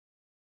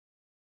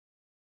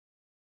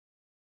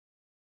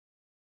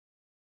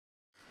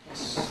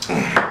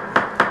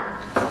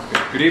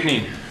Good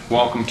evening.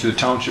 Welcome to the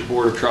Township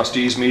Board of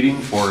Trustees meeting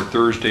for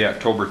Thursday,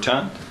 October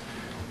 10th.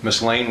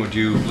 Ms. Lane, would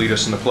you lead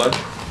us in the pledge?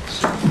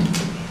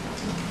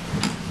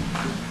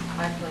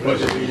 I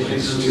pledge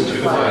allegiance to the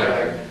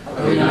flag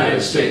of the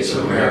United States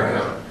of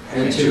America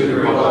and to the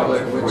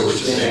republic for which it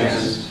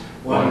stands,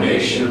 one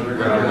nation under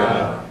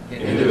God,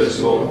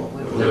 indivisible,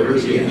 with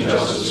liberty and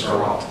justice for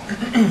all.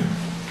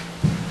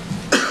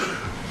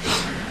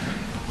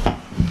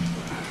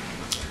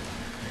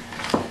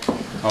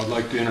 I would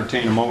like to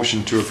entertain a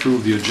motion to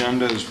approve the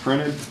agenda as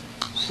printed.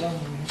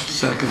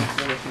 Second.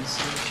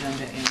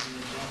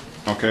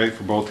 Okay,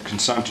 for both the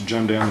consent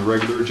agenda and the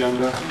regular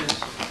agenda.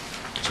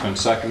 It's been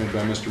seconded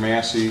by Mr.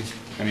 Massey.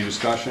 Any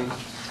discussion?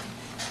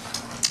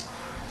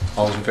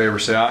 All those in favor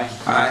say aye.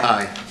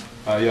 Aye.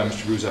 Yeah,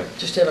 Mr. Buzek.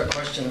 Just have a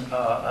question.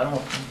 I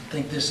don't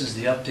think this is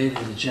the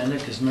updated agenda,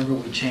 because remember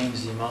we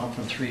changed the amount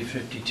from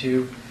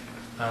 352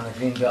 on the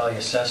Green Valley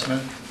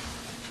assessment,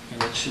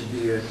 and it should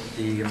be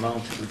the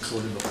amount that we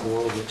quoted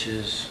before, which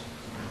is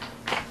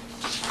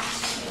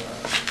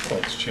Well,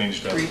 it's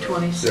changed up.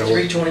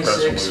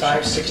 326,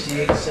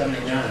 568,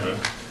 79.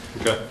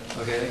 Okay.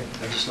 Okay,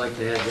 I'd just like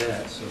to add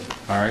that. So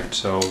All right,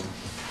 so,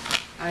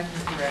 I can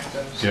correct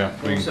those. yeah,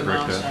 we can Those correct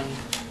amounts that.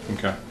 on-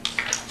 Okay.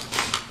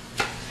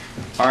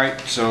 All right,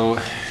 so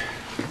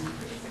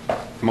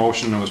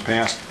motion was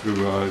passed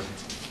to,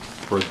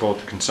 for both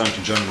the consent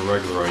agenda and the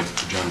regular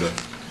agenda.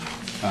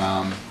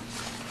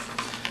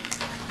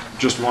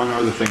 Just one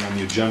other thing on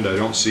the agenda. I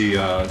don't see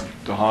the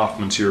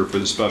Hoffmans here for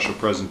the special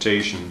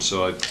presentation,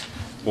 so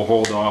we'll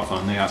hold off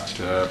on that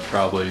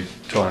probably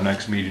till our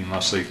next meeting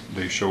unless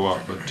they show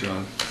up. But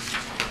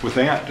with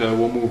that,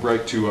 we'll move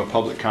right to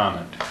public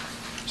comment.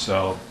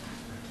 So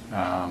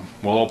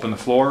we'll open the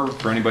floor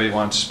for anybody who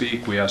wants to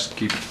speak. We ask to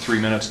keep it 3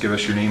 minutes. Give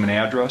us your name and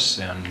address,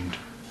 and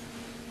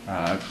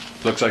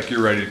looks like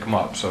you're ready to come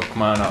up, so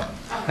come on up.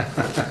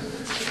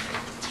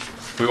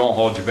 We won't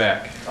hold you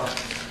back.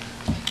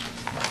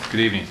 Good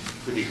evening.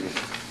 Good evening.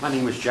 My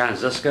name is John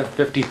Ziska,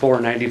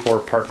 5494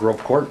 Park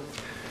Grove Court.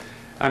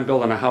 I'm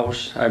building a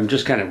house. I'm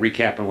just kind of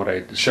recapping what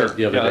I said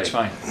the other day. Yeah, that's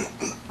fine.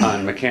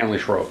 On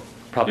McCandlish Road,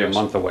 probably Yes. a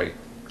month away.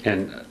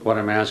 And what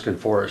I'm asking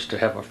for is to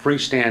have a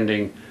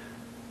freestanding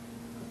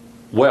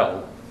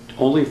well,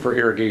 only for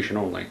irrigation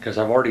only, because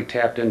I've already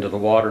tapped into the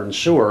water and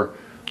sewer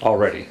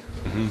already.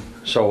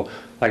 So,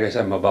 like I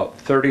said, I'm about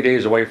 30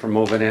 days away from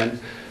moving in.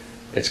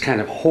 It's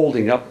kind of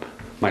holding up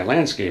my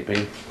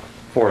landscaping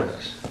for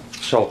this.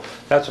 So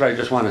that's what I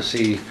just want to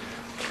see,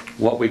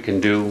 what we can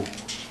do,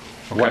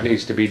 what Okay.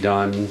 needs to be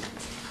done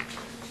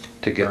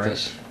to get All right.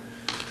 this.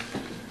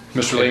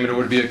 Mr. Lehman,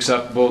 would it be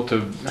acceptable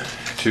to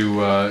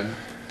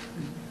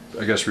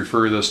I guess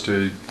refer this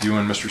to you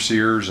and Mr.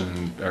 Sears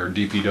and our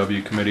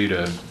DPW committee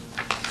to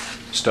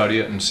study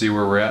it and see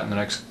where we're at in the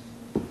next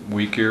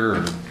week here?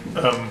 Or?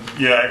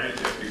 Yeah,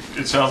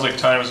 it sounds like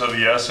time is of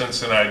the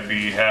essence, and I'd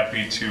be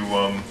happy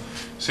to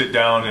sit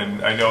down.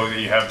 And I know that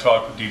you have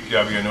talked with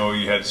DPW. I know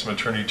you had some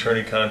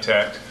attorney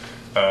contact.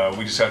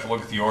 We just have to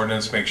look at the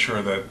ordinance, make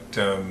sure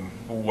that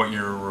what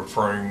you're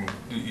referring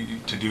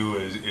to do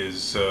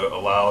is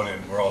allowed,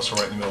 and we're also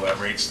right in the middle of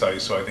that rate study,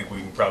 so I think we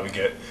can probably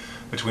get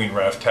between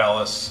Raf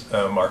Tallis,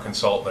 our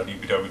consultant, our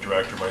DPW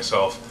director,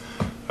 myself,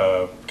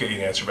 get you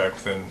an answer back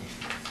within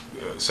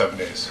 7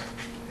 days.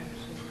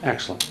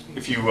 Excellent.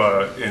 If you,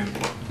 and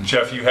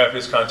Jeff, you have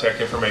his contact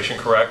information,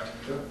 correct?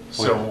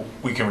 So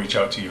we can reach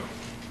out to you.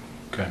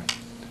 Okay.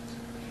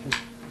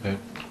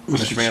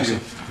 Mr. Massey?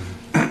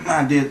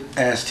 I did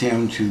ask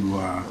him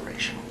to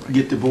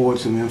get the board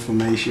some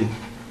information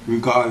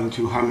regarding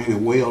to how many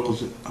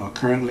wells are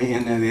currently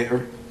in that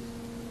area.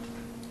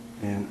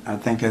 And I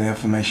think that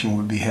information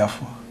would be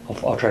helpful.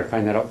 I'll try to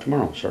find that out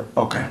tomorrow, sir.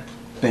 Okay,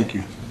 thank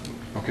you.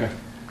 Okay.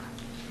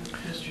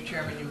 Mr.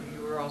 Chairman,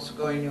 you were also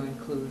going to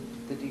include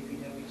the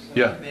DPW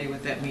Yeah. subcommittee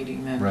with that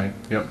meeting then? Right,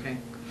 yep. Okay.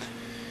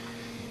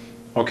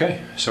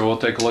 Okay, so we'll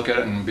take a look at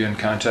it and be in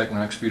contact in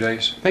the next few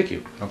days. Thank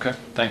you. Okay,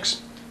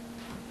 thanks.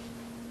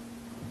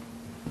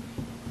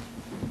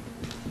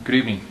 Good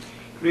evening.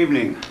 Good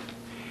evening.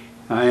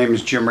 My name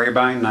is Jim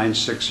Rabine,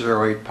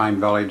 9608 Pine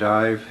Valley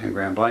Drive in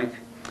Grand Blanc,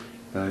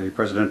 the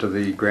president of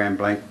the Grand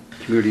Blanc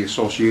Community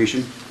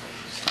Association.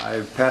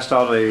 I've passed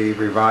out a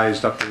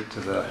revised update to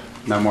the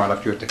memo I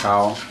left you at the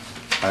cow.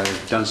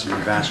 I've done some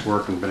advanced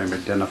work and been able to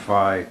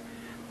identify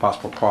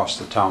possible costs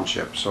to the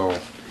township, so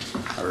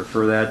I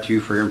refer that to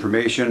you for your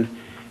information.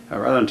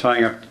 Rather than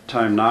tying up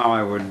time now,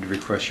 I would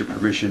request your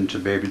permission to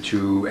be able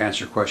to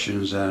answer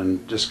questions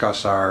and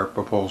discuss our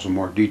proposal in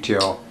more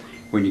detail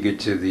when you get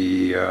to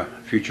the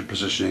future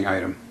positioning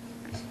item.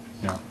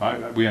 Yeah, I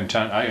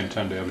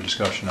intend to have a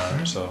discussion on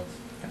it, so.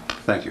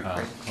 Thank you.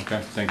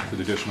 Okay, thank you for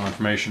the additional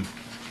information.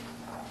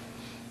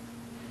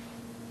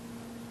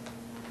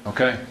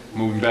 Okay,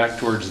 moving back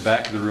towards the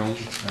back of the room.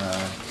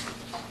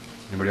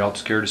 Anybody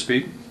else care to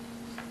speak?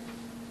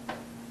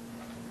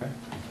 Okay.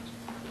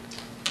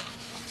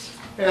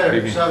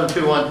 Yeah,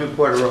 7212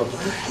 Porter Road.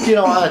 You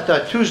know,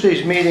 at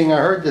Tuesday's meeting, I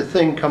heard the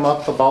thing come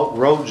up about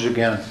roads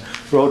again.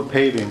 road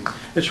paving.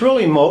 It's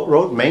really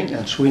road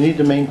maintenance. We need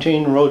to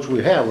maintain the roads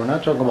we have. We're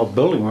not talking about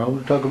building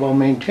roads, we're talking about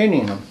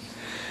maintaining them.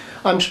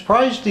 I'm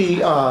surprised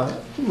the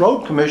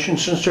road commission,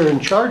 since they're in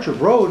charge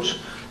of roads,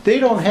 they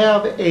don't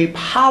have a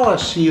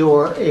policy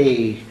or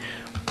a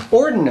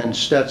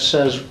ordinance that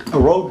says a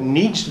road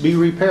needs to be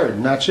repaired,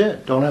 and that's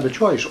it. Don't have a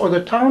choice. Or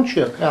the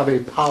township have a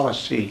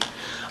policy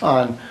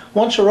on,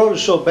 once a road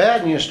is so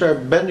bad and you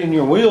start bending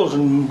your wheels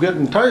and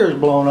getting tires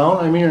blown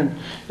out, I mean,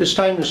 it's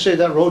time to say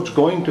that road's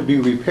going to be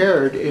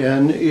repaired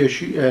and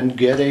issue and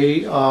get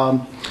a,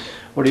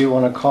 what do you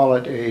want to call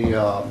it,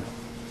 a...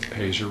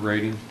 Payser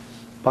rating?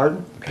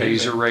 Pardon?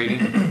 Payser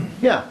rating?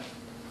 Yeah.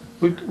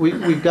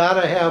 We've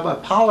got to have a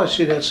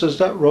policy that says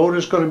that road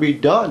is going to be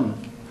done,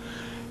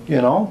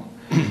 you know?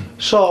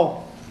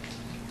 So,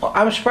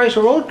 I'm surprised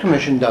the road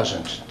commission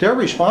doesn't. They're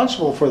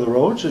responsible for the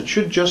roads. It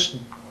should just,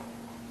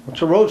 once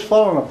the road's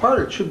falling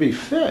apart, it should be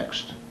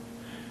fixed.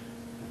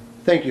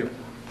 Thank you.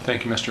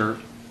 Thank you,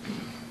 Mr.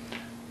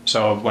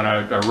 So when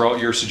I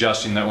wrote, you're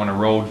suggesting that when a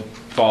road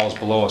falls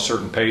below a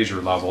certain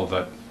Payser level,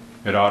 that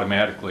it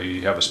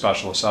automatically have a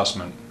special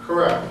assessment?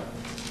 Correct.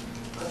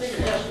 I think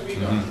it has to be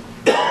done.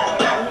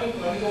 Let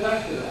me go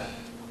back to that.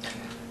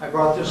 I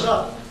brought this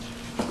up.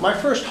 My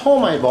first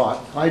home I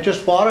bought, I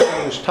just bought it,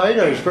 I was tight,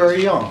 I was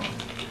very young.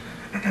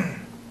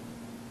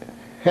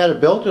 Had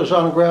it built, it was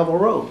on a gravel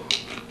road.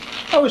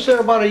 I was there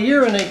about a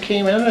year and they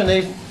came in and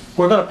they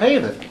were going to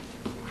pave it.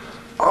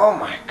 Oh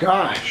my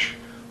gosh,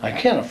 I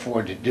can't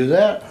afford to do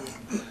that.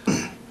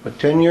 But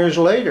 10 years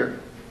later,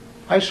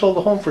 I sold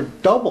the home for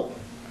double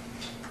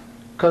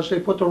because they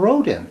put the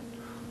road in.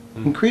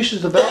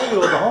 Increases the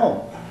value of the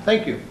home.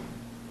 Thank you.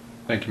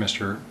 Thank you,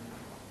 Mr.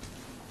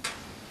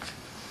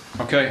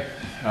 Okay,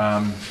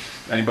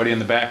 anybody in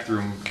the back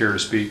room care to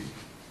speak?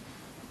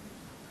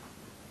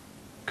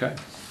 Okay.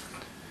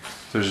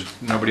 If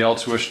there's nobody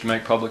else wish to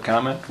make public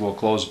comment, we'll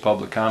close the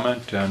public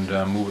comment and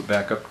move it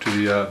back up to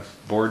the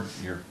board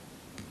here.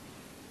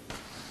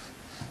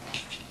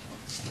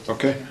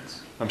 Okay,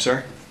 I'm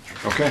sorry?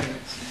 Okay.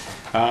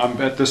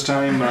 At this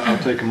time, I'll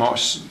take a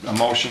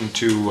motion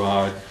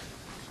to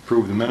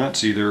approve the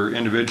minutes, either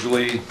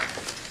individually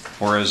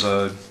or as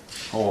a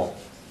whole,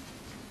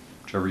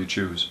 whichever you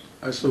choose.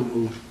 I so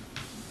move.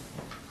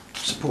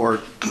 Support.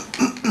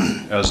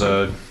 As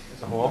a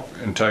whole?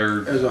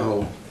 entire, As a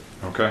whole.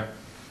 okay.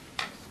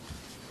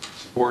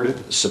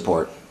 Supported?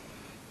 Support.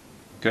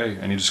 Okay,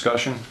 any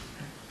discussion?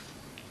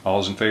 All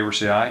those in favor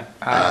say aye.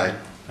 Aye.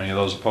 Any of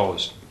those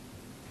opposed?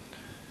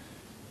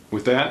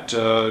 With that,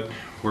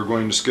 we're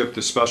going to skip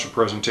the special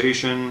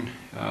presentation.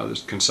 The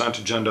consent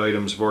agenda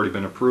items have already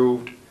been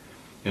approved.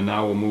 And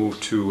now we'll move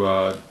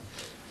to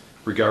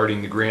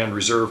regarding the Grand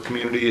Reserve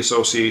Community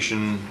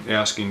Association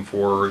asking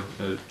for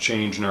a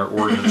change in our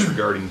ordinance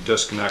regarding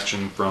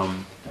disconnection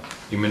from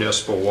the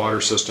municipal water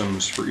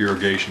systems for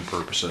irrigation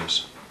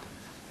purposes.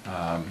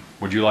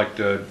 Would you like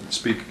to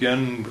speak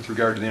again with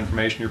regard to the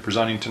information you're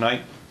presenting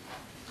tonight?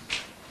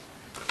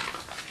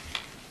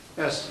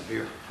 Yes,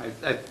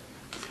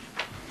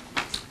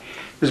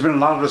 there's been a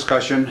lot of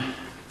discussion.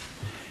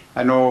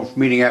 I know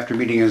meeting after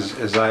meeting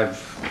as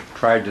I've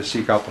tried to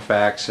seek out the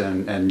facts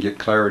and get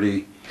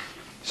clarity,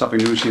 something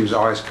new seems to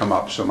always come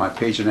up. So my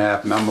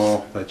page-and-a-half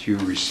memo that you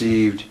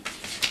received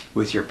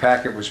with your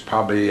packet was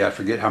probably, I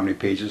forget how many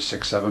pages,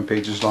 6, 7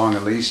 pages long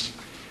at least,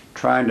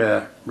 trying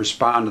to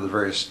respond to the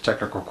various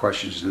technical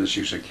questions and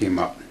issues that came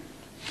up.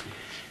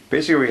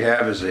 Basically what we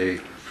have is a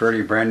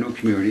fairly brand new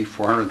community,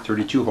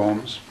 432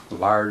 homes, a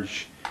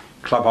large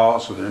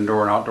clubhouse with an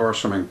indoor and outdoor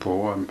swimming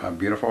pool, a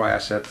beautiful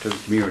asset to the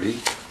community.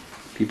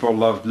 People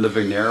love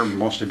living there,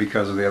 mostly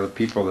because of the other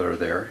people that are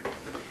there.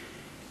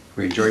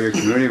 We enjoy your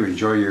community, we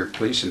enjoy your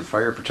police and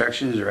fire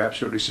protections, they're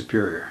absolutely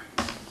superior.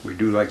 We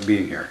do like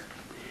being here.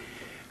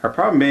 Our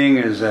problem being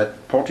is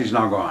that Pulte's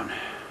now gone.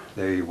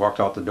 They walked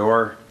out the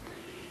door,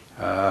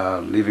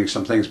 leaving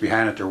some things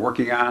behind that they're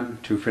working on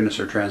to finish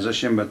their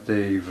transition, but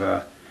they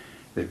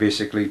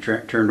basically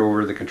turned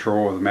over the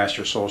control of the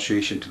Master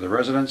Association to the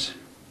residents.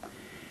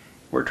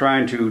 We're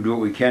trying to do what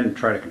we can to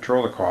try to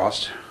control the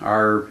cost.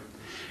 Our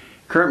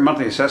current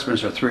monthly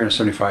assessments are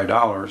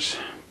 $375,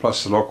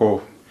 plus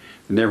the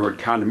neighborhood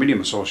condominium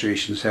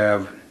associations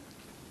have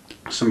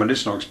some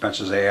additional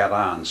expenses they add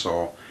on.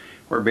 So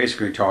we're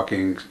basically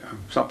talking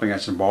something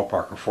that's in the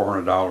ballpark of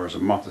 $400 a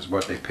month is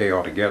what they pay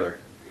altogether.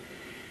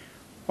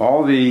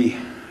 All the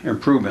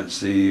improvements,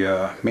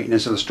 the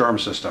maintenance of the storm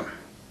system,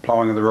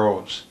 plowing of the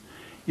roads,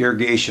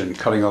 irrigation,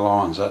 cutting the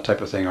lawns, that type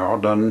of thing are all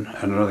done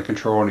under the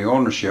control and the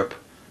ownership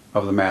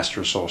of the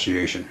Master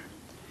Association.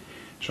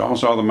 So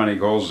almost all the money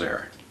goes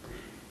there.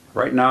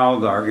 Right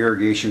now our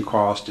irrigation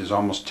cost is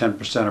almost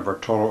 10% of our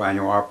total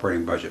annual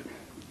operating budget.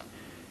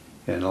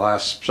 In the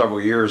last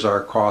several years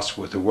our costs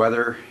with the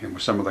weather and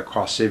with some of the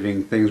cost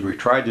saving things we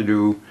tried to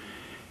do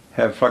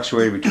have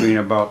fluctuated between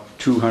about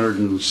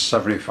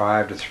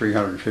 $275,000 to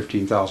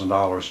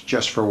 $315,000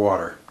 just for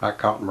water, not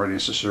counting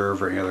readiness to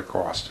serve or any other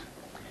cost.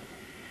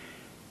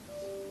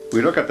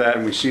 We look at that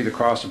and we see the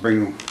cost of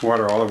bringing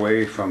water all the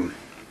way from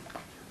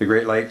the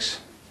Great Lakes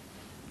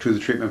to the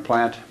treatment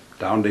plant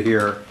down to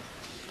here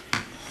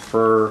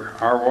for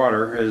our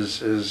water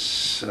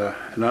is an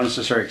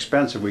unnecessary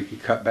expense if we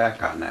could cut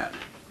back on that.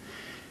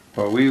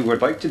 What we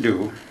would like to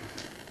do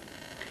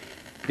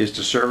is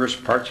to service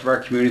parts of our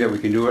community that we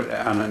can do it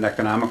on an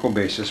economical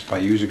basis by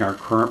using our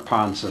current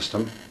pond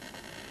system.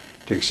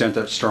 To the extent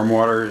that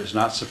stormwater is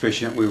not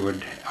sufficient, we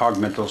would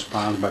augment those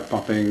ponds by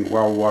pumping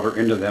well water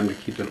into them to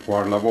keep the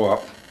water level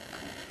up.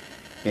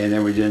 And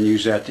then we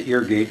use that to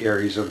irrigate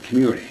areas of the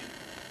community.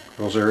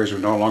 Those areas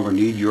would no longer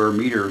need your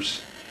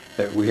meters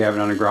that we have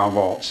in underground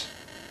vaults.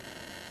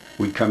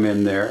 We'd come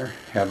in there,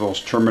 have those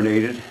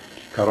terminated,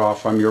 cut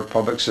off from your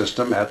public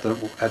system at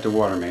the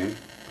water main.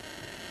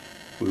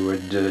 We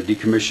would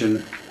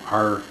decommission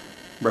our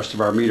rest of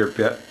our meter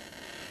pit,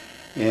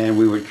 and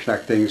we would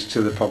connect things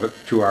to the public,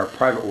 to our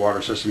private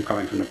water system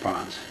coming from the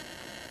ponds.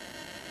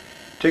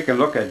 Take a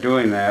look at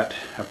doing that.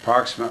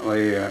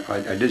 Approximately,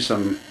 I did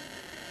some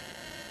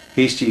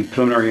hasty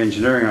preliminary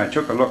engineering, and I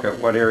took a look at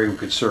what area we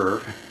could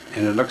serve,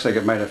 and it looks like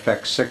it might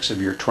affect 6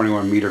 of your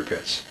 21 meter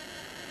pits.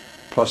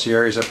 Plus the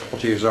areas that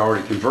Pulte has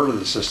already converted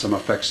the system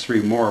affects 3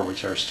 more,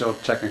 which are still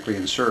technically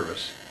in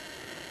service.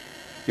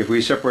 If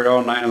we separate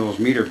all 9 of those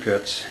meter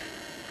pits,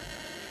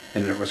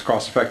 and it was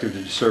cost effective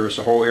to service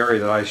the whole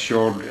area that I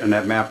showed in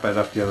that map I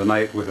left the other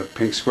night with the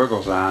pink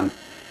squiggles on,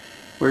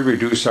 we'd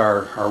reduce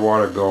our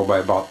water bill by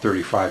about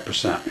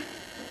 35%.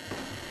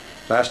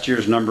 Last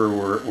year's number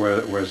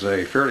was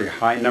a fairly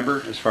high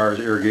number as far as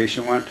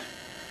irrigation went,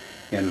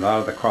 and a lot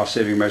of the cost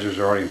saving measures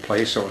are already in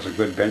place, so it was a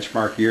good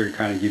benchmark year to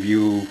kind of give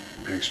you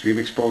an extreme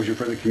exposure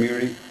for the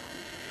community.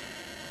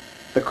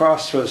 The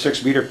cost for the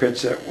 6 meter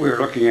pits that we were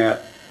looking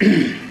at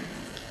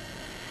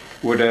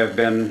would have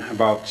been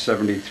about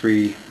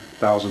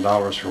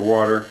 $73,000 for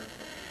water.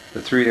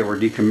 The 3 that were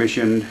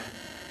decommissioned,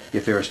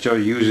 if they were still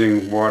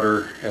using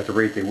water at the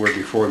rate they were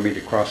before we made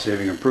the cost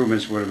saving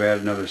improvements, would have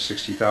added another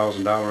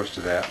 $60,000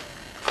 to that.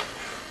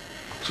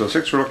 So the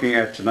 6 we're looking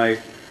at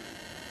tonight,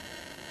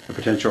 the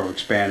potential of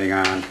expanding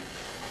on,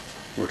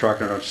 we're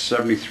talking about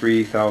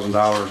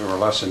 $73,000 or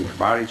less in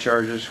commodity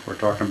charges. We're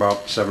talking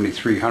about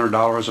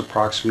 $7,300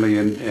 approximately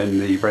in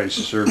the readiness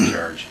to serve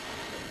charge,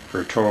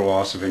 for a total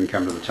loss of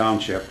income to the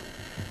township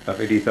of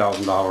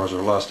 $80,000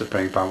 or less,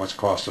 depending upon what's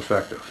cost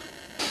effective.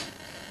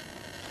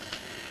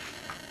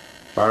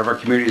 Part of our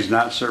community is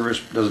not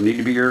serviced, doesn't need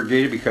to be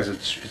irrigated because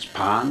it's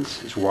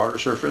ponds, it's water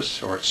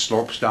surface, or it's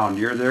slopes down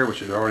near there,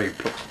 which is already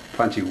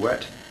plenty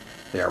wet.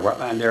 They are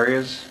wetland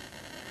areas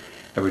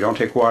that we don't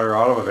take water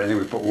out of. If anything,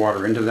 we put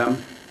water into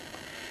them.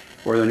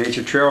 Or the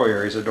nature trail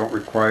areas that don't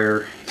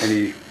require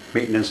any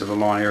maintenance of the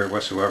lawn area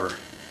whatsoever.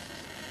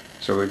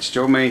 So we'd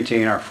still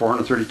maintain our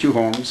 432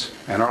 homes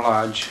and our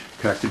lodge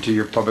connected to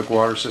your public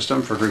water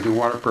system for drinking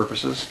water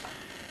purposes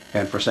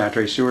and for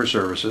sanitary sewer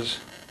services.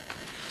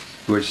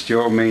 We would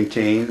still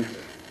maintain,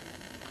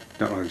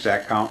 don't know the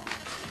exact count,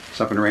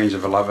 something in the range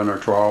of 11 or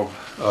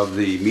 12 of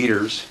the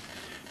meters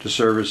to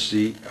service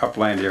the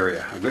upland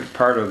area. A good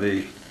part of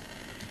the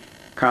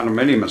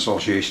condominium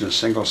association is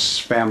single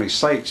family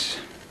sites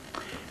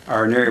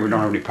are an area we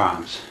don't have any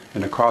ponds,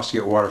 and the cost to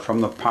get water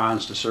from the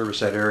ponds to service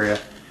that area,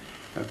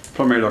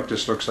 preliminary look,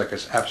 this looks like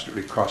it's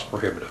absolutely cost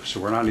prohibitive, so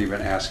we're not even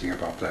asking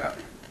about that.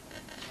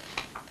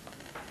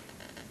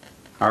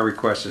 Our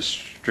request is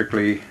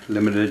strictly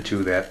limited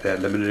to that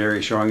limited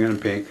area showing in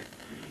pink,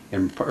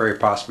 and very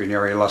possibly an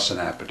area less than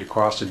that, but the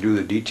cost to do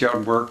the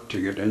detailed work, to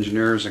get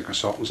engineers and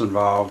consultants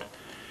involved,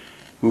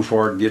 move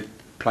forward and get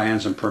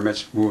plans and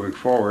permits moving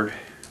forward,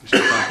 still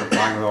not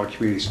complying with all the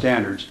community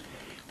standards,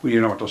 we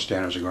don't know what those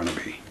standards are going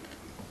to be.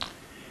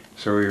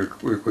 So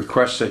we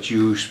request that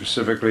you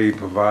specifically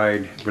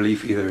provide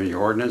relief either in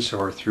your ordinance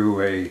or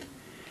through a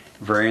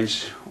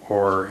variance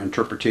or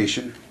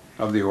interpretation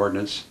of the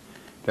ordinance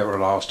that would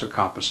allow us to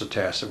accomplish the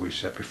task that we've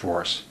set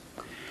before us.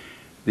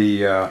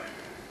 The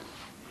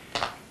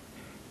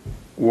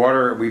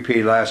water we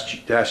paid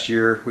last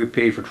year, we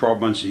paid for 12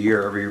 months a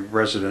year. Every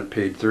resident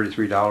paid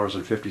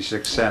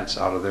 $33.56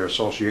 out of their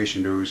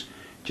association dues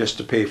just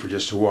to pay for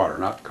just the water,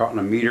 not counting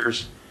the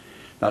meters,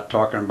 not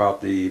talking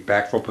about the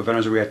backflow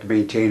preventers that we have to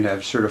maintain,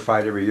 have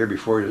certified every year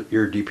before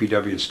your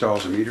DPW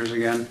installs the meters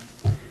again.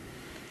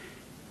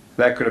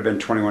 That could have been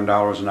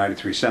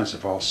 $21.93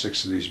 if all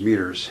 6 of these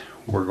meters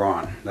were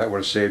gone. That would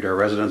have saved our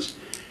residents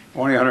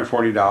only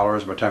 $140 by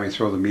the time you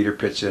throw the meter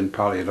pits in,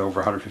 probably at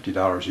over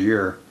 $150 a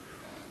year.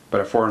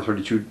 But at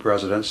 432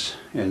 residents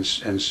and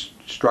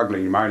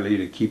struggling mightily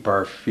to keep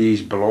our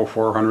fees below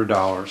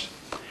 $400,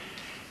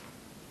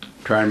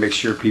 trying to make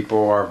sure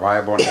people are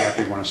viable and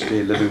happy, want to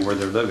stay living where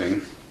they're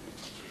living,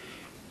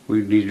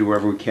 we need to do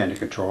whatever we can to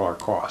control our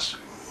costs.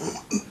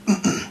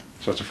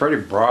 So it's a fairly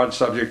broad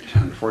subject.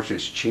 Unfortunately,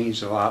 it's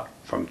changed a lot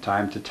from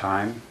time to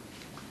time.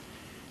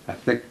 I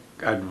think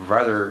I'd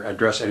rather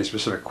address any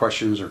specific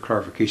questions or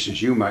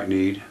clarifications you might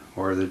need,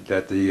 or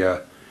that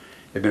the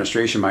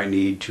administration might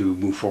need to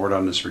move forward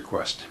on this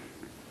request.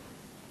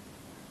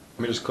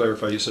 Let me just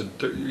clarify, you said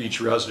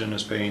each resident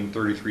is paying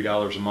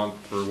 $33 a month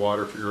for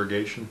water for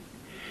irrigation?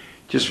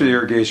 Just for the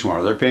irrigation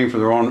water. They're paying for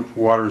their own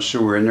water and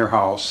sewer in their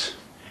house,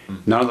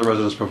 None of the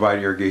residents provide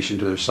irrigation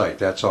to their site.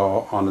 That's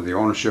all under the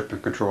ownership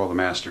and control of the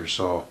master.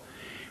 So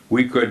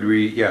we could,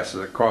 yes,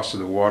 the cost of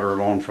the water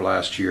alone for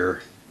last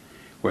year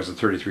was at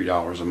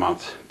 $33 a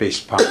month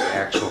based upon the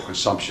actual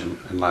consumption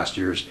in last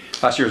year's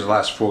the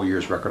last full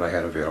year's record I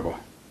had available.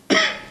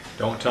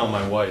 Don't tell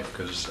my wife,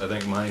 because I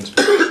think mine's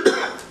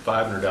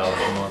 $500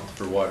 a month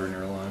for watering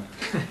her lawn.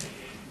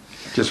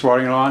 Just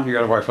watering your lawn? You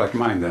got a wife like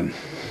mine then.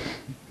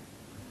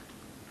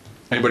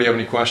 Anybody have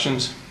any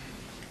questions?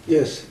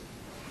 Yes.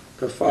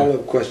 A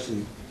follow-up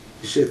question.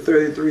 You said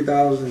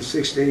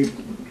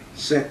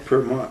 $33.68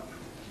 per month.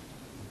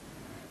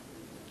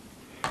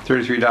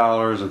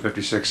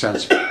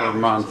 $33.56 per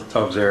month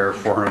of their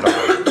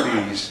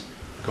 $400 fees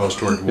Goes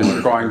toward is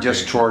water. going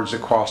just towards the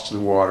cost of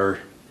the water.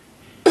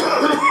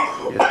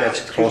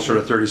 That's closer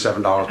to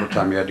 $37 by the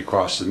time you add the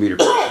cost of the meter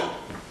person.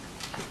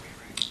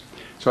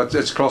 So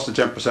it's close to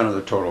 10% of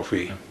the total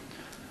fee.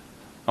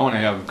 I want to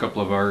have a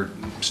couple of our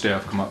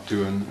staff come up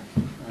too and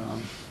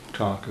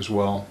talk as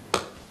well.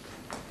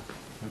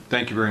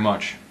 Thank you very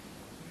much.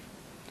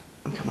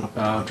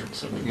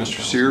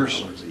 Mr.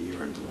 Sears?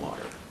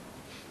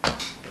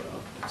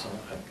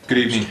 Good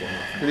evening.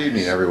 Good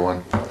evening,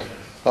 everyone.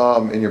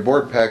 In your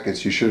board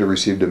packets, you should have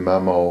received a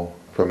memo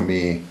from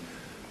me.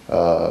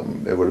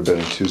 It would have been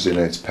in Tuesday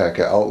night's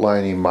packet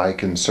outlining my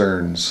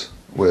concerns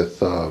with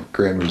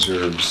Grand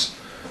Reserve's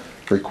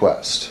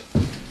request.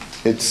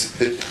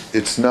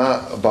 It's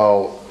not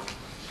about,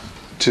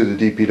 to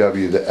the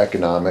DPW, the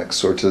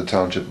economics, or to the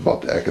township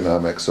about the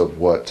economics of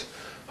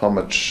how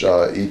much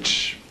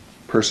each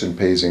person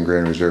pays in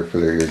Grand Reserve for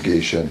their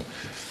irrigation.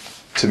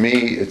 To me,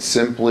 it's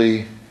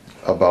simply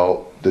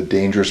about the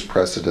dangerous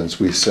precedents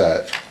we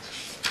set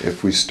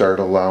if we start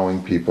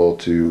allowing people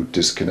to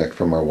disconnect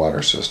from our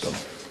water system.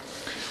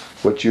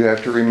 What you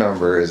have to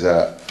remember is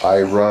that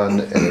I run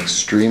an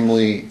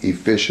extremely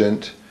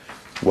efficient,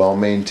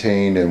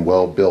 well-maintained, and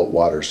well-built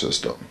water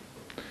system.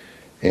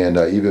 And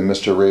even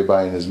Mr.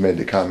 Rabine has made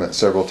the comment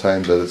several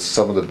times that it's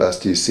some of the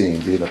best he's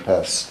seen, being a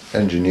pest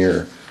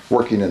engineer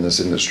working in this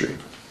industry.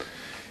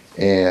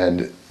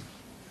 And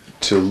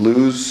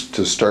to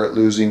start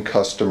losing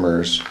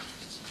customers,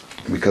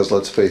 because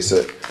let's face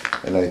it,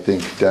 and I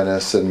think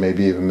Dennis and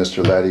maybe even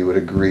Mr. Laddie would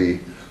agree,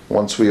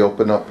 once we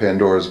open up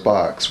Pandora's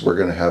box, we're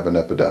going to have an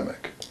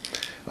epidemic.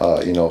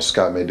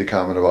 Scott made the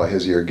comment about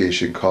his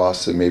irrigation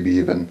costs, and maybe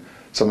even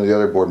some of the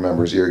other board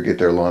members irrigate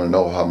their lawn and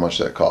know how much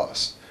that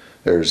costs.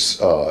 There's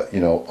a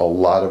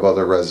lot of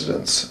other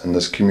residents in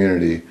this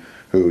community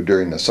who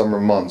during the summer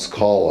months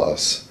call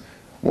us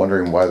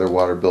wondering why their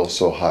water bill's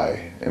so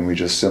high, and we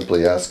just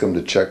simply ask them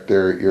to check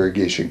their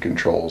irrigation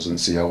controls and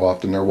see how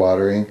often they're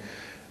watering,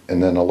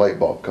 and then a light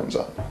bulb comes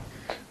on.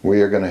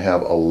 We are going to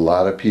have a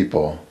lot of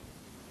people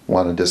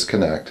want to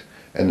disconnect,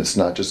 and it's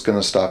not just going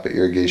to stop at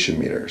irrigation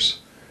meters.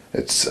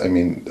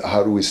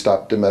 How do we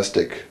stop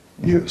domestic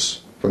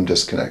use from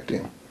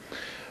disconnecting?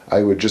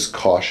 I would just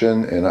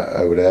caution, and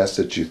I would ask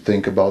that you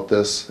think about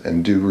this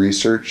and do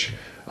research.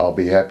 I'll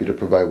be happy to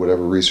provide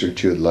whatever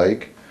research you would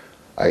like.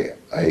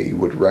 I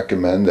would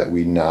recommend that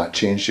we not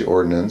change the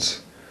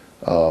ordinance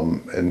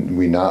and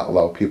we not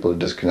allow people to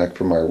disconnect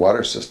from our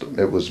water system.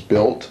 It was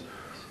built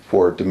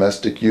for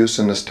domestic use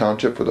in this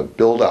township, for the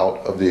build out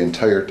of the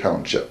entire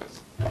township.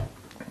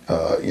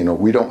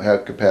 We don't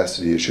have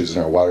capacity issues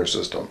in our water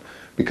system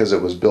because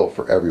it was built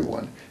for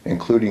everyone,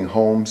 including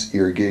homes,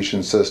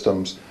 irrigation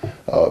systems,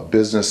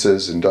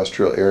 businesses,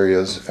 industrial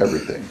areas,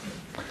 everything.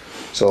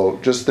 So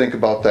just think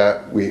about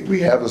that.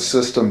 We have a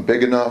system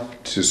big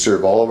enough to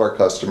serve all of our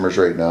customers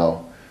right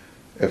now.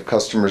 If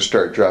customers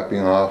start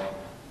dropping off,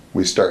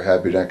 we start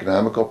having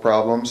economical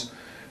problems.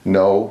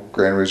 No,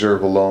 Grand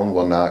Reserve alone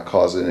will not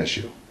cause an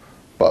issue.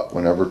 But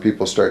whenever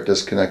people start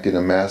disconnecting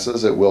in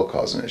masses, it will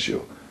cause an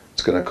issue.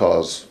 It's going to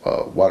cause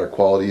water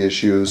quality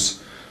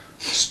issues,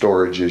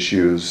 storage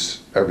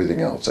issues, everything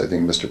else. I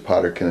think Mr.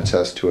 Potter can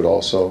attest to it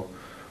also.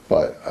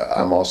 But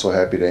I'm also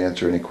happy to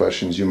answer any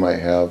questions you might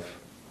have.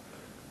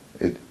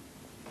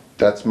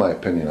 That's my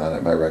opinion on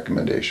it, my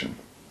recommendation.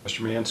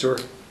 Mr. Mansour?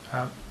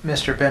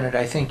 Mr. Bennett,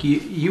 I think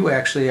you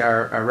actually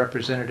are a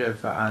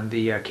representative on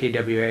the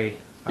KWA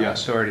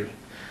Yes. authority.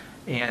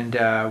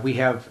 And we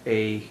have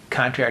a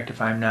contract,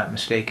 if I'm not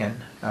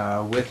mistaken,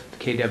 with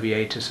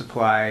KWA to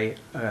supply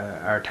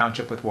our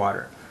township with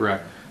water.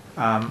 Correct.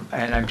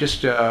 And I'm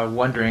just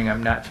wondering,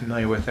 I'm not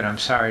familiar with it, I'm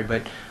sorry,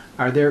 but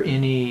are there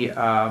any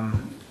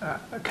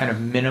kind of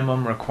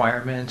minimum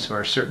requirements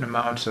or certain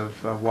amounts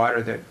of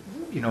water that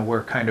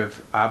we're kind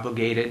of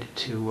obligated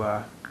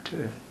to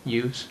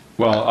use?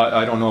 Well,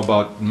 I don't know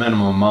about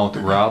minimum amount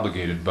that we're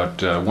obligated,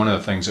 but one of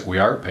the things that we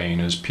are paying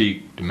is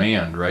peak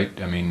demand, right?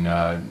 I mean,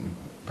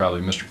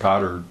 probably Mr.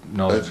 Potter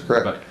knows. That's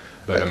correct.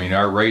 But I mean,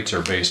 our rates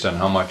are based on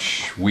how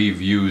much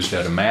we've used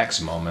at a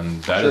maximum,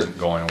 and that isn't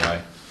going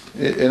away.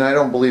 And I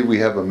don't believe we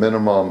have a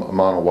minimum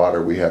amount of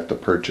water we have to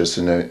purchase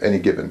in any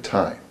given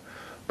time.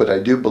 But I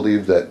do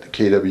believe that the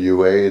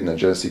KWA and the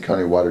Genesee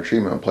County Water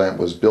Treatment Plant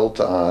was built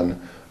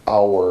on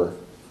our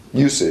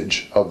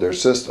usage of their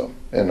system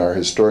and our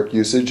historic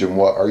usage and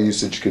what our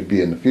usage could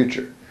be in the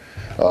future.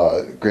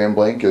 Grand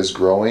Blanc is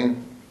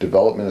growing.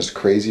 Development is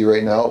crazy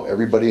right now.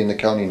 Everybody in the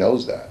county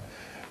knows that.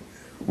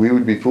 We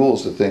would be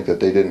fools to think that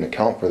they didn't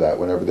account for that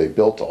whenever they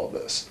built all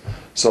this.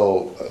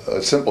 So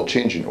a simple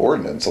change in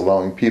ordinance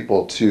allowing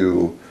people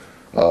to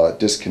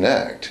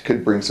disconnect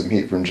could bring some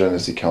heat from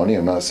Genesee County.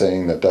 I'm not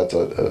saying that that's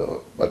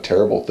a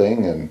terrible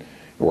thing and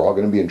we're all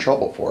going to be in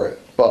trouble for it,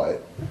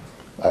 but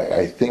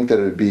I think that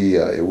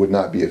it would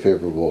not be a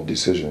favorable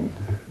decision.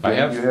 Do you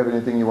have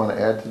anything you want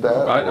to add to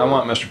that? I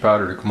want Mr.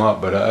 Powder to come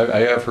up, but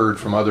I have heard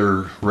from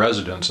other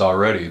residents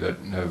already that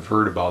have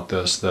heard about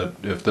this, that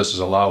if this is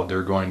allowed,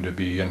 they're going to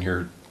be in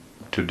here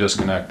to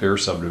disconnect their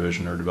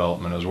subdivision or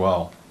development as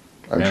well.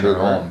 I'm and sure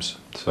their homes.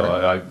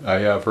 So I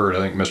have heard, I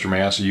think Mr.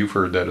 Massey, you've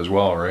heard that as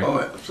well, right? Oh,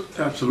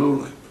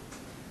 absolutely.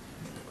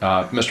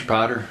 Mr.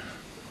 Potter?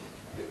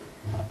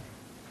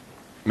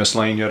 Miss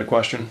Lane, you had a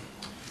question?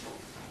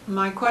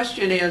 My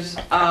question is,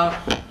 I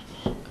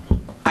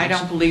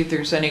don't believe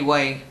there's any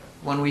way,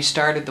 when we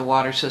started the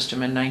water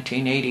system in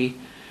 1980,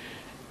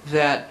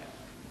 that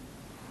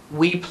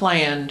we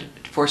planned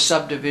for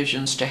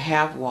subdivisions to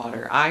have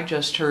water. I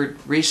just heard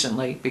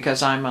recently,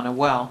 because I'm on a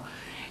well,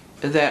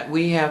 that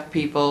we have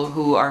people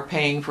who are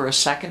paying for a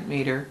second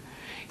meter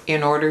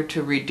in order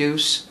to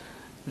reduce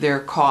their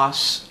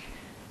costs,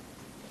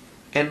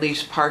 at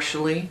least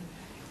partially,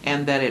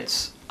 and that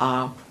it's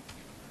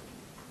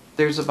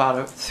there's about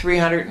a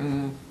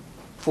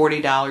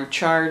 $340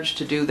 charge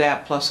to do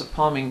that plus a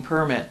plumbing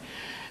permit.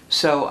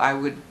 So I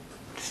would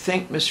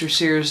think, Mr.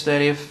 Sears,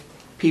 that if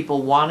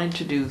people wanted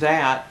to do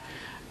that,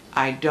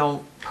 I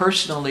don't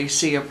personally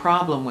see a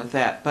problem with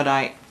that, but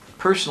I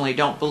personally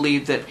don't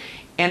believe that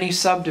any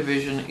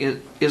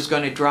subdivision is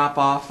going to drop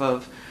off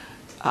of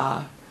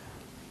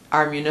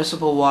our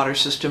municipal water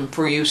system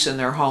for use in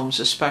their homes,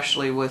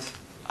 especially with...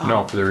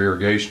 No, for their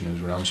irrigation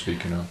is what I'm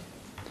speaking of.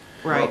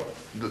 Right. Well,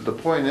 the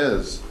point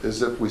is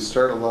if we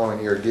start allowing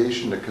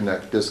irrigation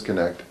to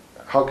disconnect,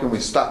 how can we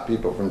stop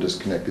people from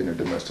disconnecting their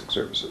domestic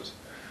services?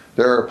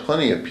 There are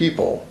plenty of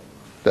people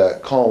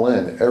that call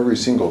in every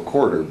single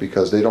quarter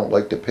because they don't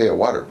like to pay a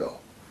water bill.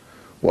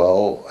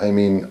 Well, I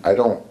mean, I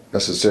don't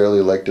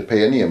necessarily like to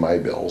pay any of my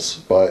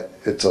bills, but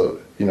it's a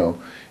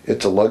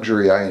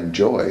luxury I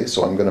enjoy,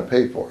 so I'm going to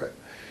pay for it.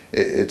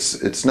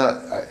 It's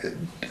not,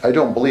 I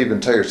don't believe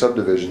entire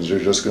subdivisions are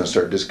just going to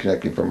start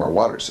disconnecting from our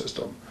water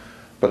system,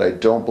 but I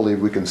don't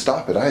believe we can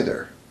stop it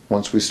either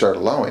once we start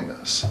allowing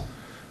this.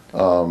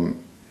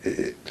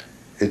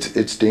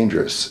 It's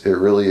dangerous, it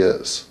really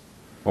is.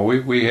 Well,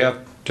 we have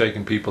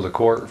taken people to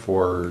court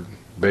for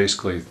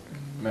basically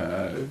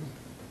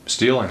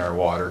stealing our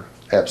water.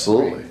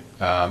 Absolutely.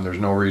 There's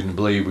no reason to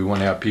believe we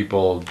wouldn't have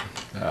people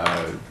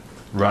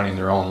running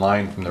their own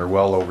line from their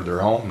well over their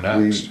home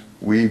next.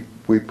 We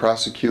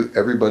prosecute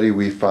everybody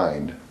we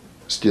find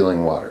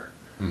stealing water.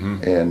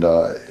 Mm-hmm. And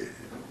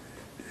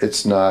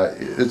it's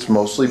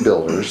mostly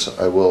builders,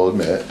 I will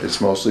admit. It's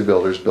mostly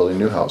builders building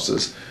new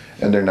houses,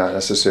 and they're not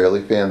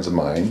necessarily fans of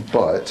mine,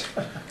 but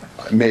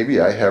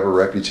maybe I have a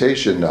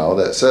reputation now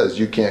that says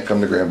you can't come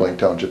to Grand Blanc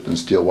Township and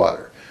steal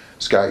water.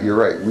 Scott, you're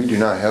right. We do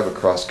not have a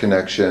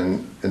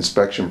cross-connection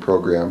inspection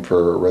program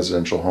for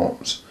residential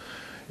homes.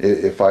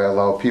 If I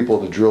allow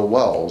people to drill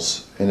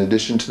wells in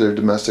addition to their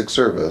domestic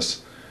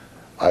service,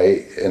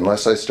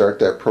 unless I start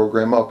that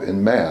program up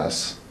in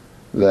mass,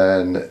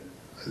 then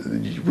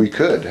we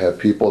could have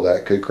people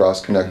that could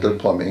cross-connect their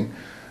plumbing,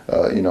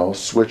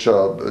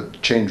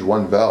 change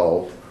one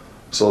valve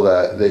so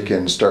that they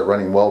can start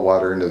running well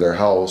water into their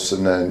house,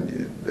 and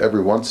then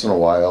every once in a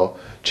while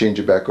change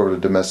it back over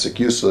to domestic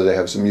use so that they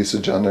have some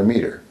usage on their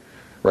meter.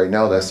 Right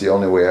now, that's the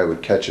only way I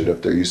would catch it,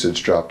 if their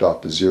usage dropped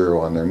off to zero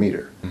on their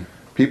meter.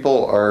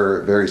 People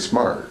are very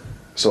smart,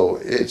 so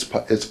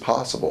it's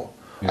possible.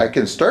 Yeah. I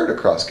can start a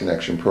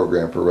cross-connection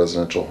program for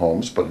residential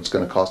homes, but it's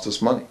going to cost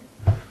us money.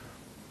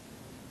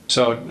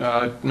 So,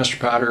 Mr.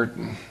 Potter,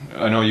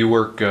 I know you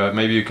work,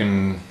 maybe you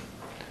can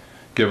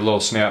give a little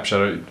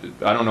snapshot.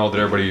 I don't know that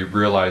everybody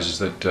realizes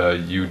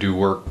that you do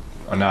work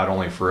not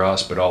only for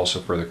us, but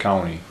also for the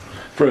county.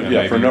 For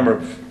a number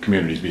of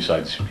communities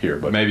besides here.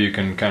 But maybe you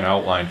can kind of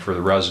outline for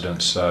the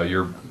residents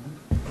your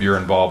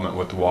involvement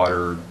with the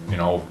water,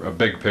 a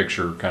big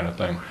picture kind of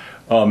thing.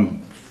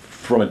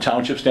 From a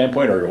township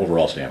standpoint or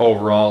overall standpoint?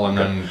 Overall, and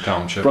then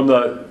township.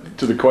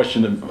 To the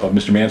question of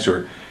Mr.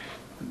 Mansour,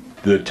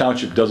 the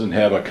township doesn't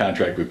have a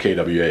contract with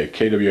KWA.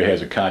 KWA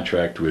has a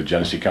contract with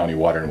Genesee County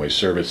Water and Waste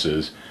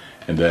Services,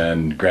 and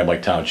then Grand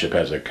Blanc Township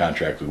has a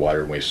contract with Water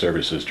and Waste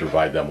Services to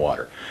provide them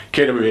water.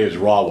 KWA is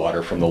raw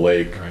water from the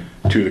lake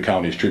to the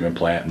county's treatment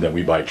plant, and then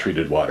we buy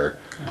treated water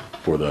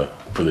for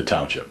the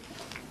township.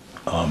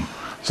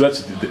 So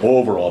that's the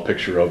overall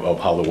picture of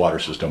how the water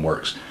system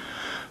works.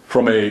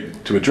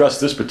 To address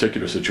this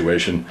particular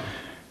situation,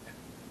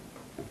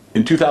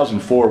 in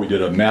 2004 we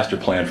did a master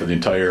plan for the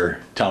entire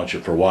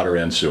township for water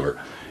and sewer.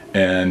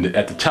 And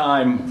at the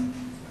time,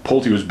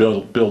 Pulte was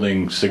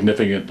building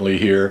significantly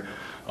here.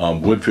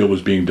 Woodfield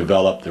was being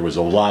developed. There was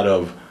a lot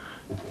of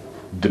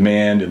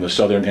demand in the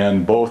southern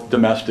end, both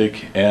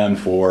domestic and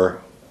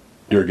for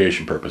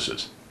irrigation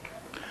purposes.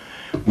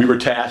 We were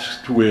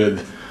tasked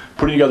with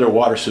putting together a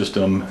water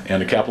system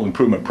and a capital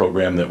improvement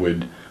program that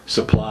would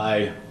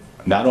supply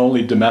not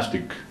only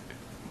domestic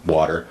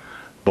water,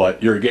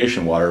 but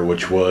irrigation water,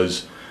 which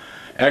was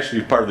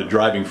actually part of the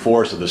driving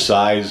force of the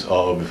size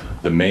of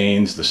the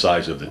mains, the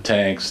size of the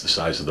tanks, the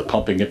size of the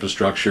pumping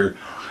infrastructure.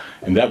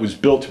 And that was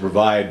built to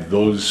provide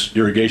those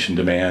irrigation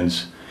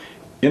demands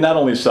in not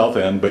only the south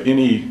end, but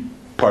any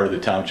part of the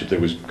township that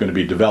was going to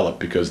be developed,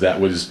 because that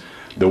was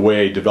the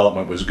way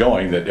development was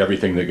going, that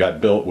everything that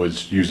got built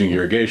was using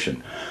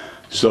irrigation.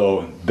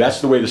 So that's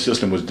the way the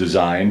system was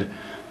designed.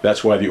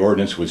 That's why the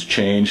ordinance was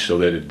changed, so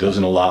that it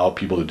doesn't allow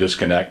people to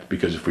disconnect,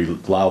 because if we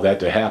allow that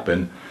to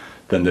happen,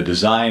 then the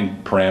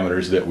design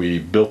parameters that we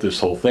built this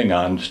whole thing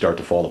on start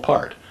to fall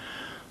apart.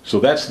 So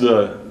that's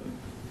the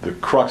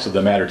crux of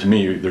the matter to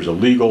me. There's a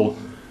legal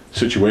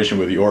situation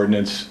with the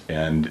ordinance,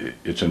 and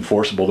it's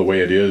enforceable the way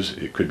it is.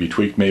 It could be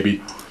tweaked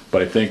maybe,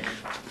 but I think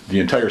the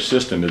entire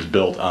system is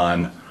built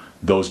on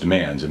those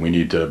demands, and we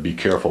need to be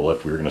careful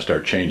if we're going to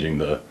start changing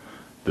the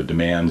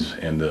demands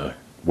and the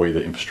way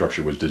the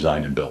infrastructure was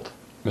designed and built.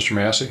 Mr.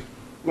 Massey?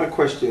 My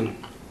question,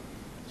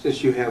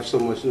 since you have so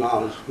much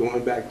knowledge,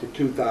 going back to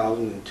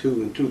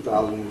 2002 and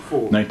 2004.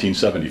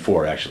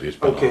 1974, actually. It's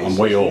been, Okay, I'm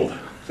way old.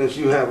 Since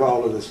you have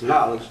all of this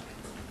knowledge,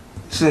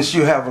 since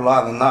you have a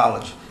lot of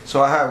knowledge,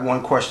 so I have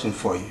one question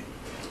for you.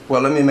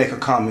 Well, let me make a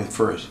comment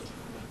first.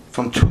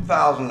 From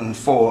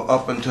 2004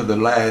 up until the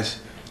last,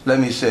 let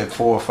me say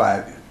 4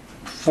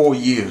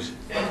 years,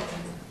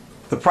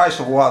 the price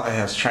of water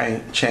has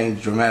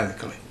changed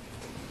dramatically.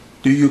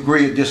 Do you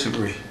agree or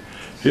disagree?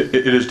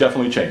 It has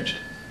definitely changed.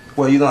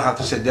 Well, you don't have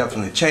to say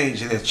definitely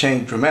changed. It has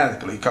changed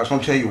dramatically, because I'm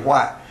going to tell you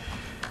why.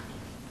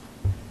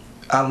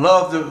 I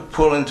love to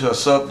pull into a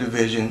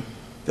subdivision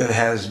that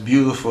has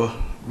beautiful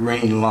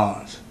green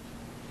lawns.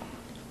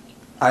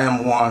 I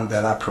am one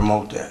that I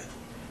promote that.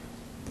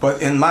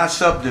 But in my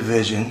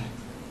subdivision,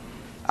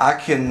 I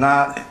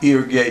cannot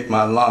irrigate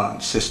my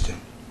lawn system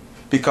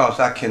because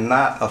I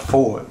cannot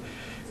afford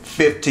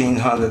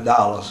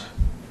 $1,500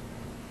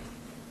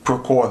 per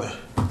quarter.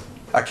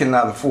 I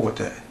cannot afford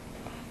that.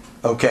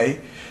 Okay?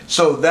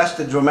 So that's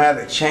the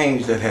dramatic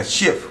change that has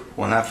shifted.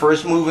 When I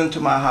first moved into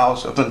my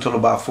house, up until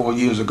about 4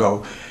 years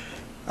ago,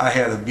 I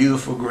had a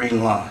beautiful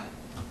green lawn.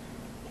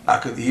 I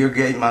could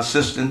irrigate my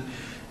system.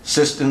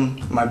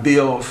 My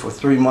bill for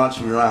 3 months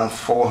was around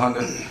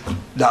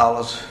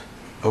 $400.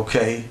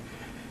 Okay?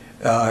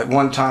 At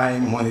one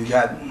time when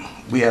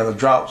we had a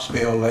drought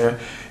spell there,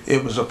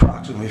 it was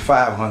approximately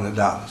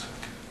 $500.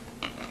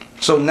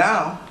 So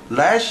now,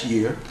 last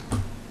year,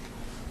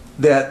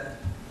 that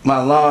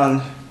my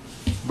lawn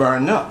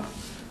burned up,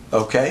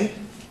 okay?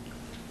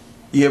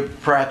 Year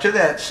prior to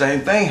that,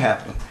 same thing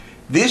happened.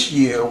 This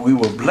year, we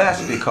were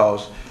blessed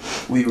because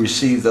we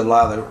received a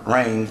lot of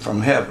rain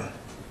from heaven.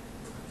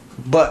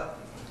 But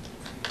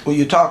when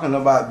you're talking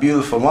about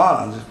beautiful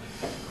lawns,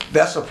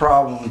 that's a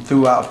problem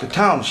throughout the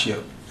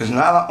township. It's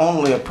not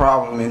only a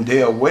problem in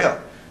Dale Well,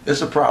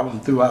 it's a problem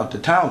throughout the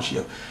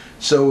township.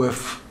 So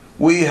if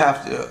we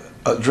have to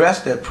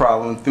address that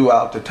problem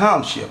throughout the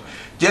township,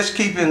 just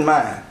keep in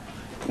mind,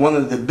 one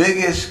of the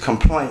biggest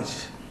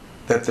complaints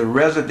that the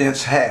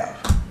residents have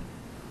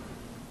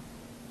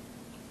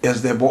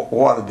is their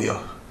water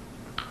bill.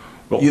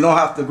 Well, you don't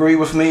have to agree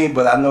with me,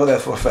 but I know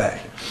that for a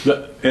fact.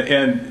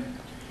 And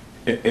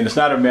it's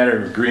not a matter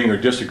of agreeing or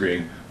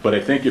disagreeing, but I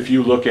think if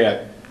you look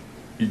at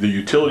the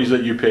utilities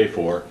that you pay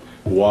for,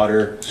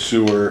 water,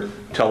 sewer,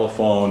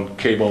 telephone,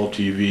 cable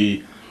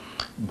TV,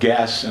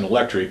 gas, and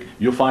electric,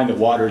 you'll find that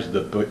water is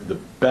the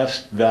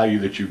best value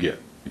that you get.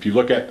 If you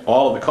look at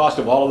all of the cost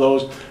of all of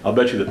those, I'll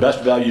bet you the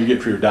best value you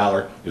get for your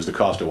dollar is the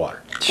cost of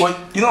water. Well,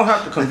 you don't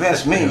have to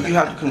convince me.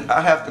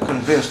 I have to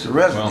convince the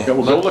resident.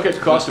 Well, go look at the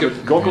cost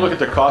of look at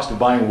the cost of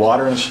buying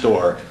water in a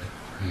store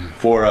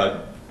for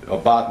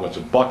what's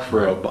a buck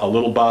for a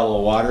little bottle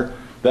of water.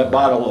 That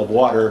bottle of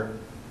water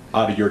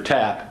out of your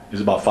tap is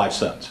about 5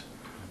 cents,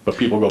 but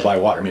people go buy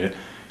water. I mean,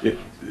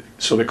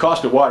 so the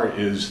cost of water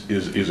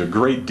is a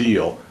great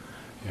deal.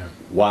 Yeah.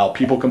 While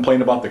people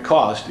complain about the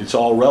cost, it's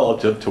all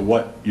relative to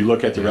what you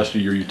look at the rest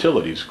of your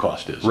utilities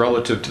cost is.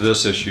 Relative to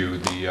this issue,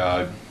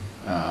 the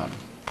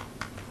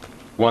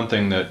one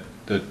thing that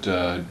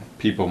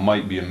people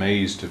might be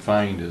amazed to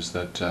find is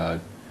that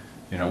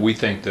we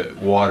think that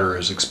water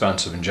is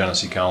expensive in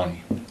Genesee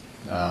County,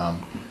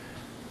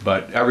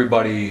 but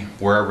everybody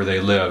wherever they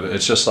live,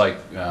 it's just like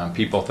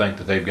people think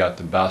that they've got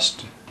the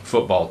best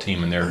football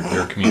team in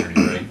their community,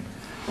 right?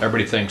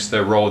 Everybody thinks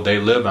the road they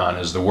live on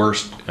is the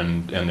worst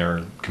in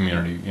their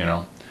community,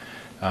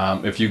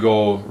 If you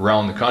go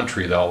around the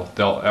country,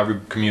 every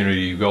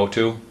community you go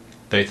to,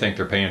 they think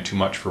they're paying too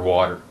much for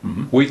water.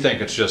 Mm-hmm. We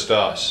think it's just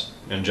us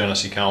in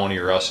Genesee County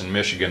or us in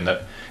Michigan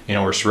that,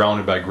 we're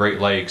surrounded by Great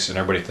Lakes, and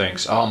everybody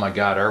thinks, oh my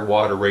God, our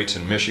water rates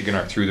in Michigan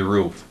are through the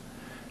roof.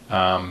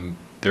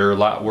 They're a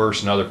lot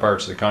worse in other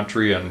parts of the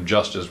country and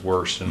just as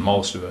worse in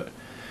most of it.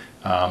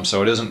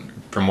 So it isn't,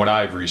 from what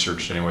I've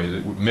researched anyway,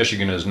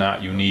 Michigan is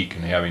not unique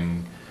in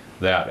having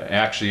that.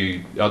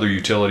 Actually, other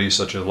utilities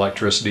such as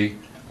electricity,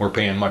 we're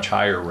paying much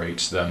higher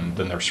rates than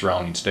their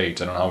surrounding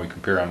states. I don't know how we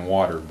compare on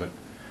water, but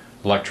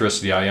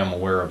electricity, I am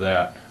aware of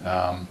that.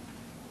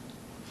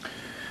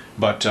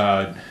 But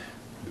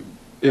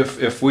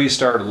if we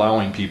start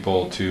allowing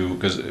people to,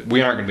 because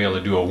we aren't going to be able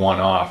to do a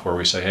one-off where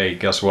we say, hey,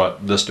 guess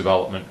what, this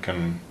development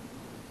can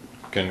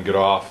get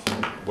off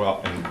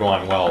well and go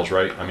on wells,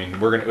 right? I mean,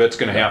 it's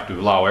going to have to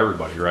allow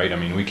everybody, right? I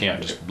mean, we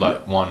can't just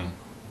let one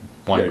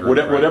Yeah, group,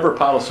 right? whatever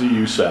policy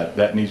you set,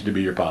 that needs to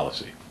be your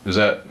policy. Is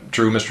that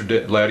true,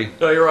 Mr. Laddie?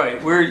 No, you're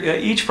right.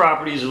 Each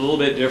property is a little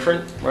bit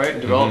different,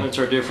 right? Developments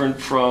are different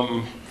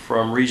from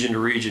region to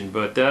region,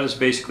 but that is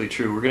basically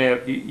true. We're going to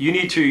have, you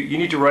need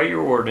to write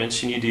your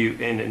ordinance, you need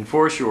to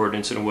enforce your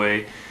ordinance in a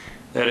way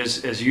that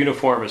is as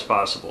uniform as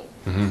possible.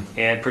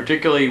 And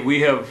particularly,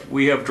 we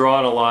have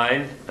drawn a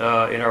line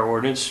in our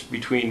ordinance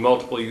between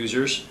multiple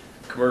users,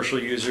 commercial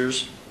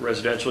users,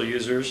 residential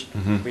users.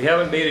 We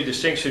haven't made a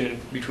distinction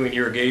between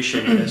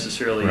irrigation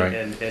necessarily Right.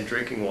 and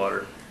drinking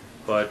water.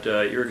 But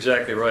you're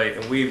exactly right,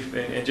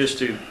 and just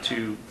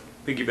to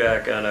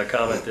piggyback on a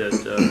comment that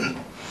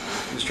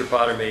Mr.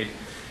 Potter made,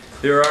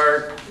 there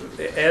are,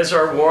 as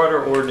our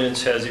water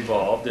ordinance has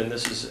evolved, and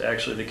this is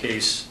actually the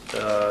case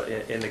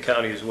in the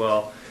county as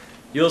well,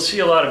 you'll see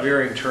a lot of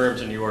varying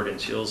terms in the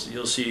ordinance. You'll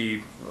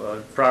see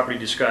property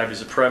described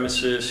as a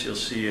premises. You'll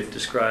see it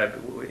described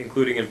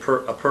including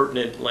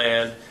appurtenant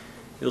land.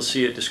 You'll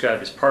see it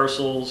described as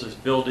parcels, as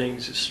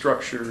buildings, as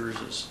structures,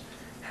 as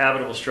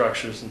habitable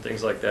structures and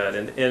things like that.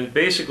 And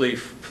basically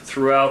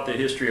throughout the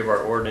history of our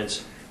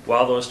ordinance,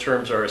 while those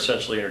terms are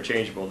essentially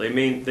interchangeable, they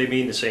mean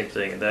the same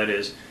thing, and that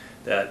is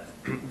that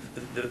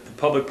the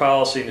public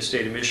policy in the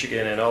state of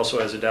Michigan, and also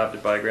as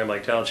adopted by Grand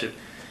Blanc Township,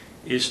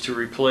 is to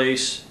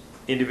replace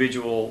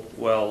individual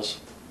wells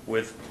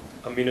with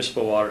a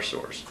municipal water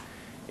source.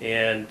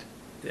 And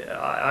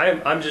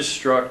I'm just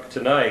struck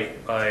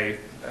tonight by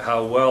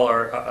how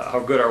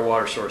good our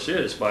water source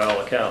is by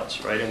all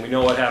accounts, right? And we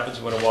know what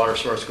happens when a water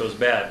source goes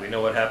bad. We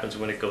know what happens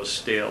when it goes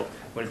stale,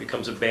 when it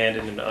becomes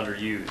abandoned and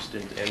underused.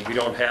 And we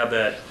don't have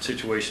that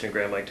situation in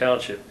Grand Blanc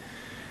Township.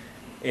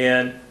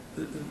 And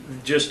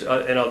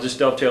I'll just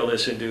dovetail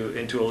this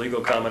into a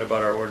legal comment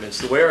about our ordinance.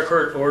 The way our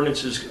current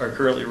ordinances are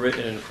currently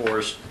written and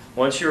enforced,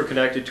 once you're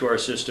connected to our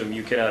system,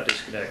 you cannot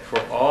disconnect for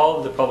all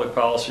of the public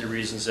policy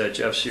reasons that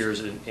Jeff Sears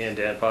and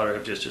Dan Potter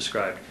have just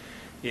described.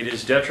 It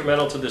is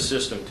detrimental to the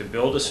system to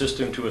build a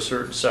system to a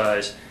certain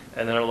size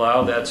and then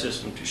allow that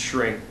system to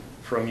shrink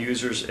from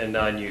users and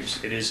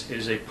non-use. It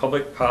is a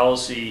public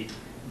policy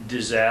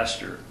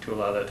disaster to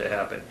allow that to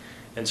happen.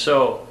 And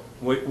so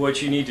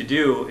what you need to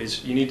do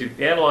is you need to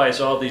analyze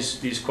all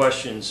these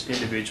questions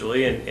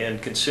individually and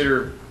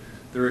consider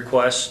the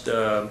request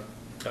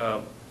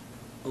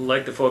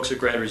like the folks at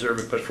Grand Reserve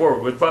have put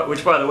forward,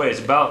 which by the way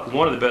is about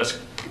one of the best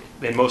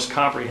and most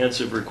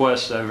comprehensive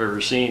requests I've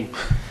ever seen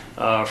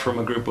from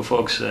a group of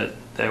folks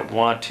that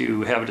want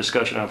to have a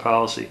discussion on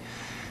policy.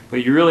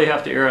 But you really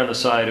have to err on the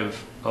side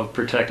of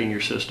protecting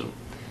your system.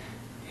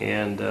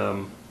 And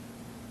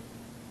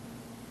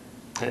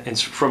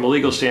from a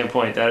legal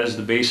standpoint, that is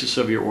the basis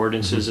of your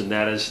ordinances, and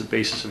that is the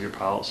basis of your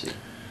policy.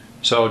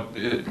 So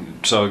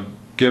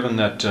given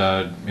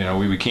that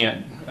we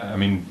can't, I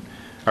mean,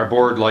 our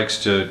board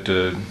likes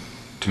to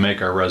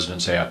make our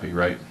residents happy,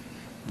 right?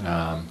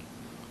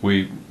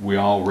 We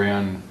all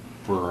ran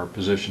for our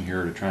position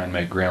here to try and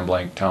make Grand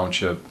Blanc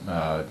Township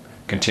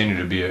continue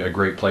to be a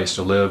great place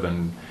to live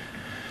and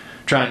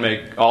try and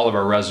make all of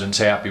our residents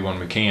happy when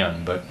we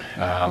can. But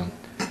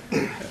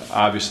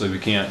obviously we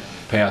can't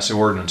pass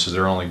ordinances.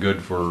 They're only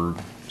good for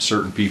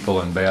certain people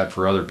and bad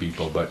for other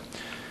people. But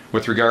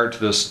with regard to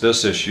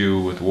this issue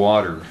with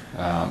water,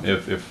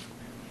 if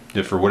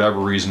for whatever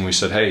reason we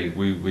said, hey,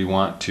 we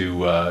want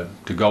to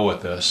go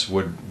with this,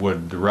 would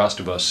the rest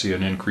of us see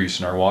an increase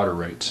in our water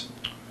rates?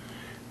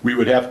 We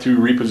would have to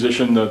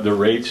reposition the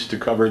rates to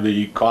cover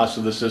the cost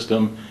of the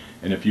system,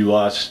 and if you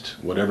lost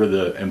whatever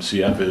the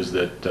MCF is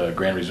that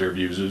Grand Reserve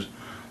uses,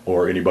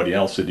 or anybody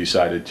else that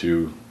decided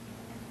to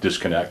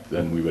disconnect,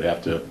 then we would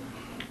have to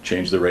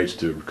change the rates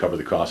to cover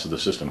the cost of the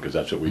system, because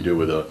that's what we do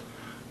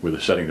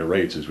with setting the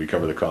rates, is we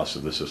cover the cost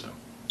of the system.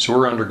 So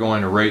we're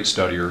undergoing a rate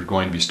study, or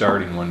going to be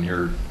starting one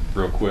here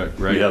real quick,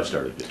 right? We have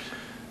started, yes.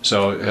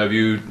 So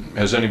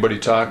has anybody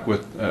talked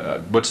with,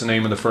 what's the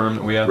name of the firm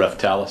that we have?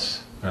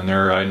 Reftalis. And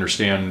they're, I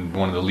understand,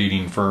 one of the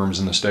leading firms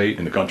in the state?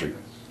 In the country.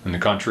 In the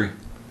country?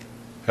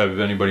 Have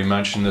anybody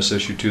mentioned this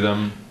issue to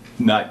them?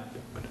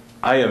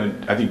 I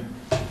haven't, I think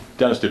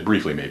Dennis did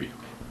briefly maybe.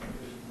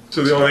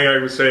 So the only thing I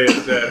would say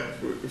is that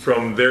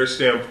from their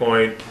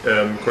standpoint,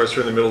 of course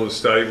we're in the middle of the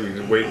study, we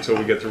can wait until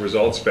we get the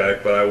results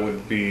back, but I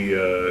would be,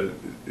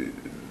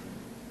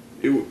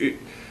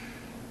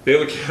 they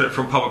look at it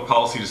from public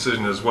policy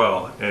decision as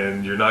well,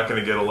 and you're not going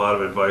to get a lot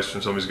of advice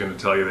from somebody who's going to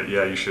tell you that,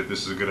 yeah,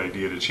 this is a good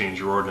idea to change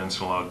your ordinance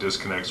and allow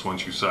disconnects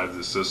once you size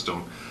the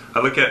system. I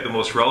look at the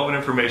most relevant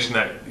information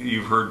that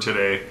you've heard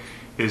today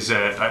is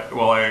that,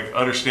 while I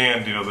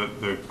understand,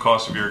 the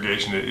cost of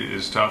irrigation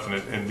is tough,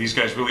 and these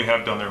guys really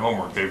have done their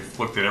homework. They've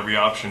looked at every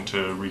option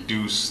to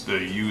reduce the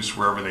use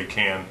wherever they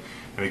can,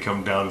 and they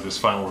come down to this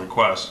final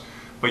request.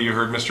 But you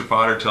heard Mr.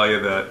 Potter tell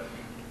you that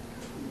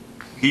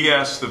he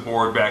asked the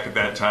board back at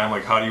that time,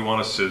 like, how do you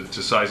want us to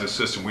size the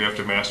system? We have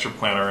to master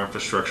plan our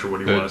infrastructure. What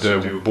do you want us to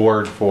The do?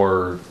 board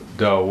for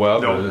Del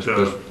Webb? No,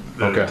 the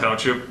Okay.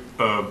 Township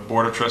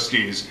Board of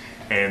Trustees,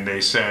 and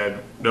they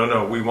said,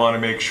 no, we want to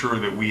make sure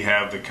that we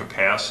have the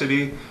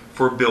capacity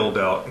for build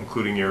out,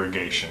 including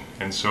irrigation.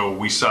 And so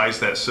we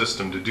sized that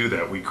system to do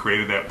that. We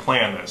created that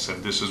plan that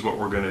said, this is what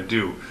we're going to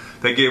do.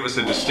 That gave us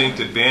a distinct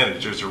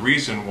advantage. There's a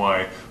reason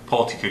why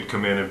Pulte could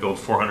come in and build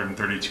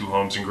 432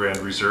 homes in Grand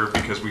Reserve,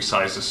 because we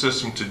sized the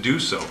system to do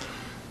so.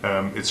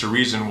 It's a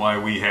reason why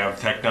we have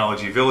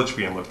Technology Village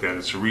being looked at.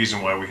 It's a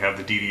reason why we have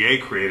the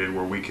DDA created,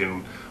 where we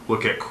can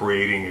look at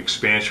creating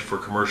expansion for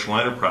commercial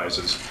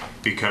enterprises,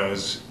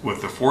 because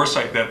with the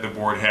foresight that the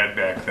board had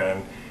back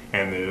then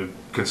and the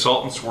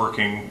consultants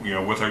working,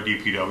 with our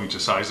DPW to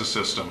size the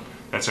system,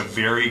 that's a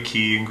very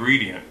key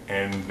ingredient,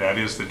 and that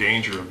is the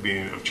danger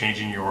of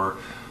changing your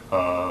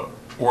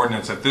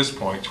ordinance at this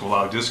point to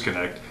allow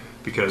disconnect,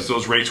 because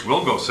those rates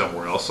will go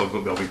somewhere else.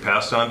 They'll be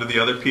passed on to the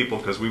other people,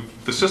 because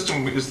the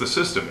system is the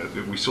system.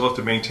 We still have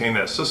to maintain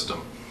that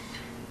system.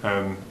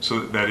 So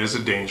that is a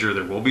danger.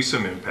 There will be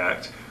some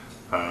impact.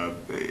 And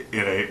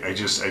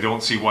I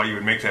don't see why you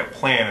would make that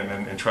plan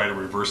and try to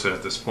reverse it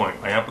at this point.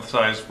 I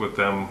empathize with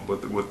them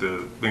with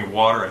the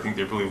water. I think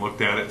they've really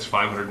looked at it. It's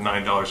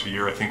 $509 a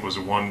year, I think was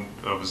one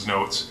of his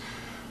notes.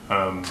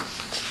 I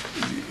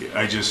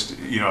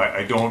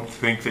don't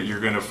think that you're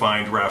going to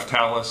find Raf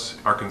Tallis,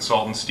 our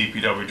consultants,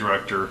 DPW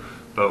director,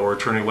 or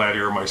Attorney Laddie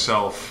or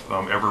myself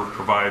ever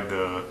provide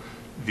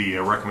the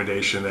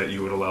recommendation that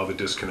you would allow the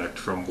disconnect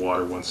from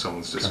water once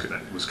someone's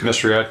disconnect was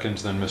connected. Mr.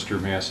 Atkins, then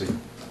Mr. Massey.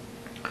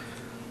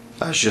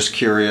 I was just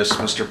curious,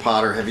 Mr.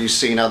 Potter, have you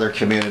seen other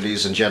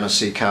communities in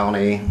Genesee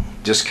County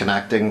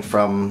disconnecting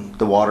from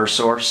the water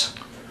source?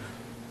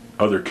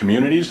 Other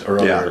communities or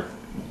Yeah. other?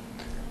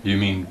 You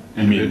mean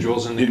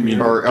individuals in the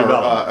community? Or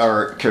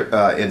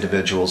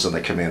individuals in the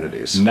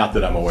communities? Not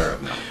that I'm aware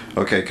of, no.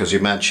 Okay, because you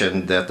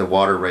mentioned that the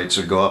water rates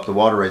would go up. The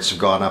water rates have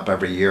gone up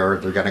every year.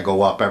 They're going to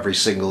go up every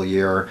single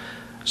year.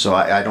 So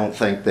I don't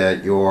think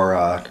that you're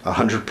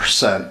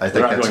 100%. I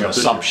think that's an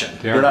assumption.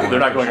 They're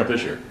not going up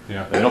this year.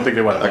 Yeah. I don't think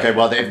they went up. Okay,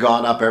 well, they've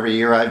gone up every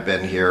year I've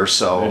been here,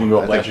 so They didn't go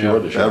up last year or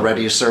this year.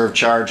 ready-to-serve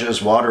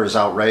charges, water is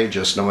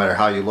outrageous no matter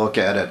how you look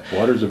at it.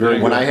 Water's a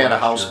very When good I had a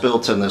last house year.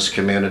 built in this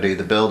community,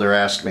 the builder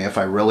asked me if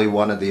I really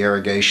wanted the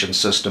irrigation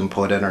system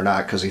put in or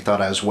not, because he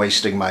thought I was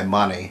wasting my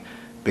money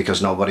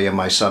because nobody in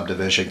my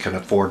subdivision can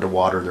afford to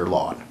water their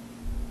lawn.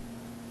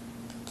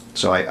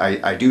 So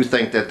I do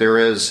think that there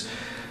is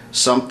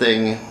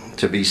something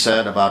to be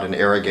said about an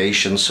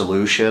irrigation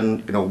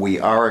solution. We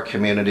are a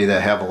community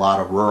that have a lot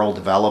of rural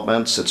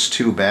developments. It's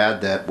too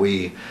bad that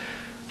we,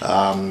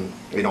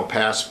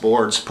 past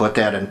boards put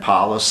that in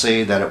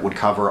policy that it would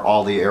cover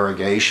all the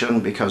irrigation,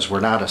 because we're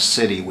not a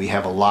city. We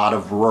have a lot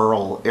of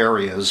rural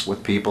areas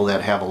with people that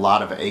have a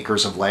lot of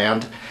acres of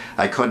land.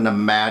 I couldn't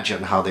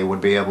imagine how they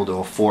would be able to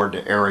afford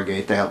to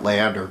irrigate that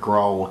land or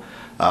grow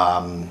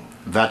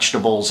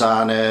vegetables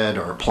on it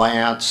or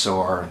plants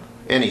or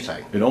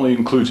anything. It only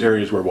includes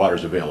areas where water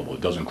is available.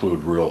 It doesn't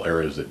include rural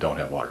areas that don't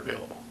have water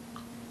available.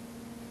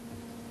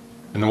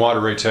 And the water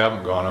rates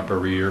haven't gone up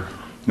every year.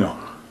 No.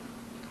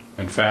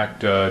 In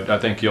fact, I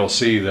think you'll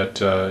see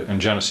that in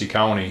Genesee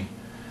County,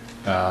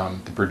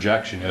 the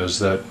projection is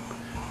that,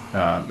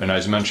 and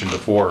as mentioned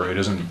before, it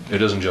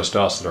isn't just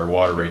us that our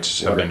water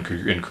rates have been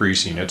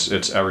increasing.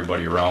 It's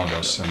everybody around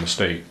us in the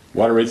state.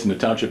 Water rates in the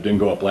township didn't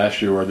go up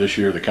last year or this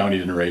year. The county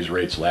didn't raise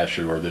rates last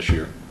year or this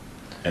year.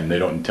 And they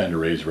don't intend to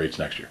raise rates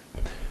next year.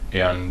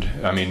 And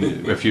I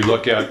mean, if you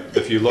look at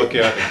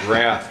a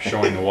graph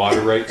showing the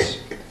water rates,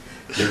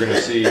 you're going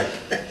to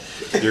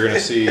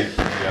see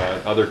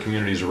other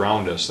communities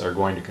around us that are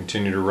going to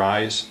continue to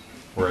rise,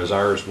 whereas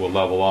ours will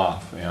level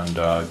off, and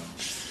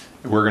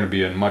we're going to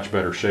be in much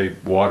better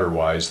shape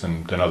water-wise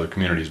than other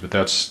communities. But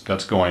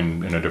that's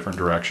going in a different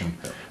direction.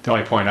 The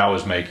only point I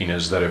was making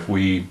is that if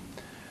we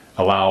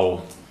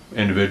allow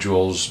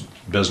individuals,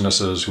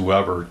 businesses,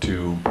 whoever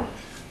to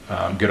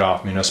get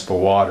off municipal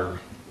water,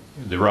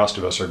 the rest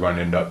of us are going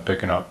to end up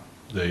picking up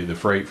the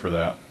freight for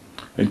that.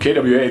 And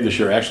KWA this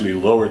year actually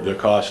lowered the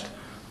cost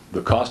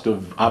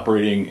of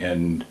operating,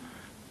 and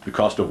the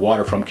cost of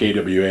water from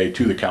KWA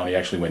to the county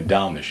actually went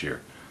down this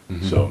year.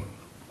 Mm-hmm. So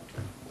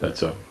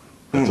that's a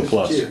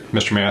plus.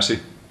 Mr. Massey?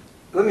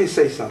 Let me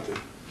say something.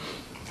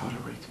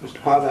 Mr.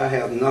 Potter, I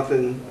have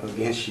nothing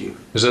against you.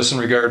 Is this in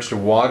regards to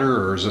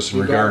water, or is this in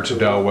regard to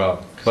Del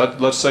Webb?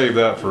 Let's save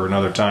that for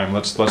another time.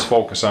 Let's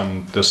focus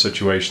on this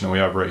situation that we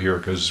have right here,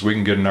 because we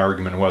can get an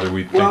argument whether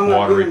we think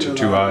water rates are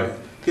too high.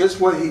 Here's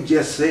what he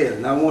just said,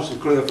 and I want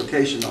some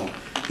clarification on it.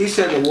 He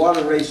said the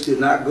water rates did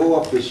not go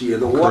up this year.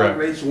 The water Correct.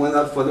 rates went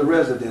up for the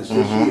residents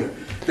this year.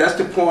 That's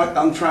the point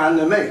I'm trying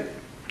to make.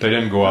 They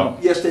didn't go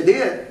up. Yes, they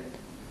did.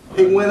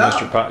 It went up.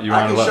 Mr. Pot, you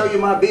I wanna can let- show you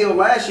my bill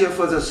last year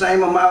for the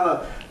same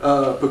amount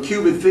of per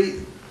cubic feet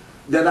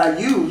that I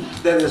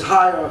used, that is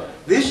higher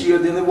this year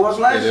than it was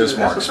last It year. is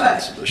more That's a fact.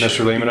 expensive this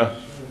year. Mr. Lemata?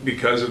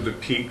 Because of the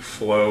peak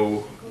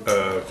flow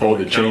from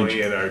the the change.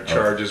 county and our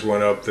charges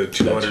went up, the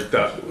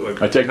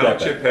 200,000. I take that back.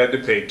 Township had to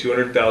pay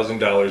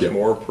 $200,000 Yep.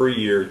 more per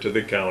year to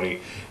the county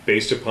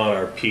based upon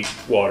our peak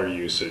water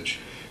usage.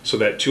 So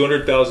that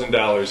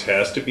 $200,000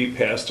 has to be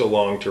passed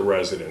along to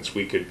residents.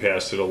 We could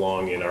pass it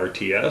along in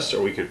RTS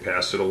or we could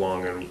pass it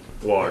along in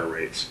water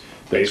rates.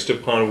 Based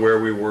upon where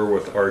we were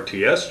with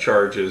RTS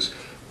charges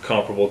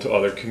comparable to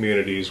other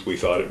communities, we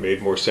thought it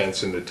made more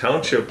sense in the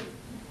township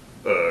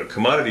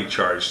commodity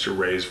charge to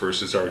raise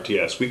versus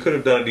RTS. We could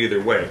have done it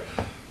either way.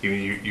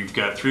 You've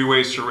got three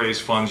ways to raise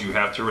funds. You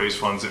have to raise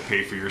funds that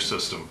pay for your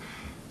system.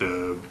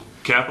 The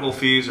capital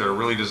fees are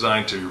really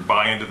designed to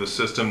buy into the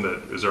system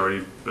that is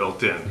already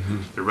built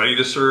in. They're ready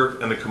to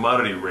serve, and the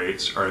commodity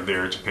rates are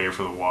there to pay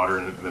for the water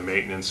and the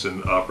maintenance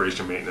and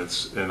operation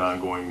maintenance and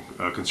ongoing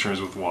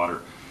concerns with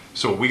water.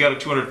 So we got a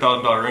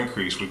 $200,000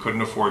 increase. We couldn't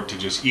afford to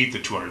just eat the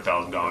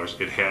 $200,000.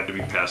 It had to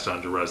be passed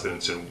on to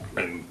residents in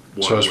one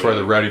So it's for way.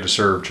 the ready to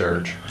serve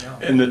charge.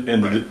 And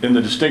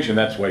the distinction,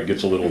 that's why it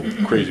gets a little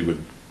crazy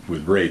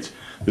with rates.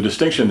 The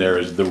distinction there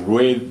is the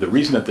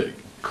reason that the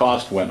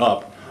cost went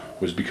up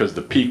was because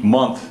the peak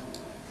month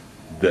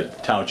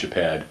that township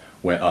had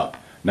went up,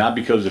 not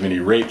because of any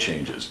rate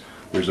changes.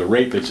 There's a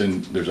rate there's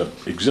an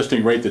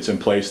existing rate that's in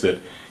place that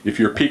if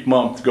your peak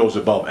month goes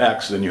above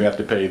X, then you have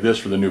to pay this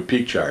for the new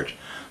peak charge.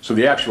 So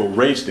the actual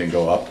rates didn't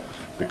go up.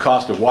 The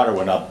cost of water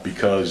went up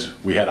because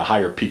we had a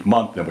higher peak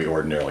month than we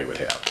ordinarily would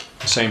have.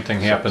 The same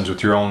thing happens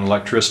with your own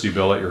electricity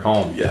bill at your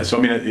home. Yeah, so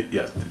I mean,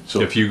 yeah.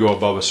 So If you go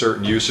above a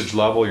certain usage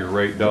level, your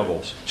rate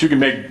doubles. So you can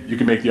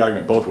make the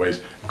argument both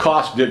ways.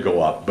 Costs did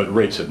go up, but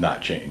rates have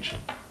not changed.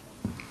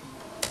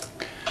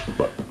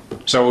 But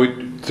So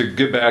to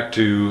get back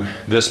to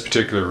this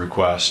particular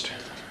request,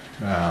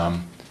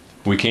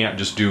 we can't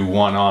just do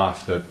one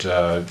off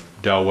that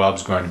Del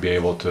Webb's going to be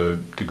able to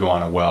go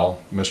on a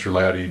well. Mr.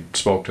 Laddie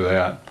spoke to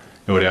that.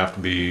 It would have to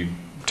be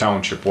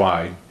township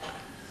wide.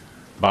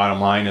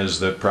 Bottom line is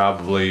that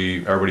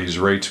probably everybody's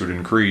rates would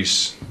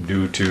increase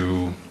due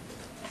to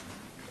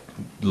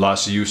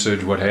less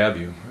usage, what have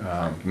you,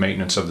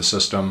 maintenance of the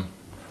system.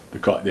 the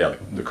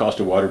cost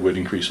of water would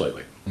increase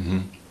slightly.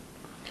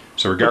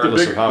 So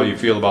regardless of how you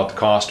feel about the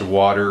cost of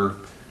water,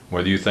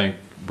 whether you think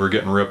we're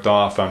getting ripped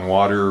off on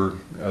water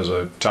as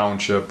a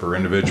township or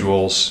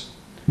individuals,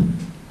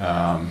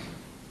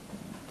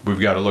 we've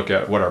got to look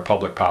at what our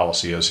public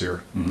policy is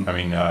here. I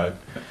mean,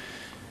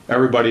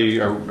 everybody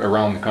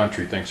around the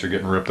country thinks they're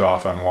getting ripped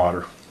off on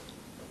water.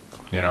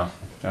 You know,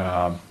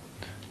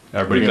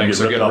 everybody thinks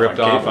they're getting ripped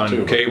off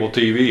on cable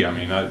TV. I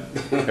mean,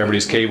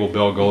 everybody's cable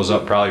bill goes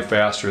up probably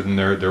faster than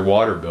their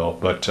water bill,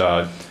 but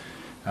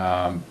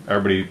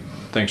everybody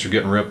thinks they're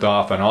getting ripped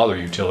off on all their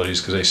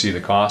utilities because they see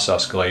the costs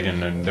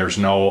escalating and there's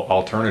no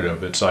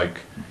alternative. It's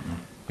like,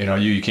 you know,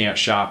 you can't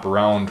shop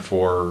around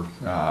for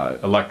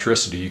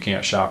electricity, you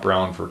can't shop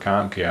around for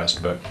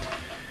Comcast, but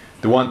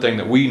the one thing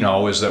that we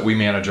know is that we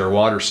manage our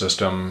water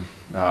system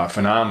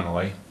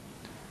phenomenally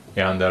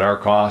and that our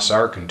costs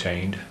are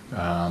contained.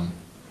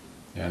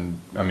 And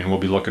I mean, we'll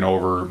be looking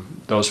over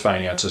those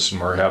finances and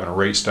we're having a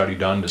rate study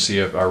done to see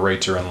if our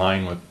rates are in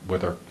line with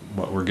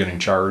what we're getting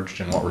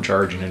charged and what we're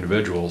charging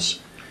individuals.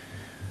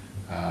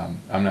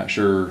 I'm not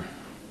sure,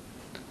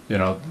 you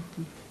know,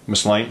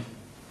 Ms. Lane?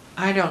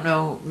 I don't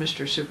know,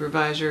 Mr.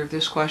 Supervisor, if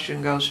this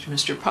question goes to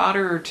Mr.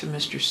 Potter or to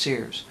Mr.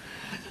 Sears.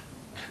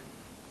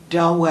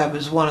 Del Webb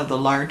is one of the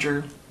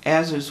larger,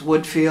 as is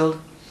Woodfield,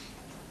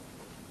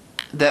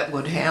 that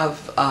would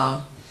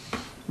have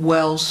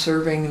wells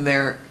serving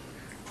there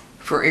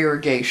for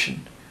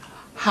irrigation.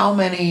 How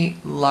many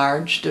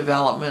large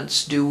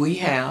developments do we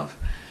have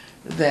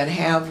that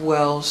have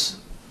wells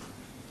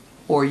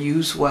or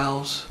use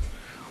wells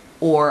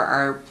or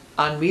are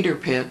on meter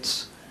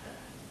pits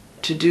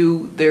to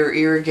do their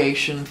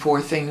irrigation for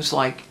things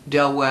like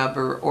Del Webb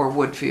or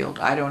Woodfield?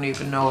 I don't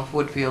even know if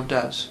Woodfield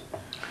does.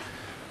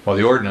 Well,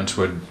 the ordinance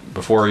would,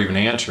 before I even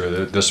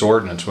answer, this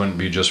ordinance wouldn't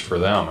be just for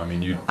them. I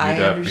mean, you'd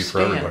have to be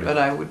for everybody. I understand, but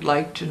I would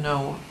like to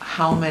know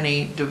how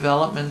many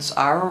developments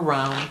are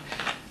around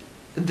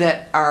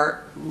that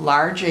are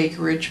large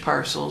acreage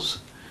parcels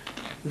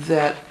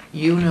that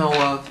you know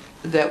of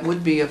that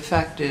would be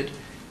affected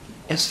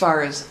as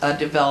far as a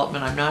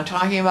development. I'm not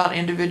talking about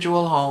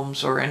individual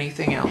homes or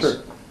anything else.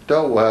 Sure.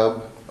 Del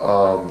Webb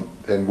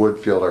and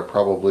Woodfield are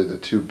probably the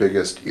two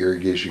biggest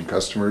irrigation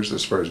customers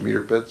as far as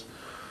meter pits.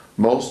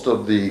 Most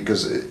of the,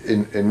 because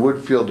in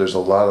Woodfield there's a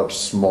lot of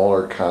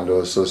smaller condo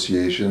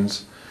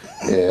associations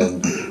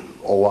and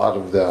a lot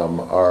of them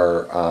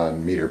are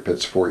on meter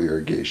pits for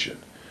irrigation.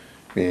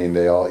 Meaning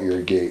they all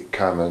irrigate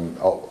common,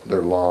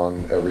 their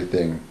lawn,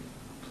 everything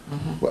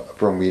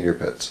from meter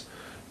pits.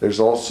 There's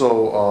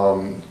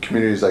also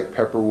communities like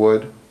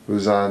Pepperwood,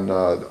 who's on,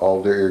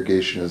 all their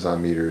irrigation is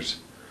on meters,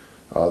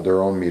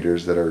 their own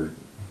meters that are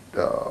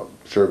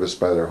serviced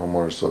by their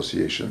homeowner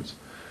associations.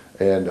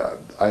 And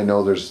I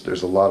know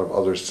there's a lot of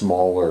other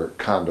smaller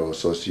condo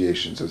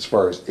associations. As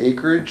far as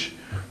acreage,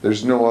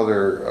 there's no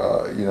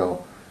other, you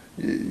know,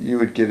 you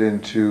would get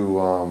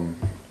into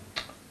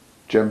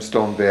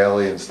Gemstone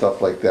Valley and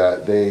stuff like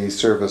that. They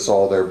service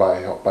all there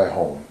by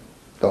home.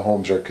 the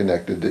homes are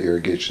connected to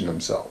irrigation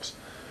themselves.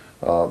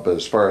 But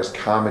as far as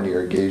common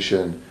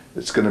irrigation,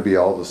 it's going to be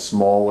all the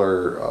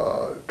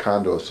smaller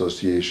condo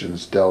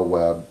associations, Del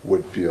Webb,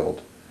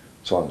 Woodfield,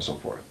 so on and so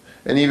forth.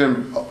 And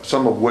even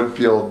some of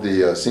Woodfield,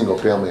 the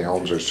single-family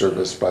homes are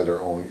serviced by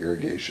their own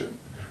irrigation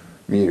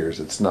meters.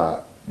 It's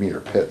not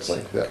meter pits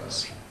like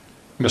this.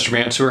 Mr.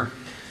 Mansour?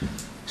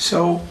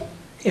 So,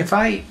 if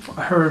I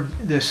heard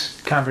this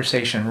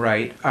conversation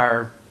right,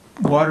 our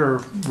water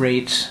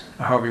rates,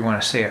 however you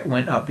want to say it,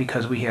 went up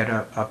because we had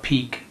a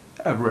peak,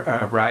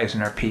 a rise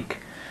in our peak.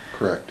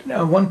 Correct.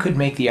 Now, one could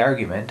make the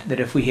argument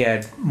that if we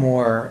had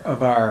more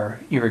of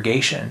our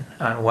irrigation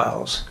on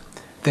wells,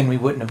 then we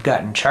wouldn't have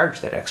gotten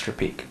charged that extra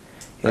peak,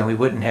 and we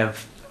wouldn't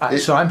have.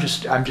 So I'm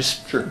just.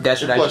 Sure.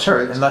 That's what I just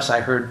heard, unless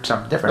I heard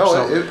something different.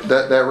 No, So,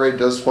 that rate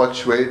does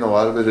fluctuate, and a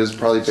lot of it is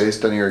probably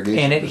based on irrigation.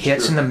 and it That's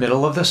hits true. in the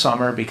middle of the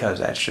summer because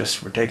that's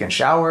just, we're taking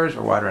showers,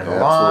 we're watering the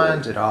Absolutely.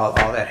 lawns, and all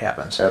that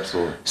happens.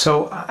 Absolutely.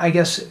 So I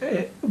guess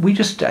we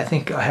just, I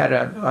think,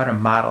 ought to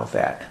model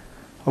that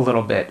a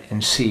little bit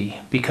and see,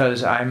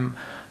 because I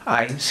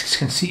can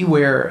see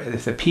where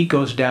if the peak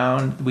goes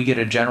down, we get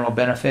a general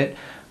benefit,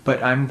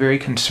 but I'm very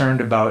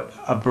concerned about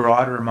a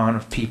broader amount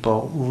of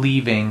people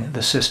leaving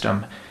the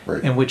system,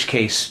 Right. in which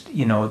case,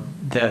 you know,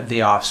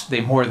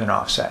 they more than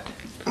offset.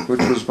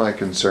 Which was my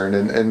concern,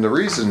 and the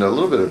reason, a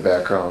little bit of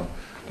background,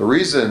 the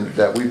reason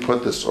that we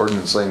put this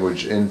ordinance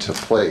language into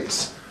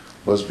place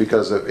was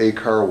because of a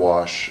car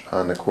wash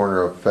on the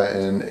corner of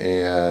Fenton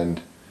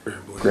and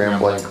Grand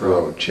Blanc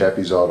Road,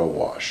 Chappie's Auto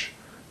Wash,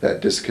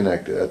 that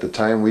disconnected. At the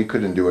time, we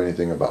couldn't do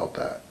anything about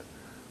that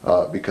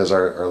because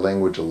our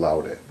language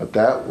allowed it. But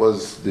that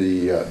was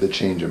the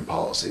change in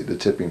policy, the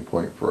tipping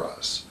point for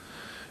us.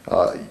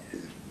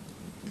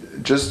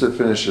 Just to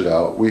finish it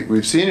out,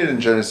 we've seen it in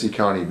Genesee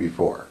County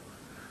before.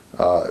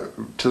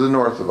 To the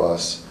north of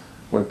us,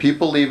 when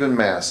people leave in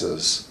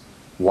masses,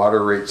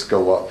 water rates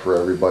go up for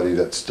everybody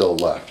that's still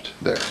left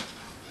there.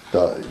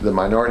 The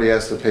minority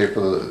has to pay for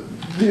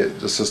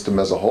the system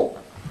as a whole.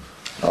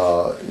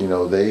 You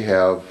know, they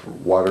have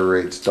water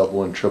rates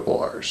double and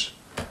triple ours.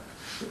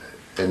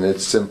 And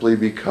it's simply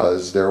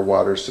because their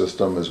water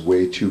system is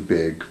way too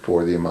big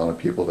for the amount of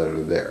people that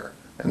are there.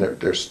 And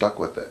they're stuck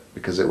with it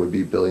because it would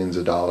be billions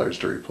of dollars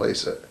to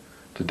replace it,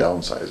 to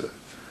downsize it.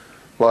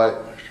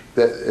 But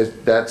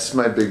that's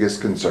my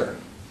biggest concern.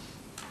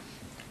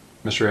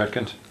 Mr.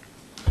 Atkins?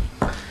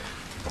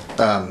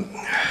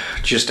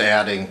 Just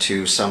adding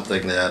to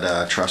something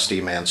that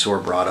Trustee Mansour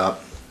brought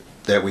up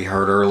that we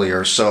heard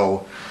earlier.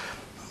 So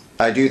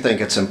I do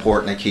think it's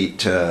important to keep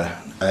to,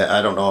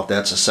 I don't know if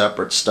that's a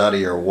separate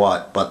study or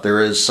what, but there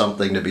is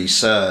something to be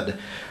said.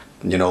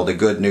 You know, the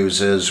good news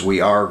is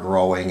we are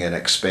growing and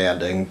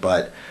expanding,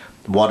 but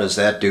what does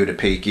that do to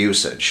peak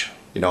usage?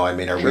 You know, I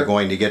mean, are we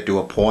going to get to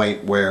a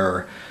point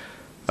where,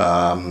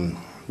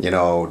 you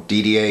know,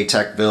 DDA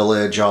Tech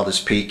Village, all this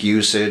peak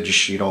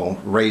usage, you know,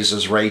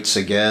 raises rates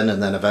again,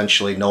 and then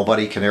eventually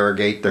nobody can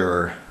irrigate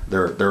their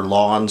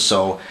lawn?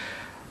 So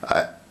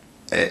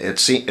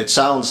it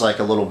sounds like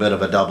a little bit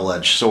of a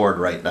double-edged sword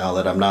right now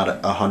that I'm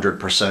not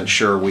 100%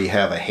 sure we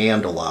have a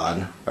handle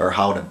on, or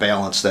how to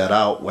balance that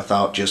out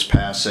without just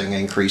passing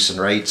increasing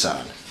rates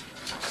on.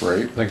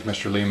 Right. I think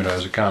Mr. Lehman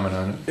has a comment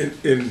on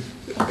it. And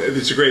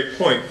it's a great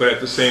point, but at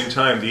the same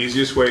time, the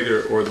easiest way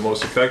to, or the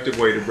most effective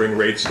way to bring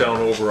rates down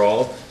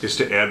overall is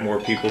to add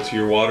more people to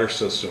your water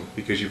system,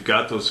 because you've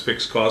got those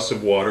fixed costs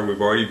of water.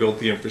 We've already built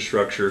the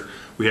infrastructure.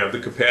 We have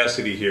the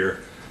capacity here.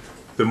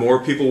 The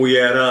more people we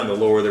add on, the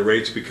lower the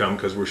rates become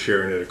because we're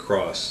sharing it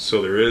across.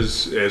 So there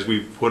is, as we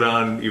put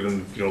on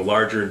even, you know,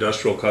 larger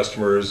industrial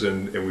customers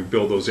and we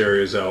build those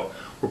areas out,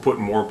 we're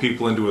putting more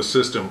people into a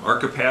system. Our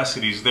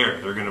capacity's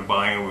there. They're going to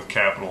buy in with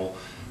capital,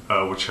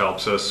 which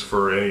helps us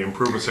for any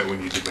improvements that we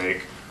need to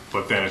make.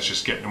 But then it's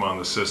just getting them on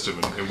the system,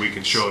 and we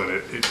can show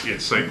that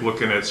it's like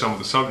looking at some of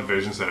the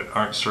subdivisions that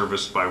aren't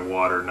serviced by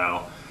water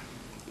now.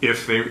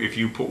 If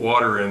you put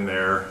water in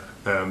there,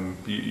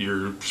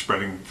 you're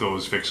spreading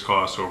those fixed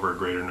costs over a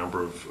greater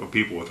number of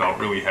people without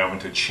really having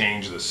to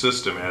change the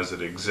system as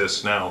it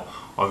exists now,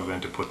 other than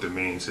to put the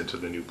mains into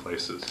the new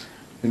places.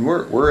 And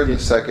we're in the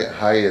second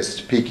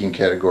highest peaking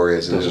category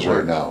as it is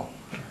right now.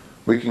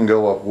 We can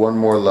go up one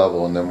more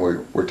level and then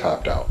we're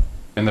topped out.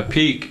 And the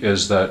peak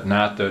is that,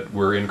 not that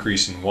we're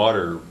increasing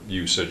water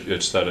usage,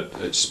 it's that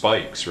it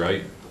spikes,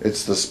 right?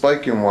 It's the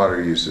spike in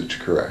water usage,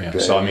 correct. Yeah,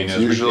 so I mean, It's as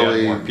we add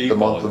usually more people,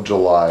 the month of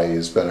July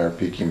has been our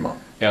peaking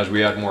month. As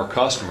we add more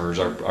customers,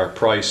 our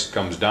price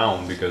comes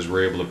down because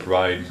we're able to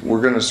provide.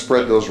 We're going to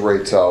spread those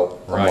rates out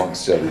Right.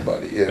 amongst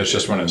everybody. It's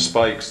just when it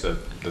spikes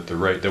that the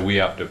rate that we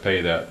have to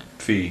pay that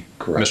fee.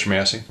 Correct. Mr.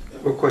 Massey?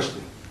 One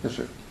question, Yes,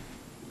 sir.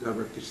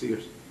 Director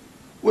Sears.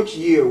 Which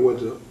year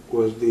was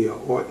the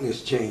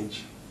ordinance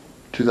change?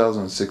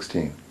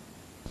 2016.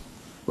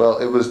 Well,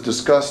 it was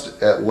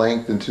discussed at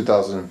length in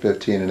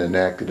 2015 and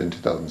enacted in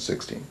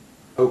 2016.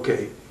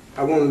 Okay,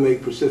 I want to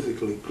make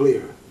specifically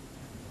clear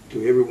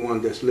to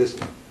everyone that's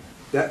listening,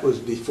 that was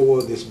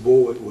before this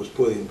board was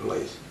put in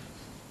place.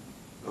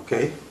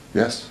 Okay?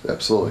 Yes,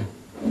 absolutely.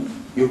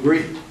 You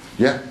agree?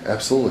 Yeah,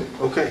 absolutely.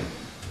 Okay.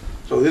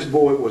 So this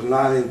board was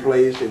not in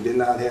place and did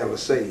not have a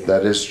say.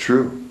 That is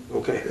true.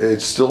 Okay.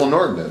 It's still an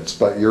ordinance,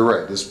 but you're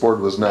right, this board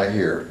was not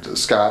here.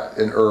 Scott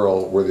and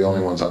Earl were the only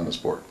ones on this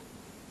board.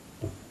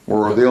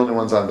 We're the only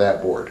ones on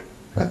that board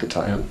at the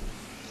time.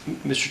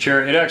 Mr.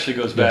 Chair, it actually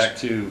goes back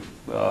to,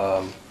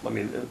 I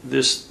mean,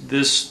 this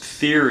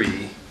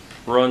theory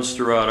runs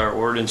throughout our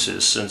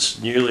ordinances since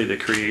nearly the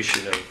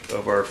creation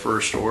of our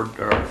first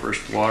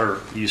water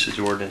usage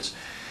ordinance.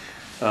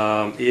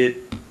 I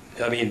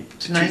mean,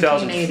 It's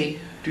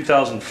 1980.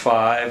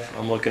 2005,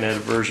 I'm looking at a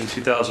version,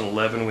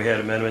 2011, we had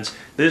amendments.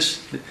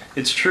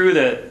 It's true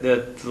that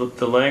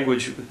the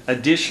language,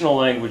 additional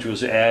language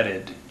was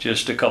added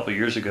just a couple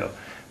years ago.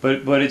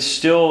 But it's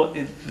still,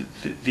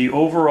 the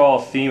overall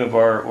theme of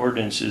our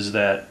ordinance is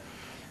that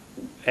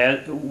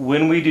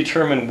when we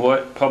determine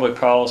what public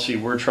policy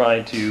we're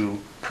trying to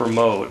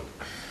promote,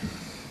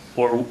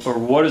 or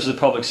what is the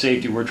public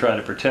safety we're trying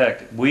to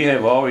protect, we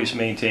have always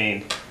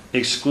maintained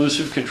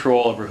exclusive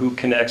control over who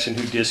connects and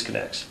who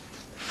disconnects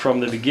from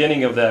the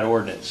beginning of that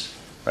ordinance,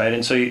 right?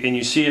 And so,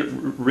 you see it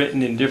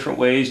written in different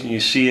ways, and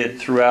you see it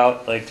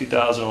throughout, like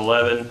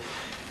 2011,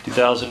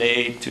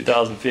 2008,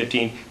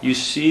 2015, you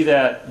see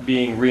that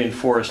being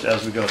reinforced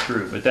as we go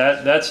through. But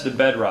that's the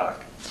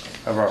bedrock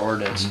of our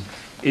ordinance.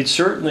 It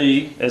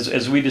certainly,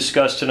 as we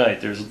discussed tonight,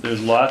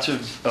 there's lots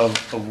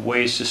of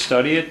ways to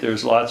study it.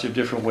 There's lots of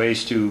different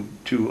ways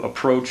to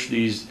approach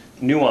these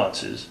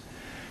nuances.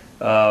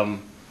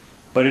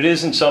 But it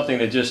isn't something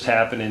that just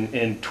happened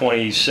in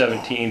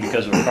 2017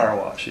 because of a car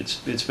wash.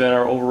 It's been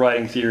our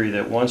overriding theory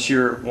that once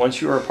you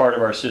are a part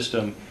of our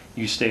system,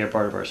 you stay a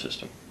part of our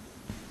system.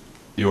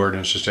 The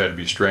ordinance just had to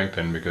be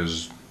strengthened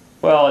because...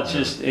 Well, it's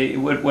just, the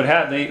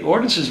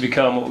ordinances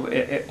become,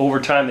 over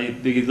time,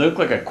 they look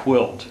like a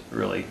quilt,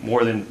 really,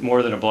 more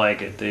than a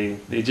blanket.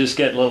 They just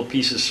get little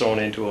pieces sewn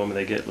into them, and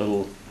they get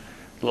little,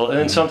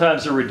 and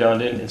sometimes they're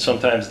redundant, and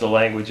sometimes the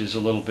language is a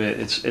little bit,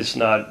 it's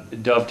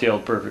not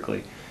dovetailed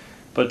perfectly.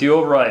 But the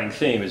overriding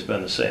theme has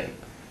been the same.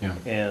 Yeah.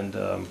 And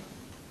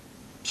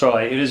so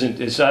I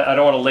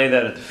don't want to lay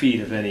that at the feet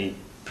of any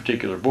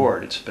particular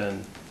board. It's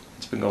been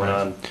going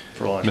on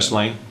for a long time. Ms.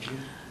 Lane?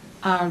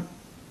 I'm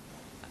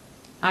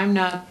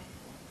not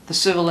the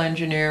civil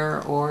engineer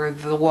or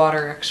the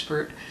water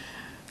expert,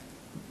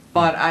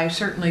 but I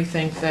certainly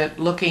think that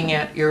looking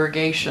at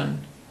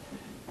irrigation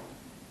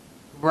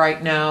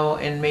right now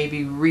and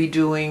maybe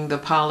redoing the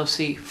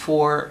policy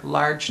for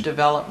large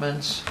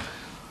developments,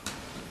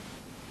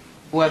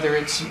 whether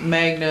it's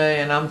Magna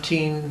and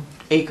umpteen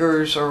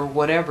acres or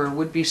whatever,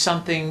 would be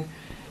something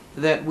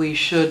that we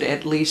should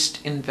at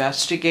least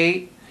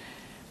investigate,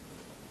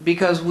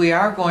 because we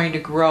are going to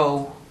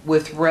grow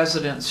with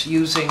residents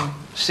using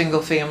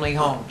single-family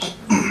homes.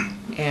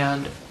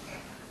 And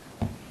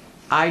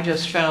I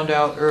just found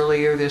out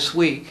earlier this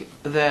week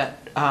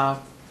that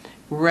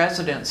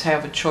residents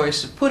have a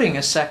choice of putting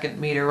a second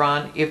meter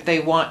on if they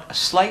want a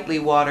slightly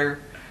water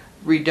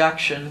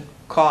reduction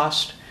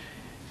cost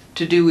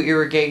to do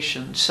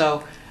irrigation.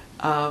 So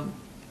Well,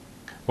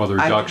 the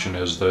reduction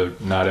is the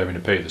not having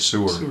to pay the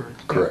sewer.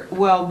 Correct.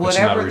 well, It's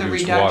not whatever the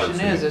reduced water reduction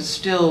fee. is, it's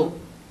still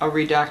a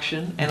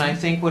reduction. And I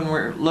think when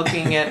we're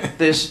looking at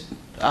this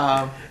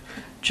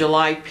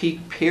July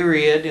peak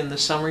period in the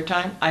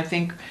summertime, I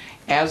think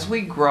as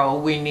we grow,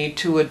 we need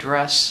to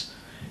address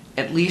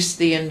at least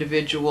the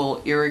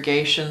individual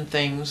irrigation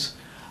things.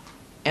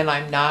 And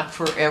I'm not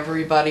for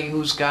everybody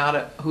who's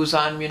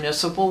on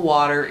municipal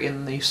water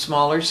in the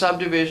smaller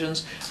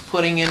subdivisions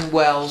putting in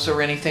wells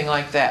or anything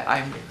like that.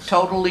 I'm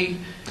totally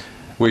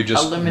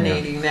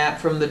eliminating that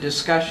from the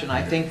discussion.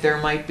 I think there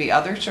might be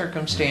other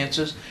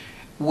circumstances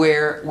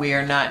where we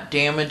are not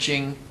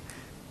damaging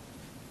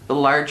the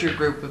larger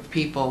group of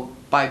people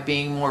by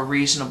being more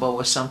reasonable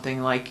with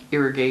something like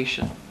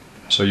irrigation.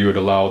 So you would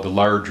allow the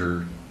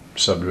larger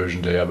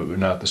subdivision to have it, but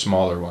not the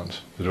smaller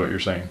ones, is what you're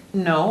saying?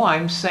 No,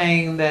 I'm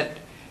saying that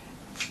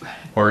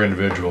Or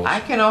individuals? I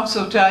can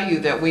also tell you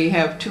that we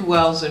have 2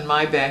 wells in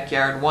my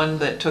backyard, one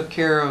that took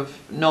care of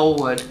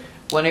Knollwood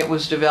when it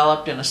was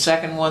developed, and a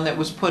second one that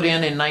was put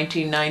in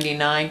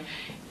 1999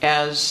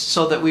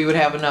 so that we would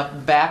have enough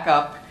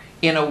backup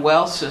in a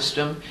well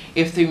system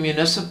if the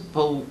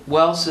municipal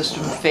well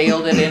system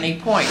failed at any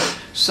point.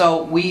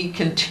 So we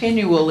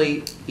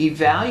continually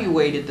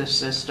evaluated the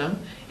system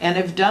and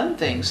have done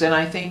things, and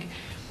I think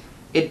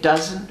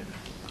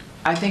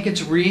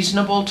it's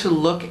reasonable to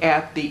look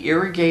at the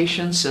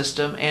irrigation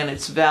system and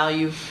its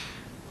value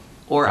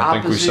or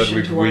opposition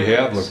to our... I think we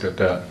have looked at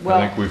that. Well,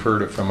 I think we've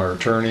heard it from our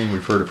attorney,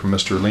 we've heard it from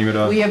Mr.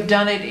 Limita. we have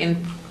done it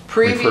in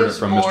previous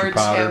from Mr. boards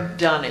Potter. have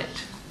done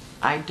it.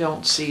 I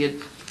don't see a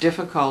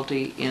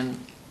difficulty in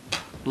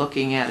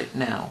looking at it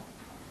now.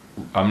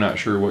 I'm not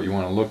sure what you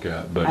want to look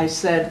at, but... I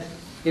said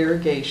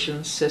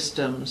irrigation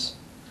systems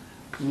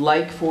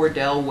like for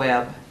Del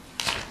Webb,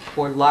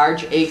 for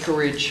large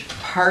acreage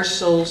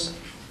parcels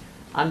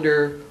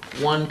under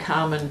one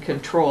common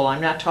control.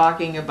 I'm not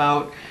talking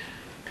about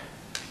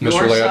your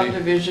Mr. Laddie,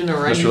 subdivision or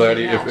Mr. anything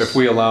Laddie, else. if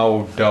we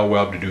allow Del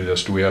Webb to do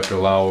this, do we have to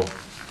allow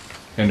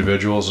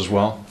individuals as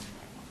well?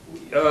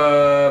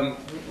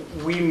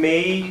 We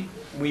may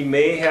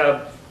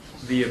have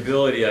the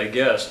ability, I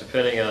guess,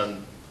 depending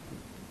on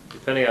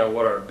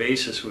what our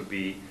basis would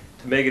be,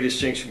 to make a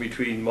distinction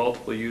between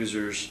multiple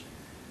users,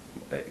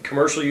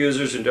 commercial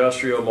users,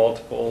 industrial,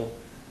 multiple,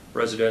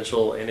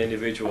 residential, and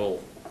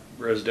individual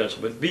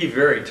residential. But it'd be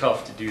very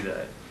tough to do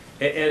that.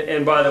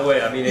 And by the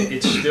way, I mean,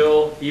 it's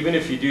still, even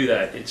if you do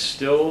that, it's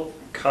still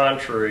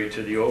contrary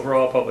to the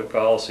overall public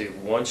policy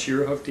of once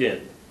you're hooked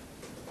in,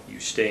 you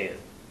stay in.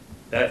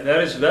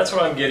 That's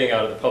what I'm getting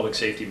out of the public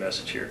safety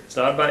message here. It's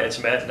not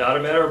a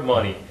matter of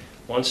money.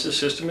 Once the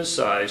system is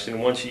sized,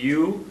 and once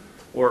you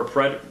or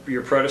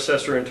your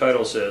predecessor in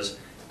title says,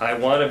 I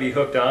want to be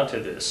hooked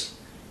onto this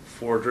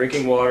for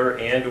drinking water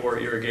and or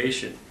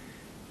irrigation,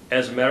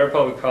 as a matter of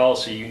public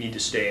policy, you need to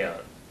stay on.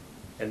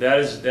 And that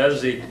is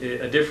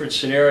a different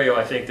scenario,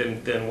 I think,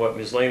 than what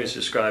Ms. Lane is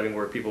describing,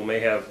 where people may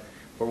have,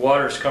 where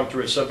water's come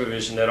through a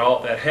subdivision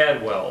that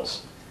had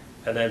wells,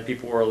 and then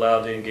people were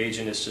allowed to engage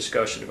in this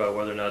discussion about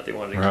whether or not they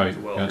wanted to keep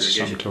the well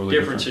irrigation. Totally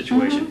different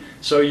situation.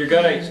 So you're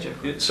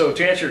gonna, so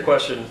to answer your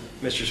question,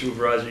 Mr.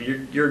 Supervisor,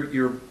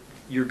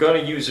 you're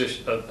gonna use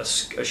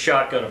a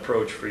shotgun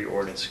approach for your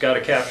ordinance. Got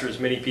to capture as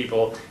many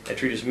people and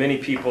treat as many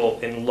people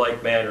in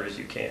like manner as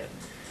you can.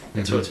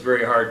 And so it's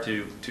very hard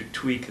to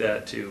tweak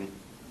that to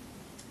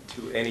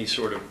any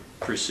sort of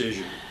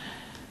precision.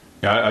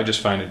 Yeah, I just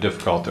find it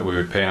difficult that we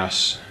would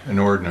pass an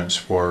ordinance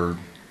for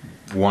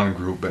one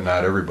group but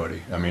not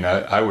everybody. I mean,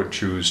 I would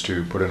choose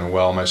to put in a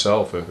well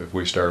myself if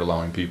we start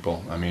allowing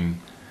people. I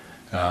mean,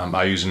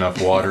 I use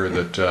enough water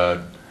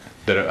that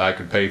I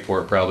could pay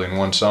for it probably in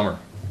one summer.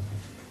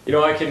 You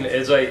know, and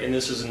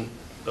this isn't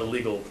a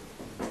legal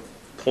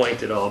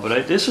point at all,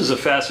 but this is a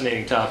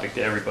fascinating topic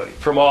to everybody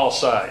from all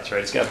sides,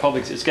 right? It's got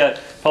public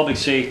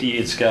safety,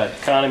 it's got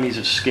economies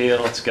of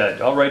scale, it's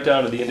got all right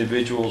down to the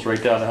individuals,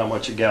 right down to how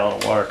much a gallon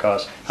of water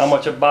costs, how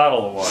much a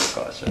bottle of water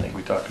costs. I think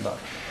we talked about.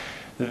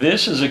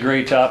 This is a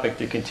great topic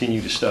to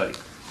continue to study,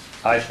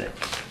 I think.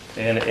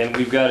 And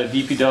we've got a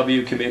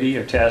DPW committee,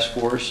 a task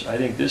force. I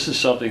think this is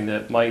something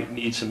that might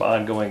need some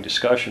ongoing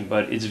discussion,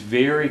 but it's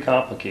very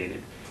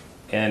complicated.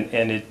 And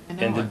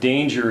the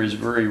danger is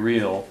very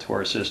real to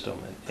our system.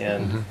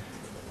 And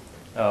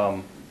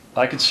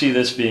I could see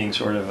this being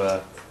sort of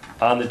a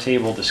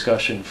on-the-table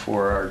discussion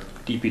for our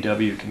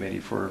DPW committee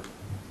for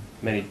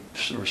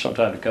some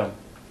time to come.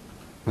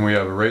 And we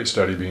have a rate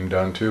study being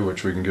done too,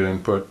 which we can get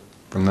input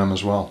from them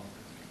as well.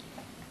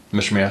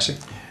 Mr. Massey?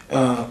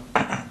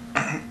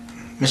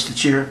 Mr.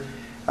 Chair,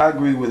 I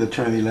agree with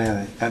Attorney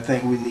Lanning. I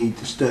think we need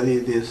to study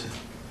this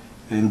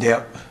in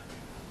depth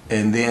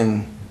and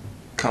then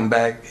come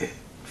back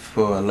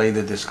for a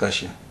later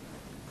discussion.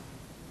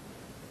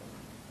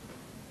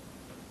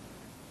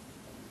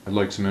 I'd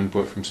like some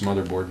input from some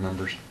other board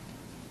members.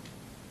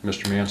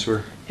 Mr.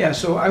 Mansour? Yeah,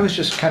 so I was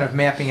just kind of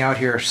mapping out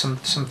here some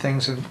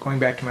things, and going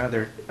back to my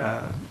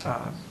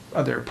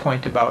other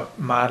point about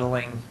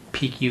modeling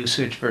peak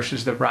usage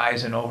versus the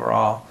rise in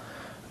overall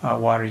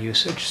water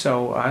usage.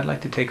 So I'd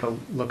like to take a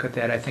look at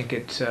that. I think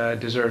it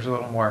deserves a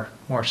little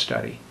more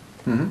study.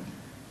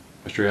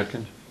 Mr.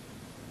 Atkins?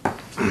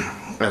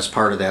 As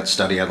part of that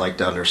study, I'd like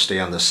to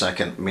understand the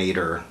second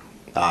meter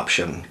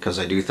option, because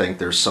I do think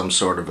there's some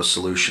sort of a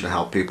solution to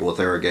help people with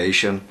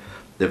irrigation.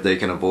 If they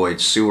can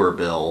avoid sewer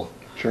bill,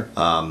 Sure.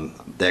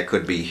 That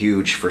could be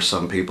huge for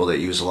some people that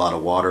use a lot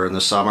of water in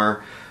the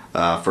summer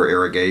for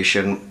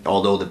irrigation.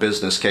 Although the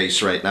business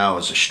case right now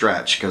is a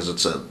stretch, because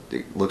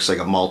it looks like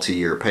a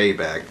multi-year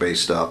payback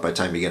based off by the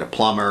time you get a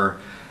plumber,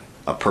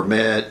 a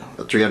permit,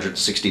 a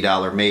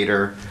 $360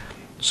 meter.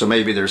 So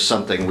maybe there's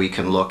something we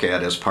can look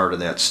at as part of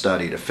that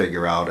study to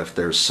figure out if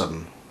there's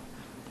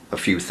a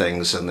few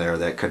things in there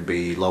that could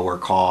be lower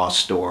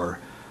cost or.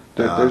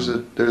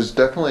 There's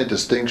definitely a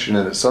distinction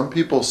in it. Some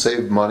people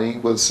save money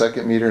with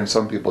second meter and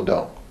some people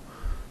don't.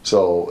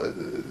 So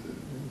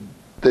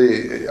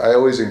I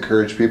always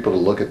encourage people to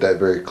look at that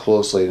very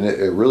closely, and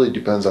it really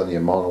depends on the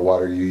amount of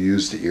water you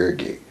use to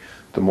irrigate.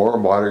 The more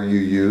water you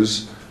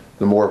use,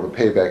 the more of a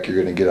payback you're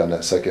going to get on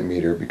that second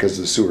meter because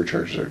the sewer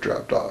charges are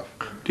dropped off.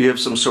 Do you have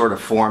some sort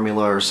of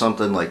formula or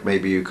something like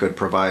maybe you could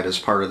provide as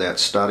part of that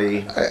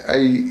study?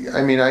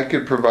 I mean, I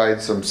could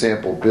provide some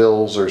sample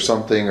bills or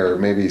something, or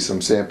maybe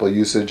some sample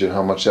usage and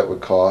how much that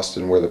would cost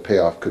and where the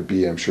payoff could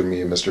be. I'm sure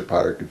me and Mr.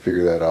 Potter could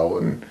figure that out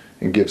and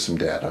give some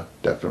data,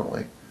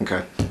 definitely.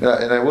 Okay.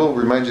 And I will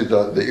remind you,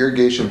 the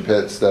irrigation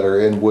pits that are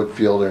in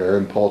Woodfield or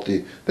in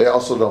Pulte, they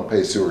also don't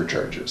pay sewer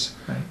charges.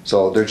 Right.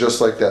 So they're just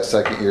like that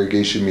second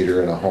irrigation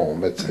meter in a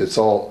home. It's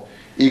all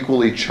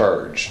equally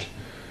charged.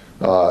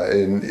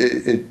 And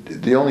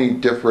the only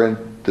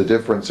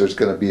difference there's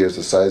going to be is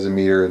the size of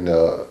meter and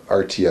the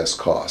RTS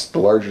cost. The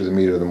larger the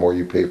meter, the more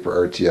you pay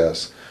for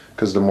RTS,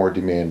 because the more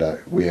demand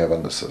we have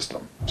on the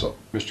system. So,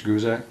 Mr.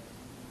 Guzak?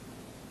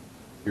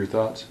 Your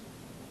thoughts?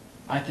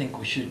 I think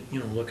we should,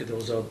 look at all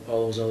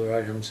those other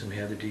items, and we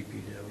have the DPW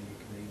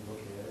committee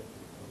looking at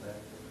it.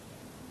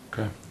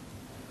 Okay.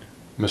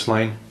 Ms.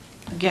 Lane?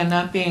 Again,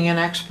 not being an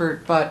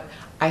expert, but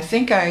I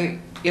think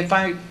if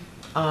I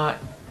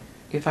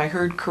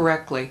heard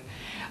correctly,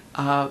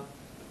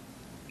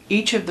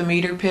 each of the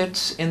meter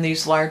pits in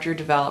these larger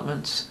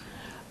developments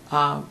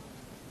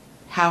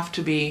have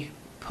to be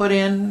put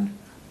in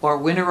or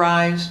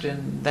winterized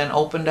and then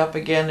opened up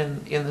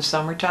again in the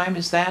summertime?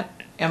 Is that,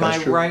 am I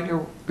That's true. right?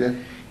 Or, Yeah,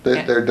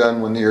 they're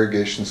done when the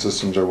irrigation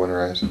systems are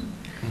winterized.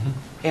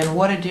 and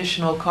what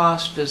additional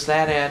cost does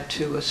that add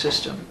to a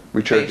system?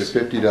 We charge a Base-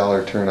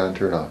 $50 turn on,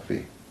 turn off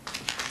fee.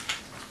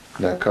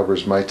 And that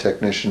covers my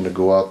technician to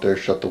go out there,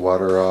 shut the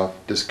water off,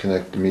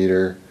 disconnect the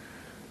meter,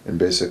 and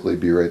basically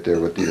be right there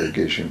with the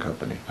irrigation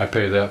company. I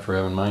pay that for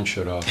having mine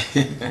shut off.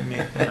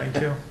 Mine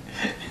too.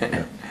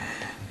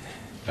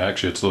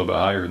 Actually, it's a little bit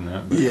higher than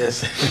that. But.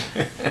 Yes.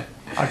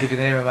 I'll give you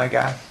the name of my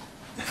guy.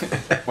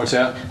 What's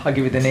that? I'll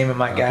give you the name of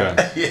my guy.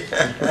 Okay.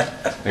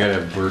 I gotta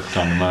have work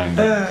on the mind.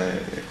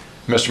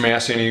 Mr.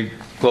 Massey, any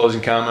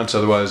closing comments?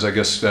 Otherwise, I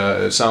guess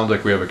it sounds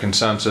like we have a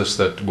consensus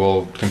that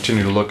we'll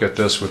continue to look at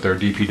this with our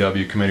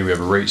DPW committee. We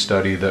have a rate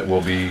study that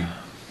will be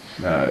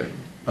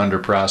under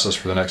process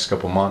for the next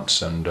couple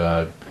months, and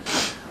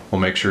we'll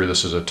make sure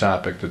this is a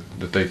topic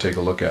that they take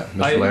a look at.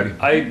 Mr. Laddie?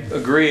 I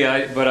agree,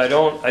 but I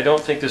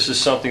don't think this is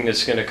something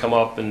that's going to come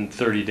up in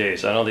 30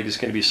 days. I don't think it's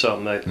going to be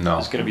something that No.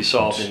 is going to be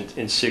solved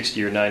in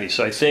 60 or 90.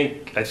 So I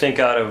think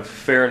out of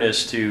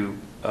fairness to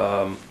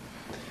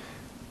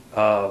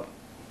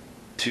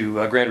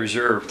Grand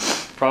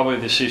Reserve, probably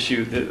this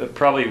issue,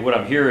 probably what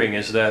I'm hearing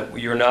is that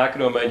you're not going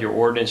to amend your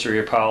ordinance or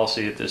your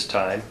policy at this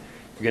time.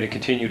 You're going to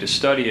continue to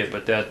study it,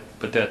 but that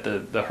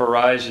the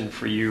horizon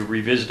for you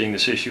revisiting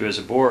this issue as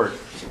a board,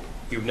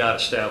 you've not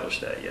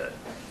established that yet.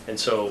 And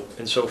so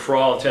for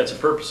all intents and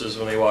purposes,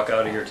 when they walk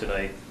out of here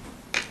tonight,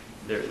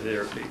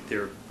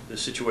 the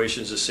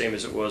situation's the same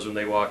as it was when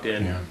they walked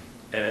in. Yeah.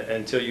 And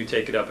until you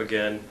take it up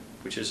again,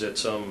 which is at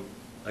some,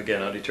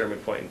 again,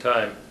 undetermined point in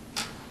time,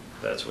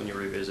 that's when you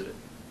revisit it.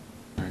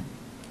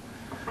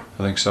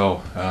 I think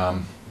so.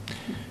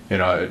 You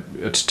know,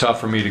 it's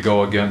tough for me to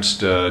go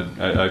against,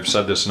 I've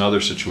said this in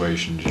other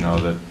situations, you know,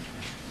 that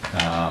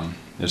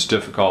it's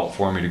difficult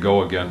for me to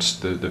go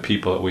against the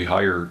people that we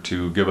hire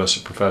to give us a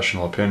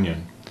professional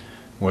opinion,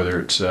 whether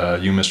it's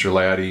you, Mr.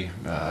 Laddie,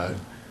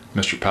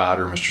 Mr.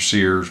 Potter, Mr.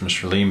 Sears,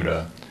 Mr.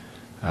 Limita.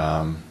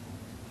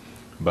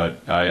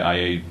 But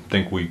I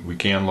think we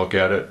can look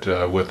at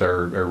it with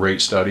our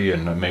rate study,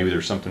 and maybe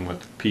there's something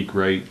with peak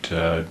rate,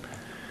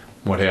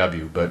 what have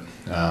you. But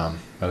I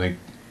think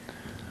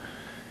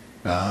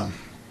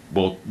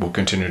we'll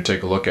continue to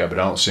take a look at it, but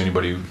I don't see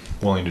anybody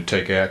willing to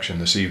take action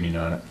this evening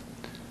on it.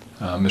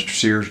 Mr.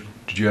 Sears,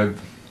 did you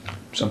have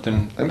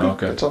something? I'm good.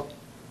 Okay. That's all.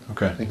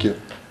 Okay. Thank you.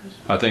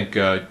 I think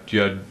you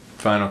had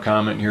final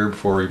comment here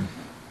before we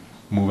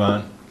move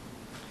on.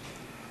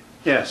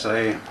 Yes,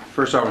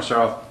 first off, I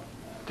start off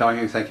telling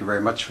you thank you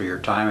very much for your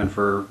time and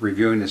for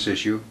reviewing this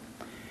issue.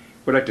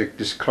 Would like to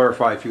just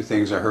clarify a few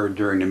things I heard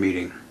during the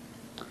meeting.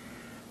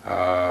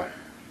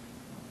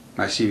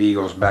 My CV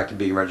goes back to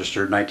being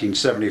registered in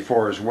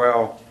 1974 as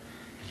well.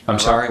 I'm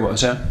sorry, what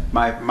was that?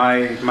 My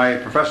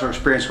professional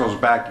experience goes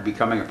back to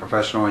becoming a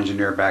professional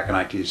engineer back in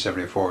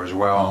 1974 as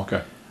well. Oh,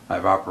 okay.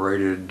 I've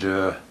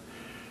operated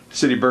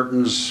City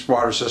Burton's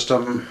water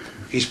system,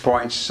 East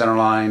Point,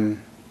 Centerline,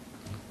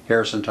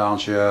 Harrison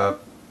Township,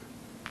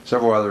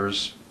 several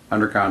others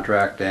under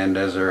contract and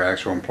as their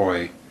actual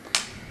employee.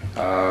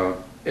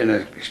 In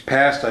the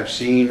past, I've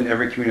seen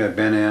every community I've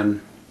been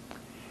in,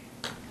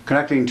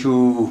 connecting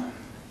to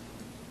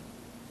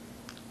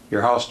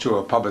your house to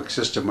a public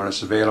system when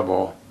it's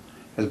available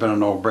has been a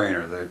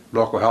no-brainer. The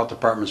local health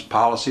department's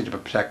policy to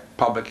protect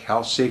public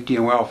health, safety,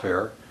 and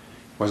welfare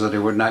was that they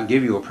would not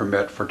give you a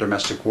permit for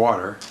domestic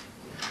water.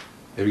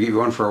 They would give you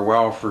one for a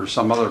well for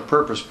some other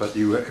purpose, but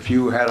if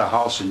you had a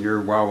house and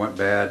your well went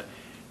bad,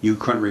 you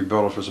couldn't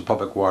rebuild if it was a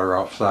public water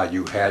outside.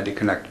 You had to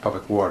connect to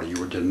public water. You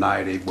were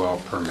denied a well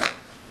permit.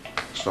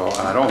 So,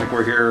 and I don't think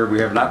we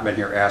have not been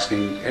here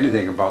asking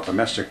anything about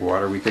domestic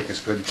water. We think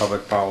it's good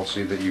public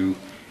policy that you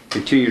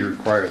continue to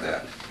require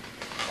that.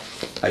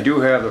 I do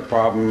have the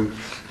problem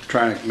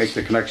trying to make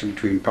the connection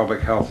between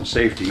public health and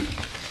safety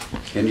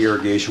and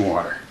irrigation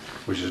water,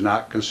 which is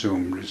not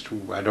consumed.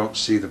 I don't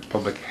see the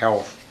public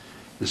health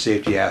and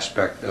safety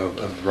aspect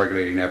of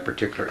regulating that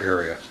particular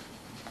area.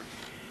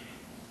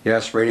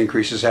 Yes, rate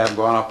increases have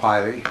gone up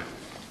highly.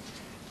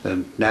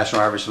 The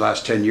national average the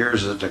last 10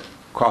 years is that the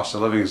cost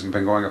of living has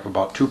been going up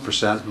about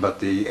 2%, but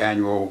the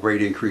annual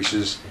rate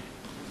increases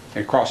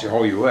across the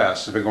whole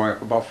U.S. have been going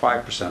up about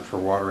 5% for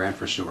water and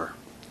for sewer.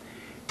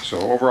 So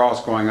overall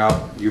it's going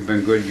up. You've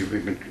been good. You've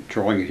been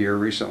controlling it here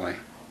recently.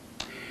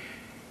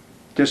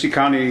 Tennessee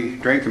County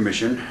Drain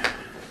Commission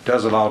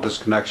does allow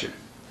disconnection,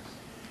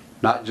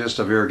 not just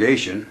of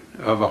irrigation,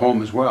 of a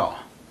home as well.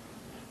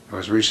 There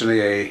was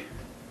recently a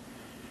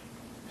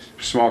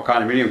small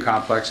condominium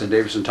complex in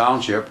Davidson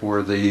Township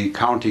where the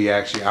county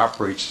actually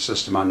operates the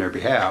system on their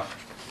behalf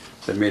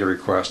that made a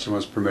request and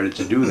was permitted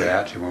to do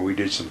that. And when we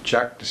did some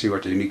check to see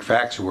what the unique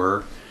facts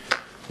were,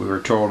 we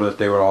were told that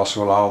they would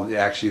also allow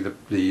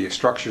the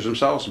structures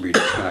themselves to be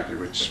disconnected,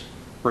 which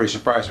really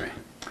surprised me.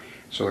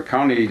 So the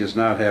county does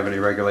not have any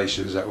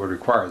regulations that would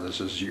require this.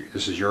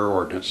 This is your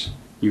ordinance.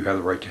 You have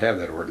the right to have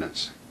that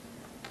ordinance.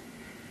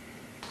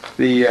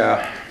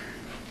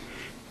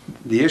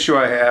 The issue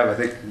I have, I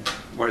think,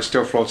 what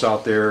still floats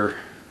out there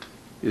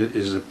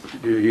is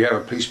you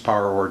have a police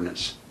power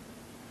ordinance.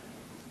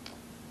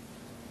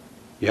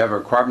 You have a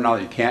requirement now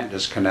that you can't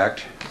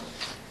disconnect.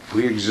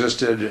 We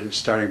existed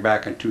starting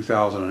back in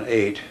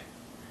 2008.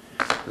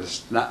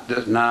 This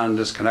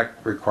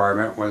non-disconnect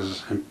requirement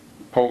was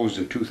imposed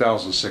in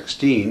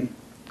 2016.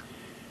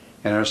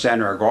 And I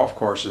understand there are golf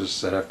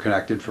courses that have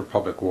connected for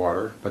public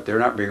water, but they're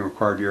not being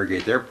required to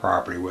irrigate their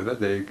property with it.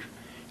 They're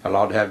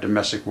allowed to have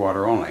domestic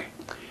water only.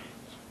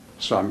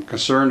 So I'm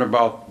concerned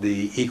about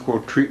the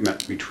equal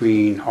treatment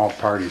between all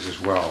parties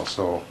as well.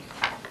 So,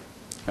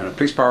 and the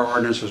police power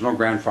ordinance, there's no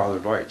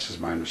grandfathered rights, is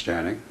my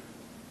understanding.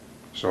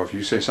 So if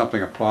you say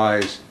something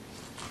applies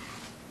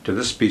to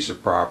this piece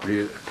of property,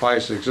 it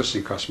applies to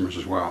existing customers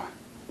as well.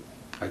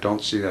 I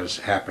don't see that it's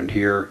happened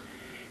here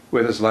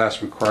with this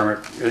last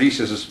requirement, at least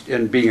as it's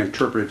being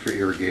interpreted for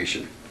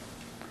irrigation.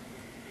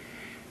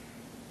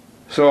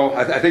 So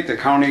I think the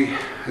county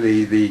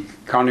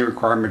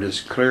requirement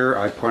is clear.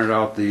 I pointed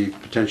out the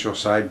potential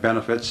side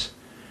benefits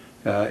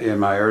in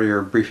my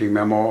earlier briefing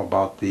memo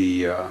about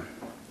the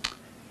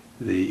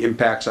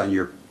impacts on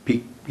your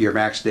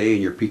max day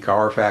and your peak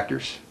hour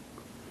factors.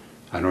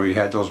 I know you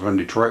had those when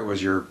Detroit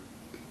was your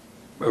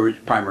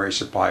primary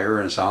supplier,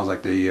 and it sounds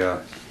like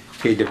the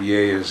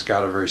KWA has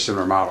got a very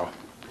similar model.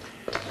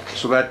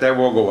 So that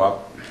will go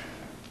up,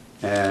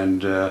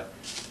 and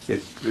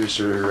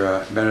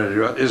Mr.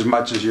 Bennett, as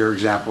much as your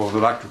example of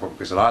electrical,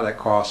 because a lot of that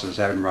cost is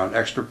having to run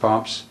extra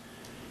pumps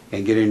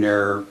and getting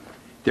their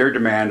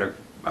demand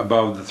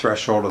above the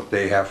threshold that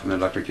they have from the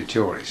electric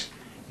utilities,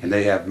 and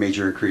they have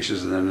major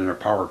increases in their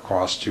power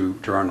costs to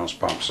run those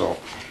pumps. So,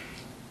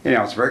 you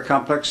know, it's a very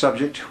complex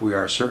subject. We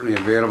are certainly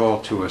available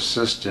to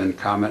assist and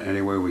comment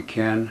any way we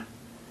can.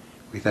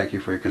 We thank you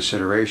for your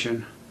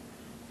consideration,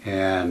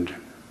 and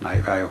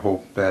I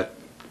hope that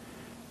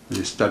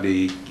the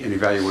study and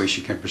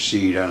evaluation can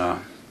proceed on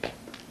a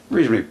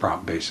reasonably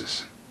prompt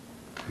basis.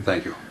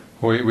 Thank you.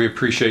 We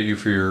appreciate you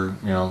for your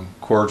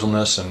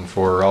cordialness and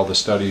for all the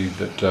study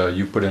that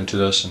you put into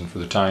this, and for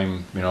the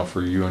time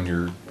for you and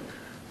your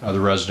other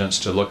residents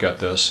to look at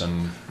this,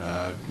 and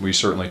we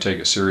certainly take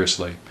it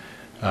seriously.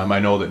 I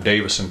know that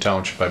Davison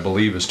Township, I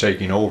believe, is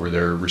taking over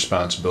their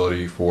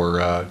responsibility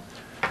for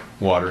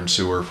water and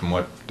sewer from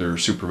what their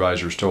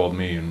supervisors told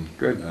me, and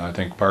good. I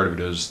think part of it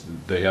is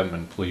they haven't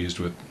been pleased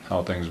with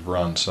how things have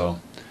run. So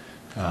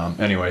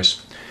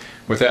anyways,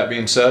 with that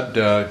being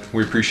said,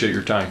 we appreciate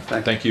your time.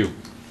 Thank you.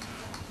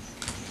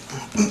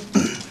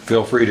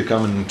 Feel free to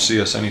come and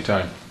see us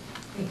anytime.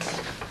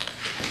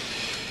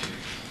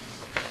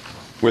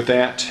 With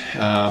that,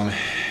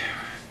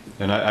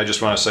 and I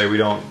just want to say we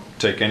don't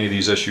take any of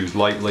these issues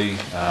lightly.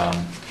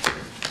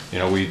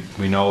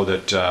 We know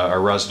that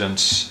our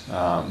residents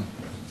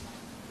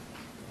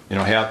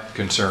have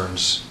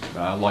concerns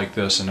like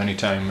this, and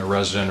anytime a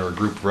resident or a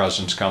group of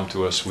residents come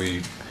to us,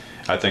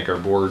 I think our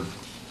board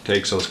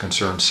takes those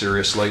concerns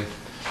seriously,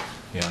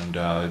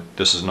 and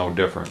this is no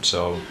different.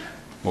 So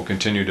we'll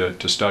continue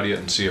to study it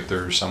and see if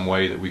there's some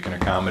way that we can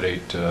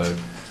accommodate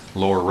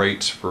lower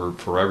rates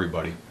for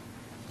everybody.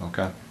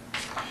 Okay.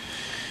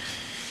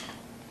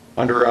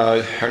 Under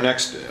our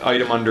next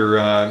item under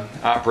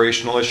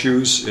operational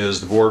issues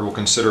is the board will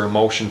consider a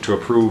motion to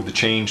approve the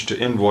change to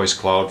Invoice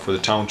Cloud for the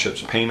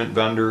township's payment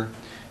vendor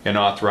and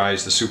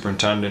authorize the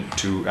superintendent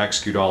to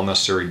execute all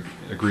necessary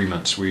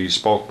agreements. We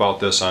spoke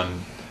about this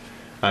on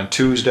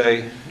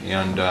Tuesday,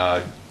 and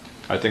I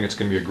think it's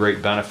going to be a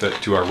great benefit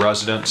to our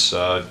residents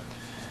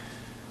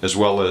as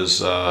well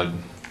as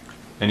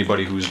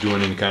anybody who's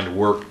doing any kind of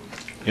work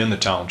in the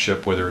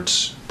township, whether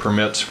it's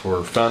permits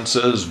for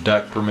fences,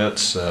 deck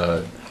permits,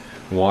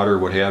 water,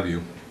 what have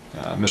you.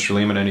 Mr.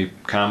 Lehman, any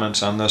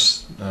comments on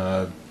this?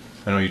 I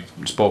know you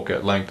spoke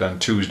at length on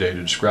Tuesday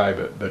to describe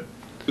it, but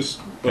just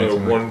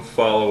one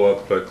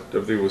follow-up, but I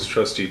believe it was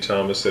Trustee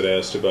Thomas that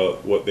asked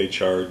about what they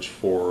charge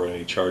for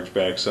any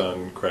chargebacks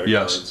on credit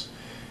cards.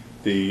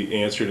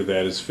 The answer to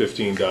that is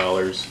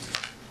 $15,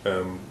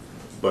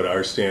 but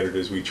our standard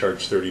is we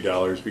charge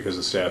 $30 because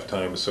of staff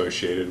time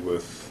associated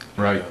with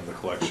the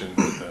collection.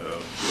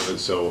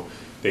 So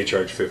they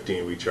charge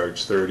 $15, we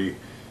charge $30.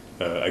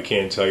 I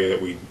can tell you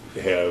that we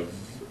have,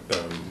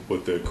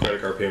 with the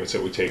credit card payments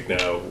that we take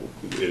now,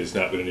 it has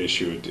not been an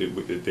issue.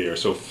 They are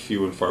so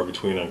few and far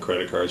between on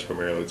credit cards.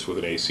 Primarily it's with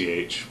an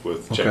ACH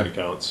with checking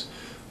accounts,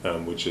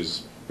 which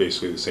is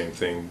basically the same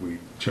thing. We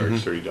charge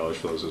 $30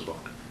 for those as well.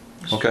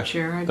 Mr.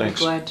 Chair, I'd be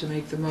glad to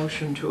make the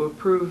motion to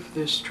approve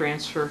this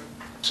transfer.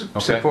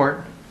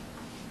 Support.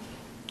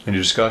 Any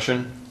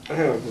discussion? I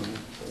have one.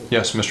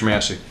 Yes, Mr.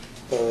 Massey.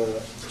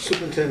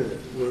 Superintendent,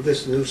 will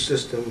this new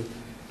system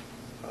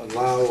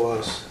allow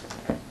us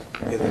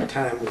in a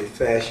timely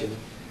fashion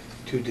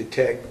to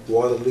detect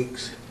water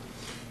leaks?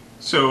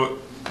 So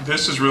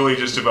this is really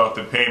just about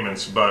the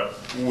payments, but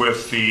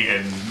with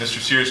and Mr.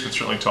 Sears can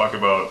certainly talk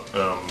about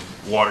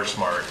Water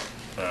Smart,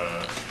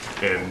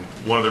 and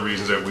one of the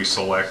reasons that we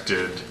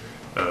selected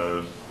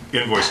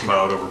Invoice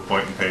Cloud over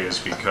Point and Pay is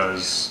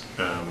because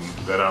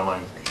that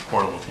online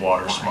portal with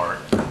WaterSmart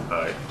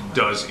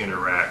does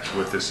interact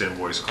with this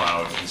invoice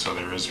cloud, and so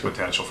there is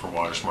potential for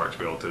WaterSmart to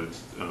be able to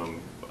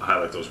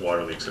highlight those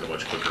water leaks in a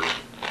much quicker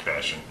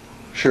fashion.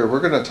 Sure, we're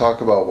going to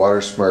talk about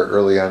WaterSmart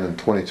early on in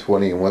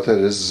 2020, and what that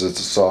is it's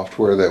a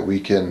software that we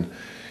can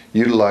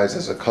utilize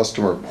as a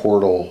customer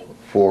portal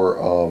for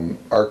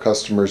our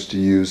customers to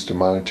use to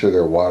monitor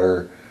their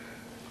water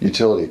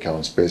utility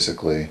accounts,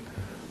 basically.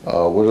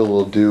 What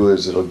it'll do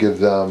is it'll give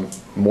them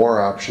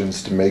more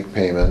options to make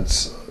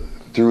payments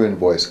through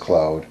Invoice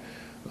Cloud.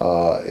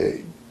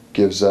 It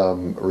gives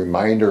them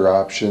reminder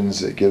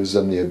options. It gives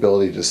them the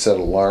ability to set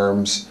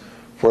alarms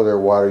for their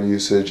water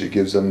usage. It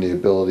gives them the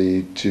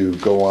ability to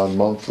go on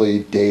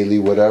monthly, daily,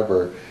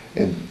 whatever,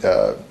 and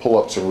pull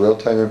up some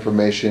real-time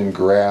information,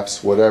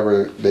 graphs,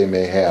 whatever they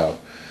may have,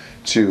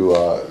 to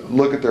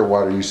look at their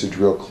water usage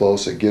real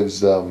close. It gives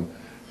them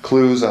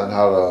clues on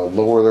how to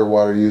lower their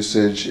water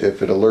usage.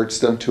 If it alerts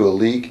them to a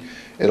leak,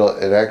 it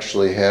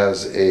actually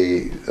has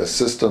a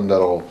system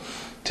that'll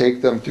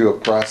take them through a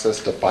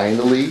process to find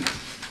a leak,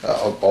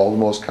 all the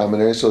most common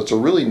areas. So it's a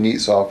really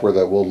neat software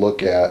that we'll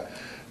look at.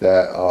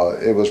 That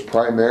it was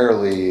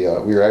primarily,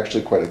 we were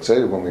actually quite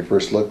excited when we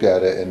first looked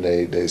at it, and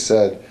they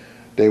said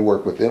they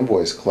work with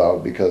Invoice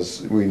Cloud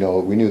because we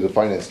knew the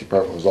finance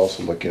department was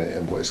also looking at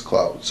Invoice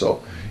Cloud.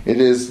 So it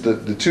is,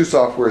 the two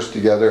softwares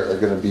together are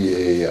going to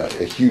be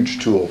a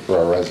huge tool for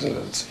our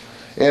residents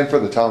and for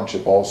the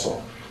township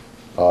also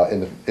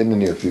in the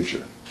near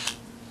future.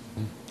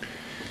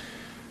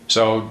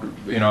 So,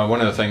 you know,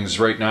 one of the things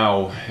right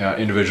now,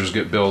 individuals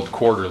get billed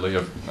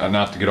quarterly,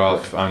 not to get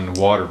off on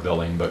water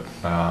billing, but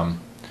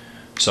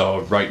so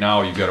right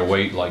now you've got to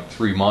wait like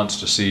 3 months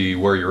to see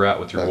where you're at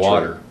with your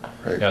water,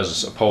 right.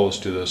 As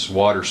opposed to this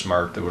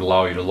WaterSmart that would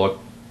allow you to look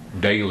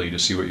daily to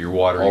see what your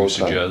water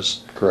usage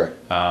is. Correct.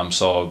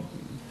 So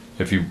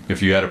if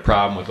you had a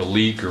problem with a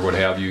leak or what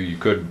have you, you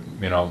could,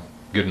 you know,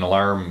 get an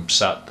alarm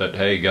set that,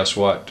 hey, guess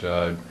what,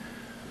 you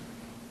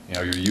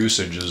know, your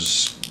usage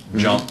is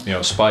jumped, you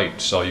know,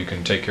 spiked, so you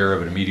can take care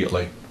of it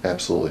immediately.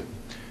 Absolutely.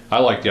 I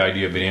like the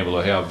idea of being able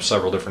to have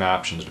several different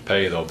options to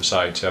pay, though,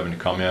 besides having to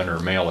come in or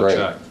mail a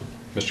check.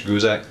 Mr.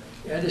 Guzak?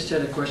 Yeah, I just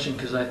had a question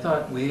because I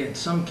thought we had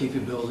some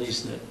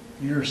capabilities that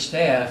your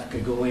staff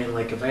could go in,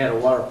 like if I had a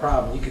water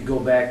problem, you could go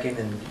back in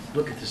and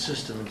look at the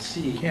system and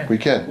see We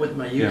can. what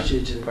my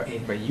usage and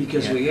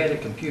because we had a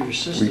computer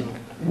system.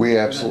 We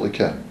absolutely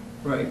can.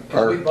 Right,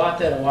 because we bought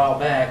that a while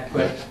back,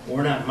 but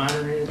we're not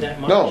monitoring it that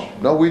much.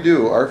 No, we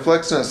do. Our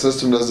FlexNet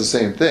system does the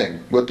same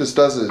thing. What this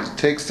does is it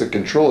takes the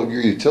control of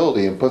your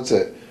utility and puts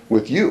it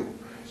with you.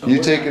 So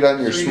You take it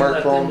on your so you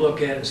let them smartphone.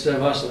 look at it instead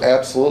of us looking.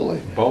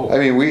 Absolutely. Both. I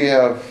mean, we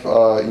have,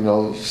 you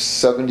know,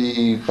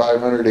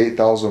 7,500,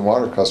 8,000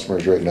 water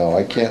customers right now.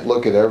 I can't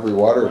look at every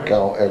water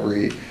account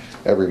every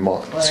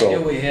month. Well, I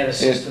knew we had a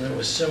system that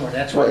was similar.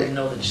 That's why I didn't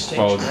know the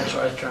distinction. Well, That's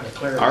why I was trying to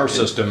clarify. Our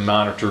system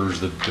monitors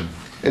the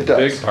It does.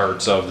 big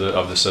parts of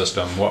the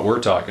system. What we're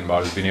talking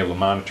about is being able to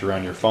monitor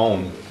on your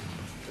phone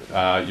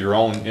your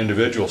own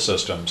individual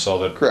system, so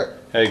that, Correct.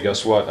 hey,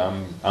 guess what?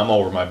 I'm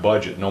over my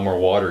budget. No more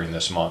watering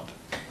this month.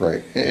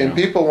 Right. And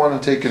people want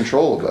to take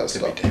control of that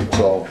stuff.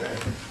 So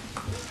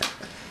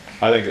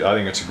I think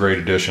it's a great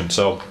addition.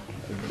 So,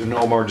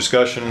 no more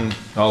discussion.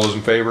 All those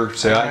in favor,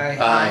 say aye.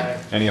 Aye.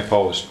 Any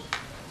opposed?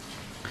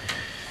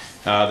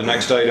 The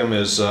next item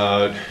is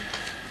the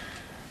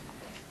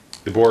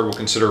board will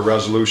consider a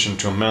resolution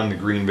to amend the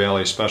Green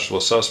Valley Special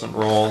Assessment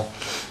Roll.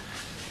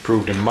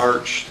 Approved in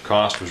March. The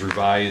cost was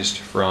revised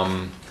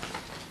from,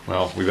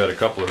 well, we've had a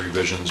couple of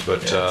revisions,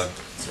 but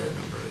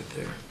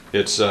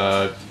it's,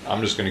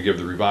 I'm just going to give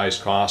the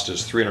revised cost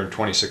is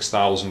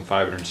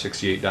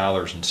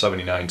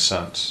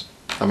 $326,568.79.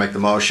 I'll make the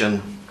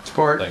motion.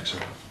 Support. Thanks, sir.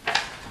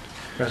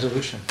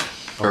 Resolution.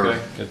 Okay,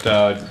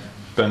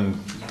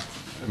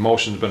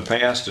 motion's been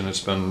passed and it's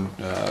been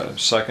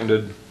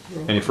seconded.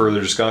 Any further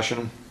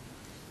discussion?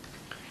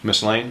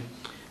 Ms. Lane?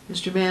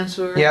 Mr.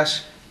 Mansour?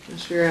 Yes.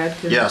 Mr.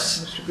 Adkins?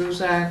 Yes. Mr.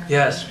 Guzak?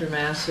 Yes. Mr.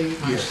 Massey?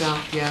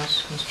 Myself,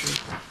 yes.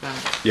 Mr.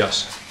 Bennett?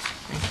 Yes.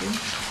 Thank you.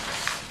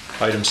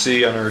 Item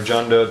C on our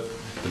agenda,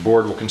 the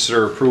board will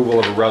consider approval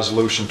of a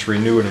resolution to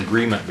renew an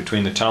agreement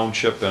between the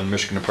township and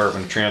Michigan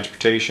Department of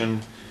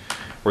Transportation,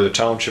 where the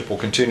township will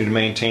continue to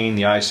maintain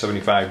the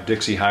I-75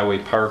 Dixie Highway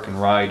Park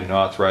and Ride and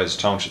authorize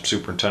the township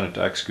superintendent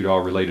to execute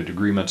all related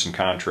agreements and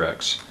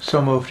contracts. So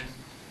moved.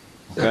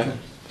 Okay,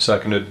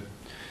 seconded.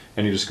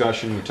 Any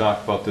discussion? We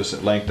talked about this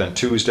at length on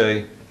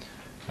Tuesday.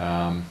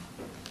 I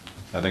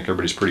think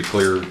everybody's pretty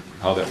clear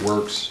how that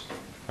works.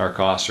 Our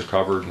costs are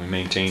covered, we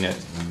maintain it.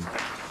 And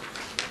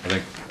I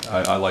think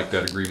I like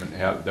that agreement,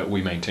 that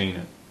we maintain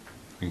it.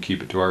 We can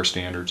keep it to our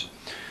standards.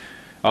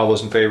 All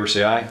those in favor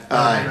say aye.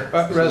 Aye.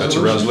 That's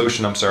a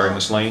resolution, I'm sorry,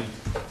 Ms. Lane.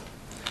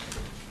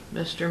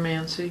 Mr.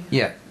 Massey?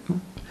 Yeah.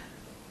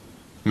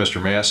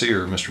 Mr. Massey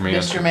or Mr.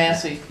 Mansor? Mr.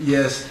 Massey?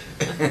 Yes.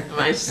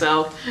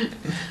 Myself?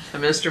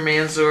 Mr.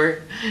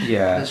 Mansour?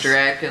 Yes. Mr.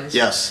 Atkins?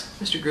 Yes.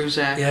 Mr.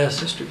 Guzak? Yes.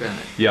 Mr.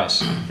 Bennett?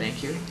 Yes.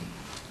 Thank you.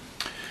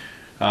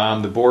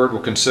 The board will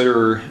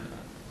consider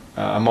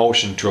a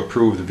motion to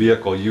approve the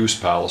vehicle use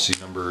policy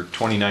number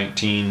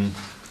 2019-001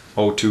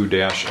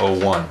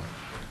 02-01.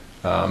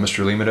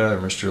 Mr. Limita or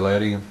Mr.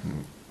 Laddie?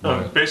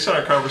 Based on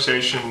our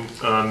conversation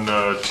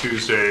on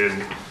Tuesday,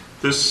 and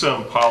this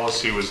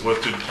policy was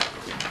lifted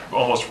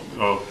almost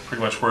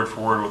pretty much word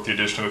for word with the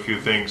addition of a few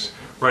things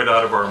right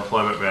out of our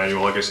employment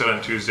manual. Like I said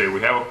on Tuesday,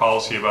 we have a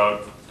policy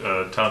about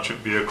township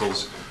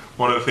vehicles.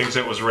 One of the things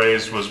that was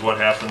raised was what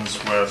happens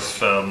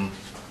with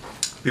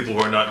people who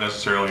are not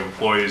necessarily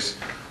employees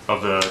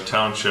of the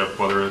township,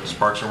 whether it's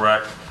Parks and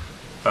Rec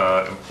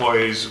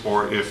employees,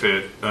 or if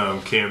it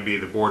can be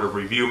the Board of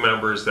Review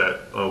members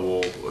that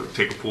will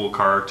take a pool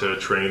car to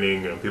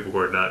training, and people who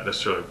are not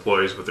necessarily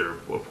employees but they're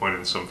appointed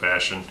in some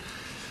fashion.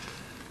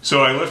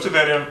 So I lifted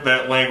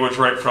that language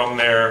right from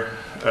there,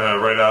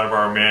 right out of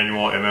our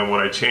manual, and then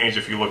what I changed,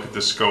 if you look at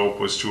the scope,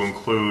 was to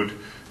include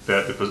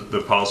that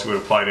the policy would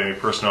apply to any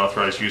person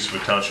authorized use of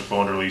a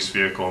township-owned or leased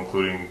vehicle,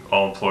 including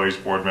all employees,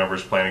 board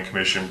members, planning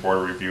commission, board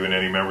of review, and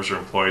any members or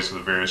employees of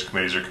the various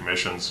committees or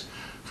commissions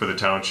for the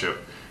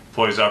township.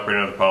 Employees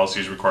operating under the policy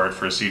is required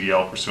for a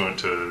CDL pursuant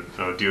to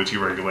DOT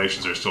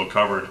regulations are still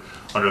covered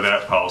under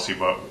that policy,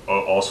 but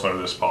also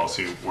under this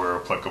policy where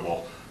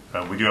applicable.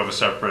 We do have a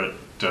separate,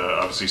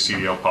 obviously,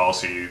 CDL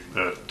policy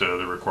that they're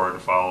required to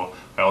follow.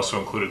 I also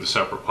included the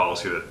separate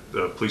policy that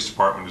the police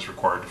department is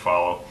required to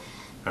follow,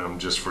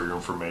 just for your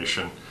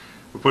information.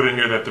 We put in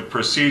here that the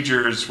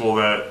procedures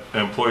that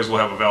employees will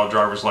have a valid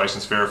driver's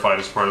license verified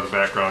as part of the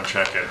background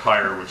check at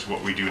hire, which is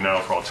what we do now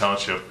for all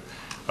township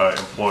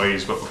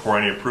employees, but before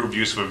any approved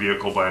use of a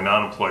vehicle by a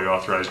non-employee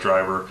authorized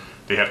driver,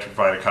 they have to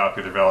provide a copy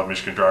of their valid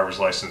Michigan driver's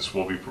license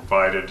will be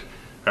provided.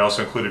 I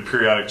also included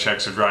periodic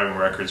checks of driving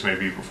records may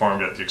be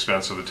performed at the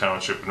expense of the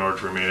township in order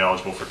to remain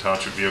eligible for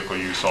township vehicle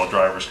use. All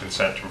drivers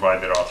consent to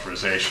provide that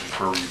authorization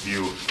for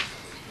review.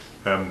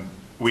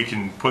 We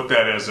can put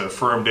that as a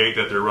firm date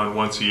that they're run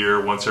once a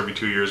year, once every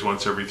 2 years,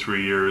 once every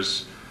 3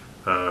 years.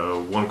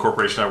 One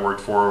corporation I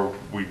worked for,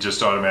 we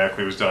just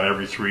automatically was done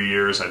every 3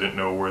 years. I didn't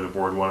know where the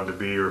board wanted to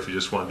be, or if you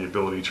just wanted the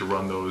ability to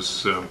run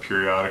those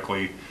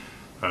periodically.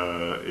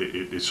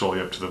 It's solely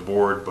up to the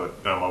board, but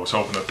I was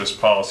hoping that this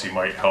policy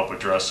might help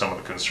address some of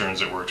the concerns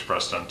that were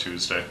expressed on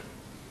Tuesday.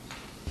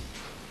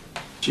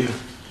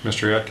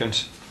 Mr.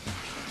 Atkins?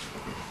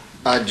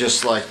 I'd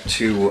just like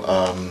to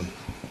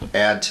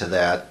add to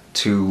that,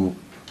 to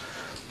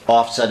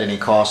offset any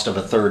cost of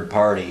a third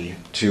party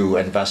to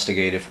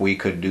investigate if we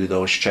could do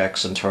those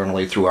checks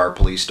internally through our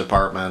police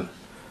department,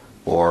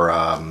 or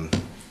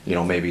you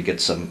know, maybe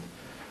get some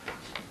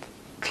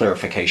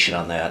clarification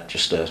on that,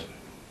 just to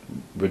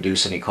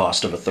reduce any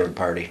cost of a third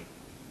party.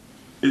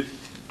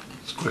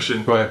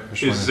 Question. Go ahead,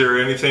 Mr. Is there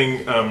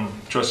anything,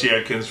 Trustee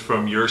Atkins,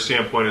 from your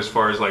standpoint, as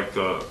far as like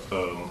the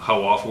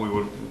how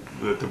often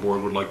that the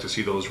board would like to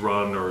see those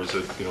run, or is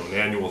it, you know, an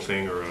annual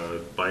thing or a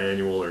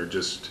biannual, or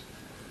just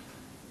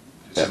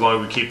as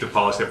long as we keep the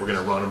policy that we're going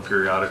to run them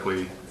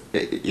periodically?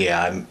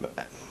 Yeah,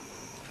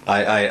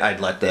 I'd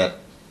let that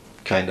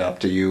kind of up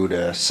to you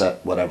to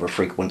set whatever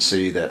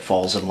frequency that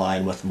falls in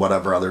line with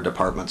whatever other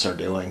departments are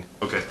doing.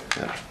 Okay.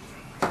 Yeah.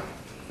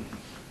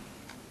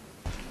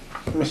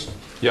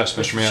 Yes,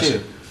 Mr.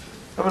 Massey.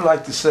 I would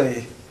like to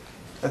say,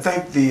 I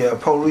think the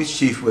police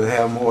chief would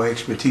have more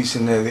expertise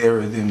in that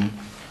area than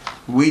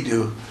we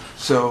do.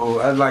 So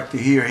I'd like to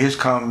hear his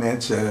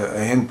comments,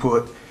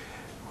 input,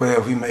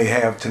 whatever he may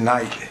have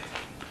tonight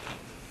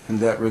in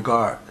that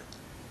regard.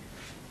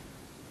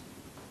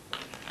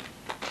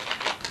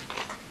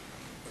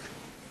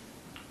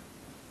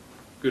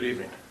 Good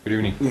evening. Good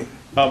evening.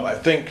 Yeah. I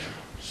think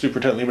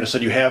Superintendent Lehman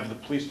said you have the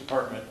police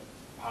department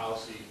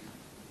policy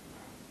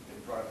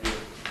in front of you.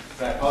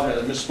 I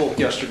apologize, I misspoke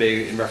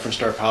yesterday in reference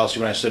to our policy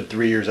when I said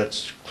 3 years.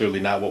 That's clearly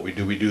not what we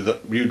do. We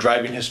do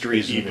driving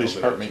histories in the police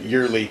department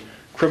yearly,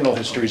 criminal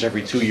histories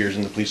every 2 years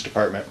in the police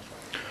department.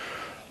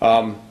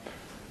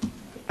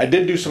 I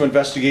did do some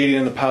investigating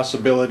in the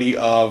possibility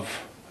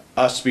of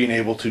us being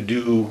able to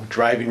do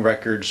driving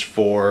records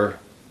for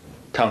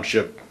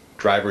township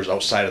drivers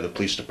outside of the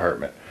police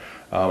department.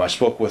 I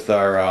spoke with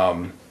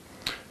our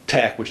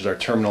TAC, which is our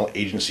terminal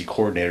agency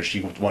coordinator.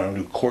 She's the one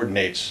who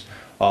coordinates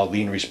all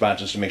lien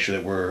responses to make sure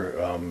that we're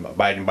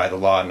abiding by the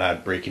law and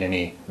not breaking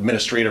any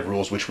administrative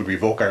rules which would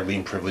revoke our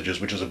lien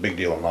privileges, which is a big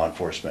deal in law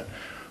enforcement.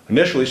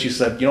 Initially she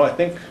said, you know, I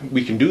think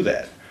we can do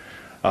that.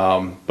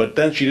 But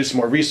then she did some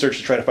more research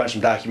to try to find some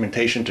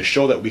documentation to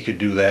show that we could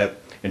do that,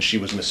 and she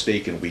was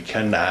mistaken. We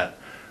cannot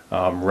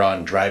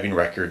run driving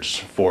records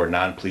for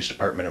non-police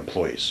department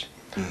employees.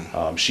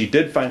 She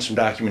did find some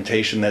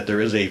documentation that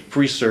there is a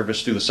free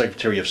service through the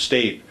Secretary of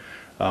State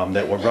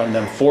that will run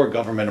them for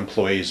government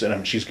employees,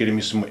 and she's getting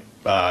me some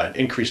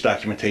increased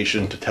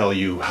documentation to tell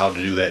you how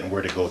to do that and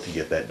where to go to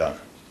get that done.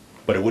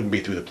 But it wouldn't be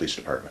through the police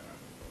department.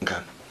 Okay.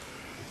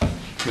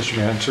 Mr.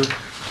 Manser?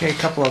 Okay,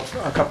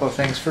 a couple of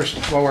things. First,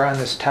 while we're on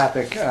this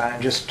topic,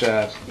 just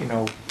you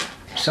know,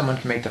 someone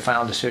can make the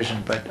final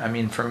decision, but I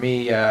mean, for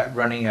me,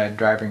 running a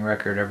driving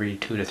record every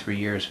 2 to 3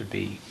 years would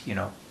be, you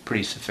know,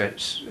 pretty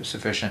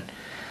sufficient.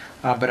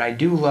 But I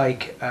do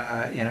like,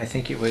 and I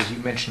think it was you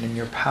mentioned in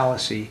your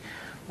policy,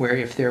 where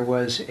if there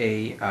was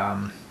a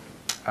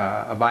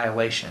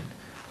violation,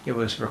 it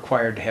was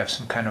required to have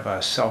some kind of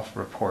a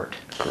self-report.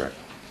 Correct.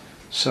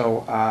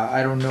 So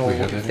I don't know We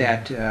have if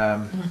that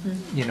that,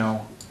 you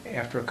know,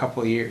 after a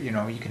couple of years, you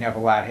know, you can have a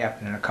lot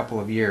happen in a couple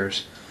of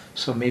years.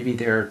 So maybe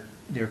there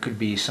could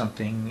be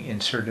something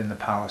inserted in the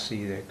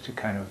policy that to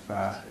kind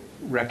of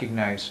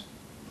recognize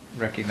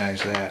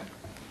that.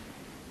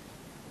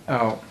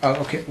 Oh,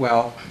 okay.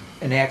 Well,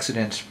 an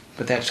accident,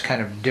 but that's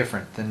kind of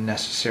different than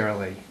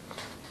necessarily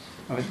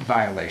a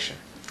violation.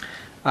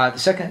 The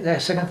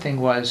second thing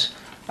was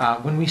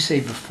when we say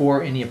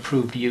before any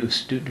approved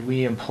use, do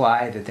we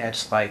imply that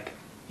that's like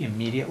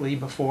immediately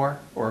before,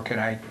 or can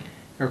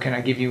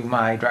I give you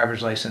my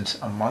driver's license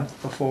a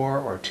month before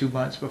or 2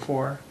 months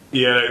before?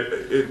 Yeah,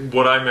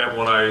 what I meant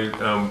when I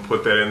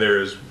put that in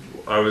there is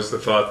I was the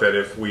thought that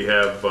if we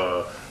have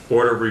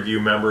board of review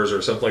members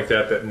or something like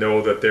that that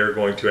know that they're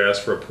going to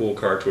ask for a pool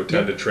car to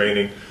attend a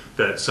training,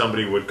 that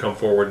somebody would come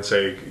forward and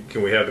say,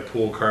 can we have the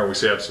pool car? And we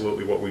say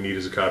absolutely, what we need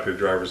is a copy of the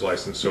driver's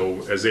license.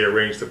 So as they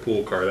arrange the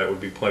pool car, that would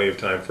be plenty of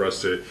time for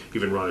us to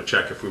even run a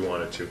check if we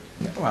wanted to.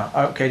 Well,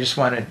 okay, just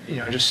wanted, you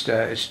know, just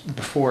it's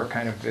before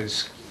kind of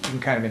is, you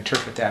can kind of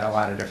interpret that a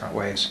lot of different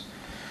ways.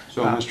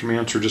 So, Mr.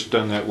 Mansur, just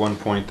on that one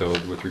point though,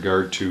 with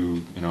regard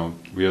to, you know,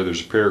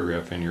 there's a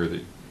paragraph in here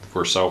that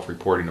for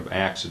self-reporting of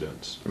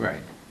accidents.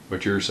 Right.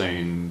 But you're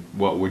saying,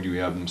 what would you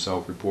have them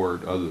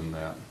self-report other than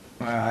that?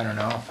 Well, I don't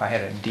know if I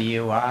had a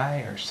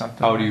DUI or something.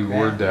 How do you like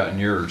word that in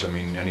yours? I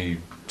mean, any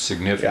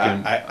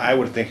significant? Yeah, I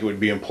would think it would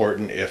be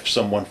important if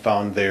someone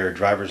found their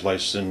driver's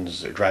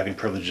license, their driving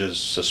privileges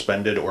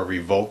suspended or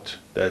revoked,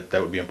 that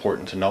would be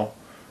important to know.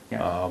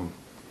 Yeah.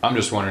 I'm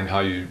just wondering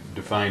how you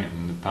define it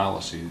in the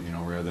policy, you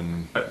know, rather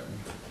than.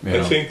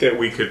 I think that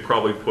we could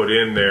probably put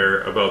in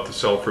there about the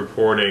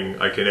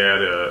self-reporting. I can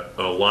add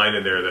a line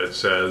in there that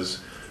says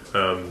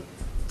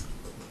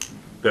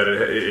that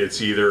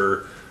it's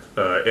either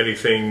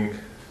anything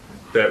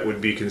that would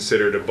be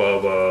considered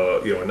above a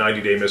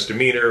 90-day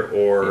misdemeanor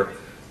or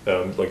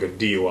like a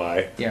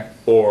DUI,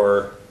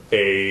 or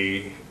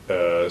a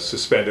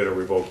suspended or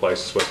revoked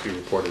license must be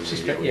reported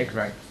immediately. Yeah,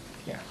 right.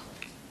 Yeah.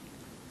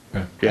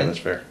 Yeah, that's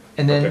fair.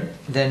 And then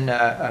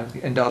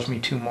indulge me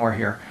 2 more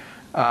here.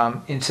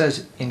 It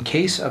says, in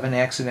case of an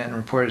accident and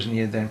report is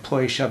needed, the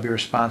employee shall be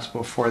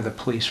responsible for the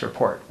police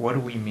report. What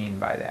do we mean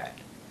by that?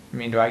 I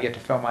mean, do I get to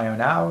fill my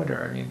own out,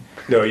 or I mean?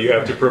 No, you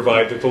have to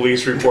provide the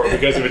police report,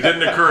 because if it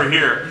didn't occur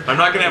here, I'm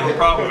not going to have a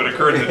problem if it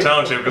occurred in the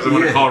township, because I'm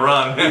going to call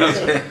Ron.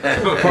 For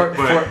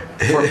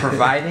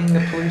providing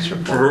the police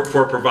report?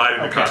 For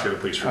providing a copy of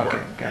the police report.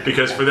 Okay, got it.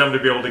 Because for them to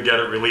be able to get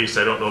it released,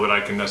 I don't know that I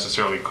can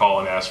necessarily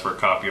call and ask for a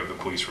copy of the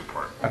police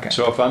report. Okay.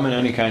 So if I'm in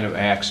any kind of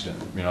accident,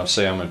 you know,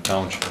 say I'm a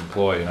township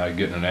employee and I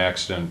get in an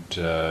accident,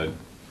 you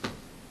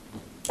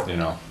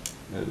know,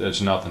 it's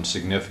nothing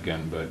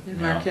significant, but you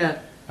know,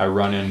 I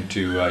run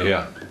into,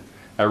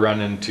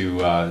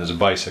 there's a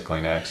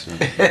bicycling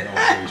accident, no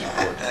police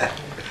report.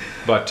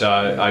 But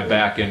I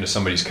back into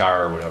somebody's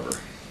car or whatever.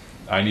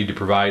 I need to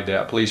provide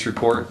that police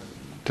report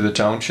to the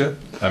township?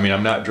 I mean,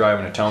 I'm not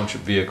driving a township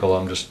vehicle,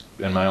 I'm just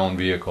in my own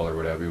vehicle or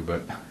whatever,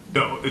 but.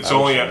 No, it's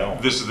only,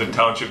 this is the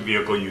township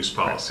vehicle use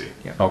policy.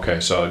 Yeah. Okay,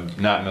 so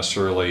not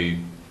necessarily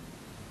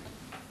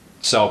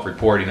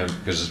self-reporting,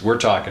 because we're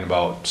talking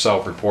about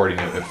self-reporting.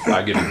 If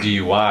I get a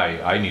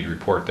DUI, I need to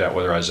report that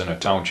whether I was in a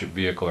township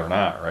vehicle or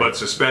not, right? But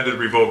suspended,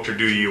 revoked, or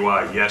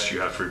DUI, yes,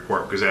 you have to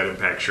report, because that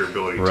impacts your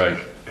ability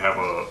to have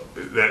a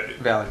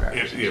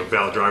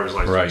valid driver's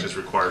license, which is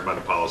required by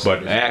the policy.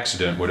 But an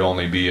accident would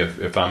only be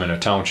if I'm in a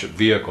township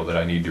vehicle that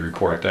I need to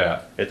report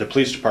that. At the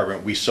police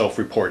department, we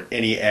self-report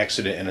any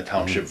accident in a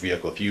township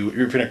vehicle. If you're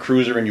in a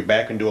cruiser and you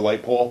back into a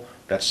light pole,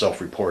 that's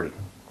self-reported.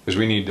 Because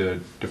we need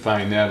to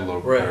define that a little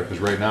bit better, because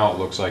right now it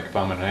looks like if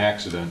I'm in an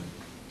accident,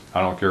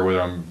 I don't care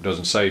whether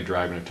doesn't say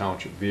driving a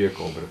township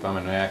vehicle, but if I'm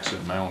in an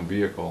accident in my own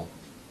vehicle.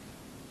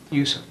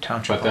 Use of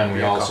township But then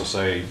we also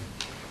say,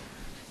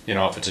 you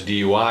know, if it's a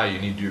DUI, you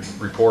need to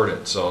report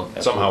it. So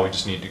somehow we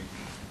just need to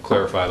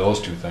clarify those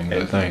 2 things,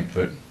 I think.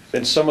 But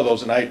and some of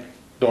those, and I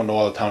don't know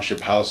all the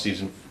township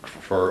policies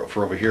for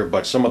over here,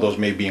 but some of those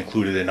may be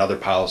included in other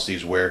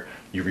policies where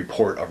you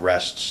report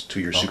arrests to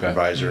your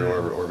supervisor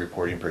or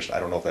reporting person. I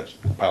don't know if that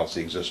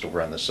policy exists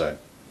over on this side.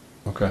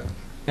 Okay.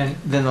 And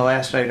then the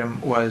last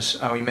item was,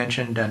 we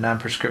mentioned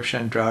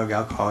non-prescription drug,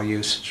 alcohol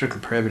use, strictly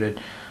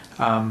prohibited.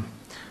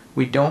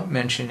 We don't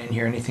mention in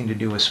here anything to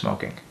do with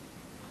smoking.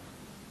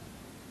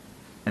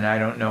 And I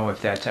don't know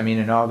if that's, I mean,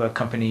 in all the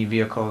company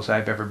vehicles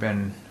I've ever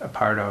been a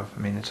part of,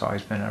 I mean, it's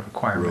always been a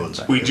requirement.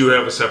 We do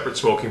have a separate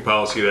smoking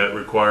policy that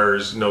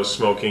requires no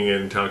smoking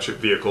in township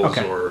vehicles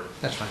or...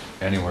 That's fine.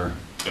 Anywhere.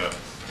 Yeah.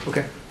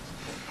 Okay.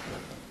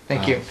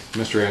 Thank you.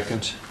 Mr.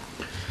 Atkins?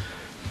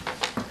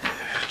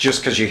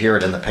 Just because you hear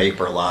it in the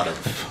paper a lot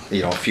of,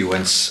 you know, a few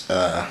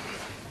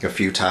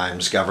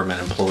times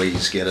government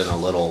employees get in a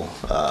little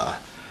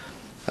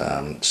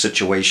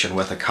situation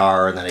with a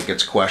car and then it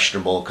gets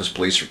questionable because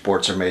police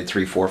reports are made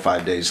 3, 4,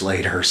 5 days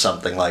later or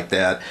something like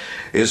that.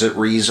 Is it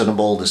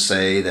reasonable to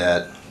say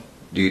that,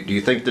 do you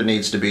think there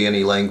needs to be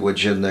any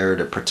language in there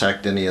to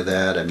protect any of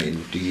that? I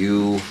mean, do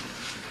you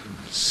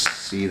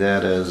see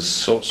that as?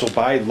 So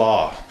by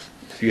law,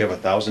 if you have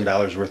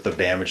 $1,000 worth of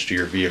damage to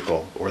your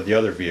vehicle or the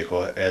other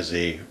vehicle as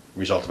a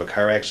result of a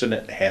car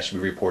accident, it has to be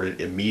reported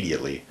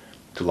immediately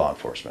to law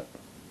enforcement.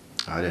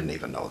 I didn't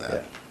even know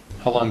that.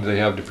 How long do they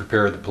have to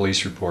prepare the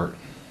police report?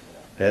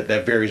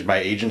 That varies by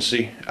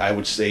agency. I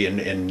would say in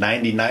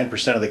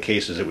 99% of the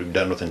cases it would be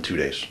done within 2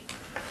 days.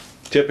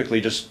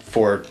 Typically, just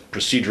for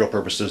procedural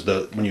purposes,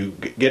 when you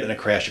get in a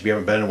crash, if you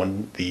haven't been in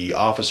one, the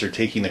officer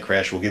taking the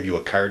crash will give you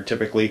a card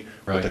typically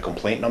with a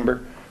complaint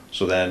number.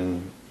 So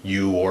then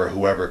you or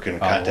whoever can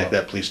contact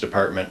that police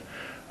department.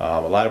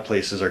 A lot of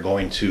places are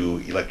going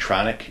to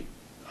electronic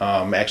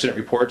accident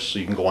reports, so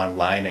you can go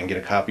online and get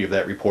a copy of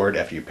that report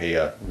after you pay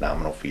a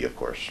nominal fee, of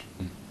course.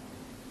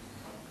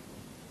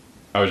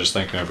 I was just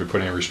thinking if we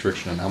put any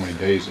restriction on how many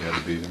days it had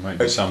to be, there might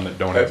be some that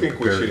don't have I think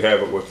we prepared. should have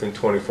it within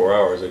 24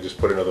 hours. I just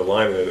put another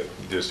line in it,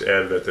 just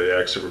add that the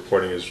accident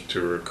reporting is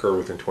to occur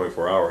within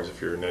 24 hours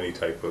if you're in any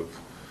type of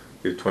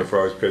 24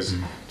 hours, because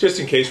just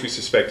in case we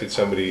suspected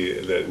somebody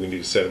that we need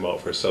to send them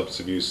out for a substance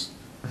abuse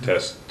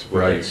test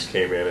when they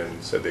came in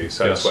and said they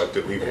sideswiped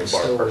it leaving It's the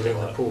bar still parking within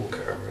the lot. pool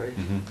car, right?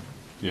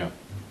 Yeah.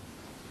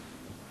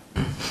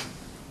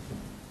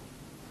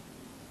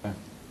 Okay.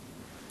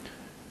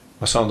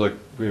 Well, sounds like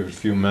we have a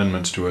few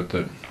amendments to it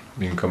that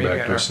you can come Maybe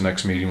back at to us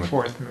next meeting with.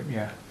 Fourth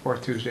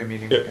Tuesday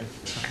meeting. Yep.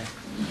 Okay.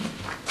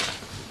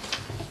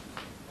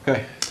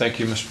 Okay, thank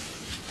you,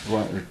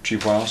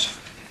 Chief Wiles.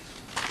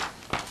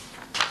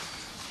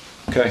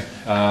 Okay,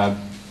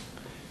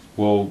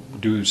 we'll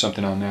do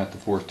something on that the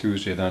fourth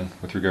Tuesday then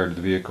with regard to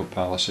the vehicle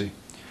policy.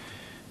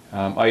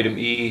 Item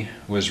E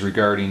was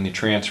regarding the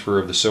transfer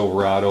of the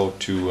Silverado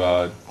to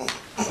the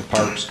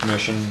Parks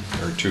Commission,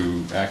 or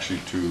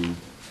to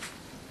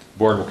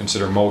board will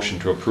consider a motion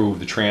to approve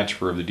the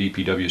transfer of the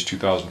DPW's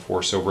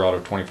 2004 Silverado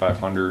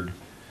 2500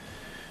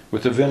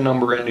 with the VIN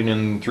number ending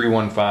in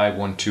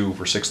 31512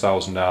 for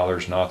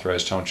 $6,000 and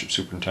authorize Township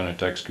Superintendent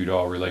to execute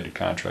all related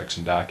contracts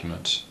and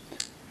documents.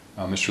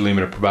 Mr.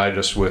 Lehman provided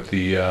us with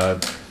the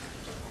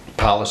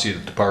policy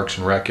that the Parks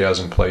and Rec has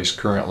in place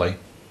currently.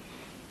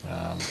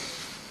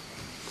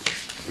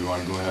 We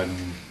want to go ahead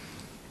and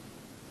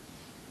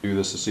do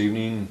this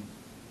evening?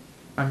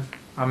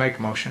 I'll make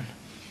a motion.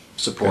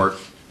 Support.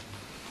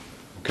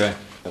 Okay.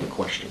 I have a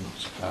question.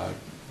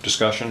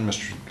 Discussion,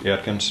 Mr.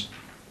 Atkins?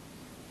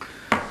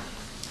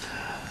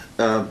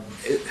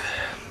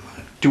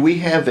 Do we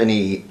have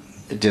any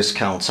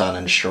discounts on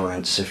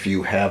insurance if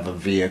you have a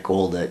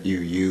vehicle that you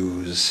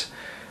use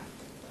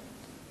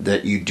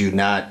that you do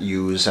not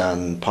use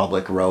on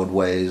public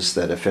roadways,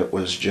 that if it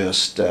was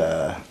just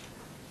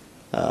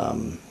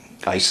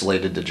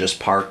isolated to just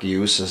park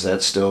use, is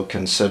that still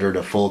considered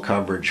a full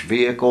coverage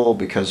vehicle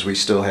because we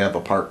still have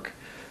a park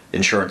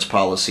insurance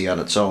policy on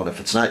its own? If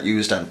it's not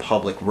used on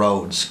public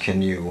roads,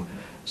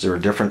 is there a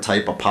different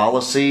type of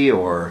policy,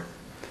 or?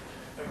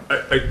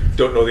 I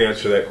don't know the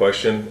answer to that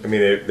question. I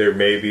mean, there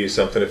may be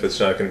something if it's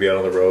not going to be out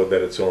on the road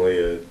that it's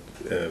only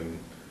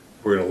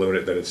we're going to limit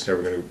it that it's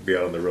never going to be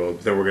out on the road.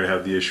 But then we're going to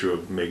have the issue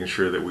of making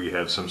sure that we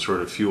have some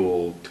sort of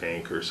fuel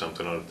tank or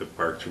something out at the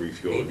park to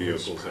refuel the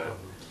vehicles.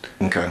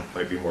 That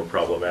might be more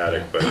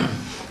problematic, but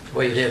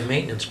Well, you'd have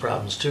maintenance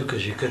problems too,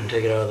 because you couldn't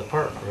take it out of the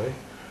park, right?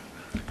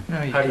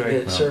 No, you How do you could.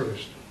 get it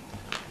serviced?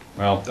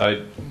 Well,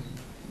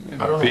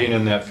 being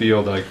in that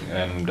field,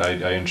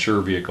 I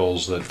insure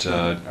vehicles that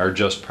are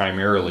just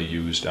primarily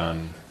used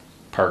on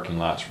parking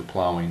lots for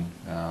plowing.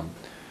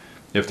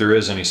 If there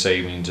is any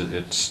savings,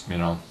 it's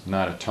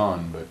not a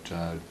ton, but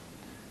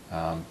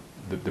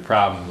the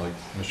problem, like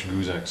Mr.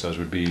 Guzek says,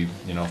 would be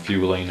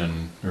fueling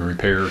and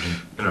repairs,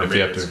 and our if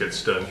you have maintenance to,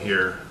 gets done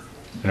here.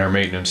 and our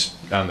maintenance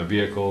on the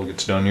vehicle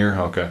gets done here.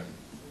 Okay.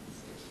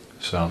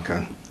 So.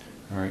 Okay.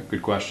 All right.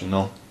 Good question,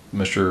 though,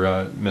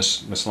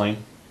 Miss Lane.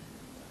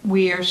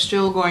 We are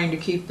still going to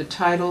keep the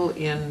title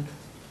in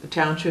the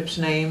township's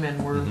name,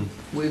 and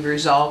we've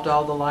resolved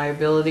all the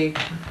liability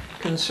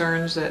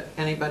concerns that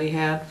anybody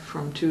had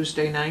from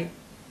Tuesday night.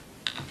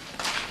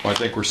 Well, I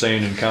think we're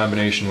saying in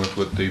combination with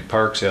what the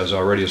Parks has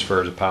already as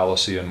far as a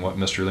policy and what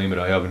Mr. Lehman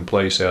I have in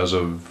place as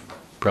of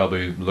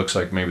probably looks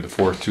like maybe the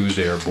fourth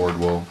Tuesday our board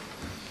will.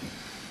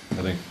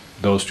 I think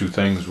those two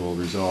things will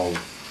resolve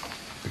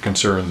the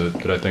concern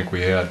that I think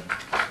we had.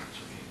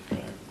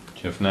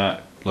 If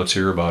not, let's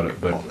hear about it,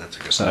 but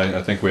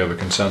I think we have a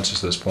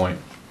consensus at this point.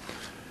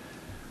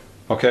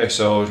 Okay,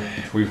 so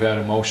we've had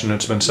a motion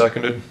that's been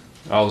seconded.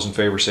 All those in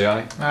favor say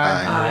aye.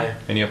 Aye.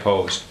 Any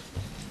opposed?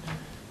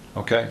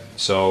 Okay,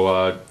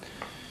 so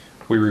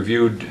we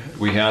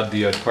had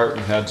the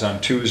department heads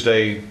on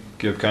Tuesday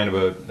give kind of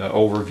an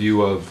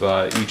overview of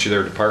each of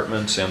their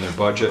departments and their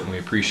budget, and we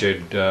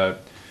appreciated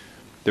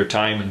their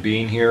time in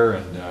being here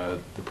and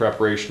the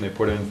preparation they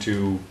put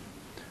into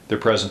their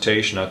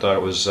presentation. I thought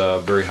it was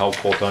very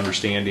helpful to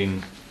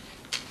understanding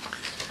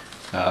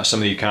some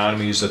of the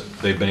economies that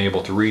they've been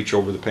able to reach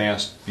over the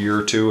past year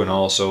or two, and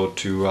also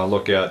to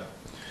look at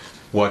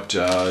what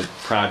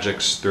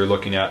projects they're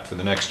looking at for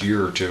the next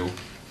year or two,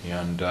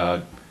 and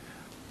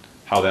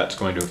how that's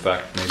going to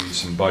affect maybe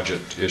some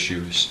budget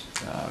issues.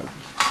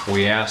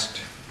 We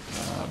asked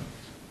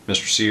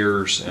Mr.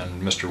 Sears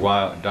and Mr.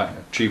 Wiles,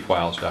 Chief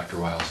Wiles, Dr.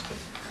 Wiles.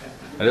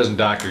 It isn't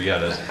doctor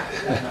yet, is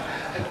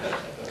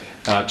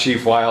it?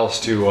 Chief Wiles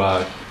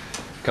to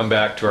come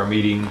back to our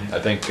meeting. I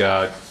think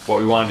what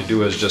we wanted to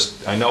do is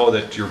just, I know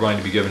that you're going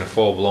to be giving a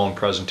full-blown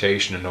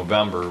presentation in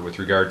November with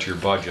regard to your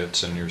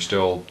budgets, and you're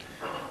still,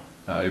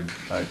 I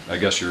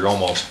guess you're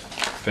almost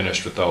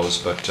finished with those,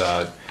 but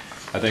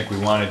I think we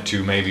wanted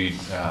to maybe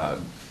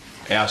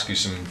ask you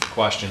some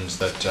questions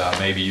that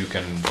maybe you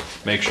can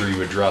make sure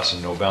you address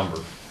in November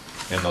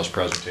in those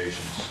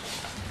presentations.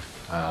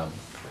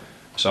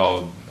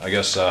 So I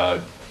guess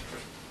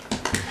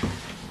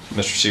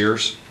Mr.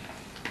 Sears,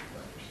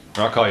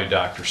 or I'll call you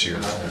Dr.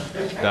 Sears.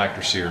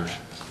 Dr. Sears.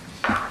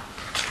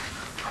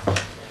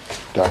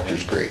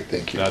 Doctor's great,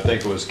 thank you. I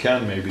think it was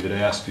Ken maybe that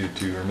asked you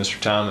to, or Mr.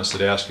 Thomas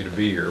that asked you to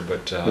be here,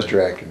 but... Mr.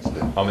 Atkins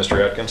did. Oh,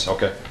 Mr. Atkins,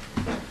 okay.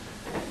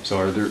 So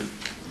are there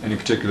any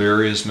particular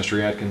areas,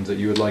 Mr. Atkins, that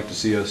you would like to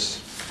see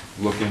us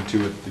look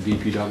into at the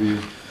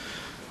DPW?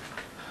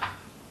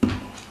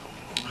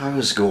 I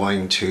was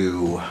going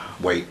to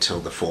wait till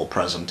the full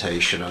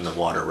presentation and the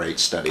water rate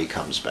study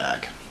comes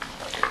back.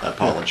 I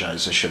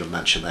apologize, I should have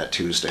mentioned that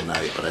Tuesday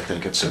night, but I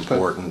think it's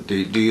important. Do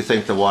you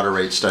think the water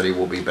rate study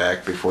will be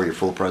back before your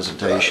full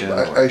presentation?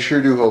 I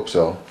sure do hope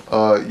so.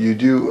 You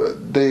do,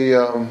 they,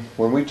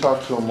 when we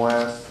talked to them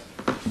last,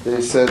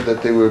 they said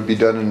that they would be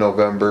done in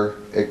November.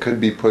 It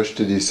could be pushed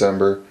to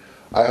December.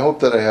 I hope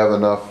that I have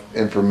enough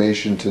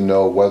information to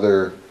know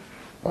whether,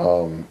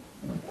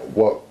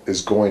 what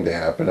is going to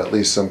happen, at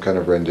least some kind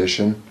of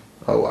rendition.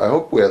 I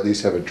hope we at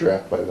least have a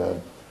draft by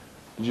then.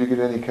 Did you get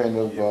any kind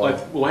of...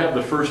 We'll have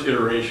the first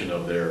iteration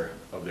of their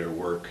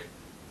work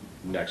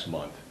next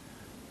month.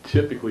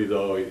 Typically,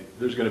 though,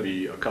 there's going to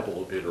be a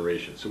couple of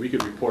iterations, so we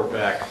could report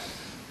back,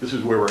 this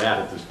is where we're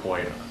at this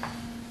point.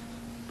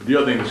 But the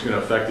other thing that's going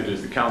to affect it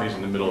is the county's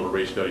in the middle of a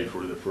rate study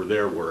for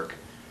their work,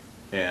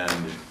 and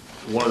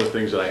one of the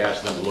things that I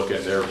asked them to look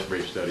at in their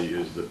rate study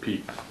is the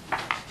peak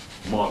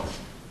month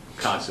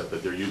concept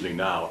that they're using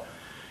now,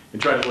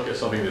 and try to look at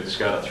something that's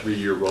got a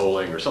 3-year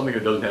rolling or something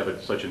that doesn't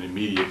have such an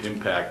immediate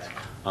impact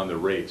on the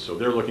rate. So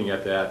they're looking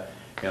at that,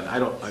 and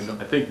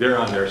I think they're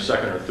on their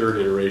second or third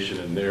iteration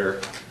in their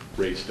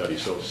rate study.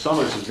 So some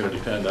of this is going to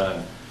depend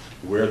on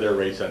where their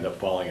rates end up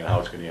falling and how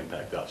it's going to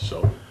impact us.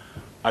 So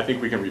I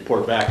think we can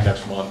report back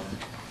next month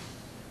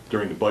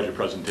during the budget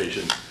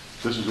presentation.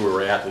 This is where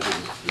we're at. This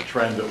is the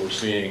trend that we're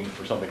seeing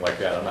or something like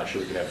that. I'm not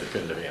sure we can have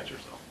definitive answers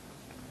though.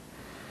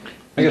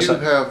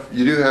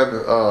 You do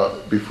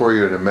have before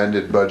you an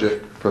amended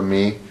budget from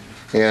me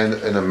and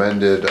an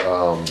amended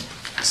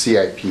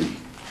CIP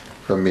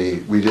from me.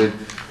 We did,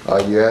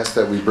 you asked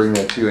that we bring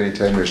that to you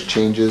anytime there's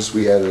changes.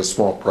 We added a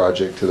small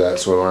project to that,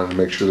 so I wanted to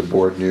make sure the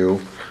board knew,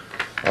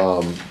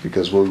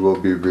 because we will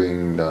be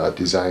bringing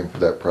design for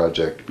that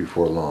project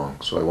before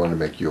long, so I wanted to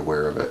make you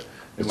aware of it.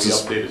 And we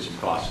updated some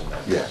costs in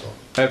that. Yeah. Also.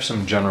 I have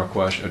some general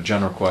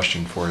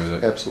question for you.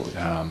 That, absolutely.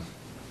 And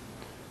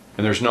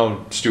there's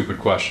no stupid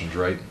questions,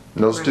 right?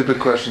 No stupid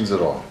questions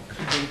at all.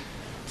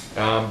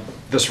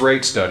 This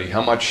rate study,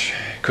 how much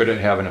could it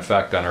have an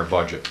effect on our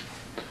budget?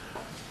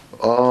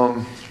 I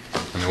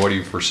mean, what do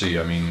you foresee?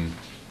 I mean,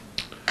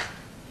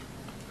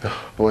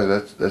 boy,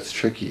 that's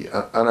tricky.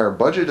 On our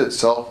budget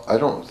itself, I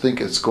don't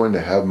think it's going to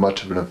have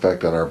much of an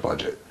effect on our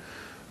budget.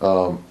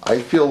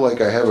 I feel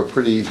like I have a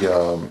pretty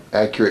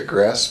accurate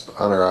grasp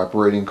on our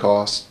operating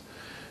costs,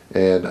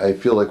 and I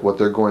feel like what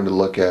they're going to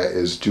look at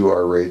is, do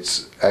our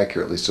rates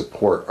accurately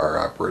support our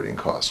operating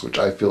costs, which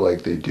I feel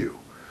like they do.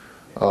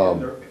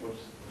 Go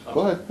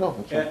ahead. No.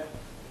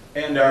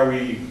 And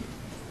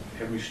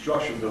have we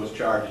structured those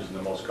charges in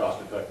the most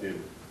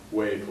cost-effective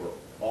way for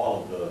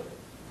all of the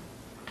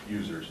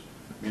users?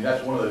 I mean,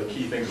 that's one of the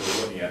key things that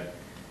we're looking at.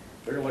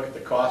 They're going to look at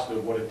the cost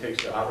of what it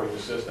takes to operate the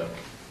system,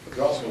 but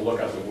they're also going to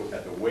look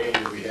at the way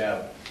that we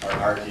have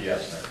our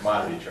RTS and our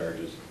commodity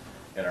charges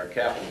and our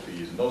capital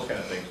fees and those kind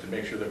of things to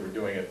make sure that we're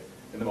doing it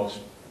in the most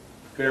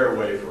fair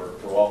way for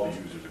all the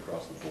users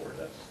across the board.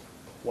 That's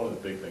one of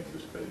the big things.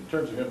 But in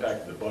terms of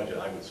impact to the budget,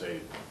 I would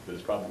say that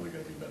it's probably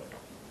going to be minimal.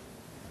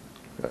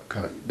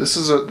 This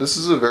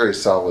is a very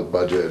solid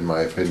budget in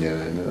my opinion,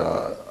 and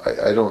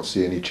I don't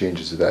see any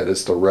changes to that.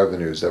 It's the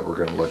revenues that we're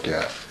going to look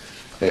at,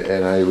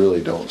 and I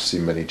really don't see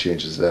many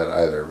changes to that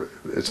either.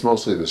 It's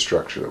mostly the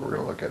structure that we're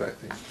going to look at, I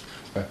think.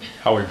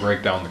 How we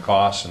break down the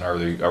costs, and are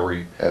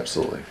we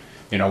absolutely,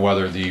 you know,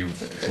 whether the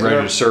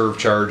ready to serve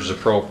charge is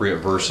appropriate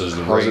versus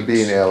the how's rates. it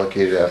being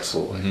allocated?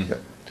 Absolutely. Mm-hmm.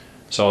 Yep.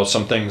 So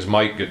some things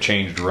might get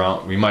changed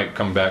around. We might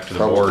come back to the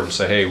board and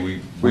say, hey,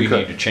 we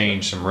need to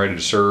change some ready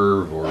to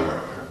serve or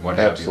what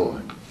have you.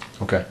 Absolutely.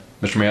 Okay.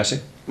 Mr. Massey?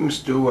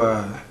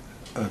 Mr.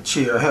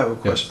 Chair, I have a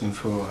question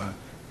for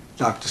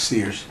Dr.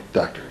 Sears.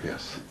 Doctor,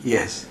 yes.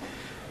 Yes.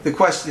 The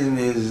question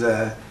is,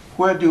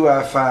 where do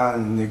I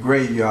find the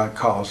graveyard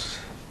costs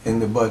in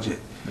the budget?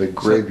 The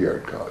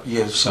graveyard costs?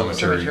 Yes.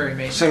 Cemetery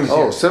maintenance.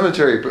 Oh,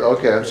 cemetery.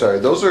 Okay, I'm sorry.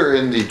 Those are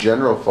in the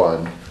general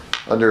fund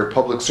under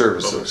public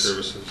services. Public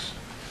services.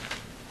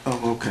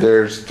 Oh, okay.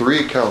 There's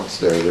 3 accounts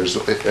there. There's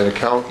an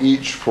account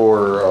each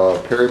for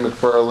Perry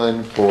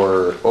McFarland,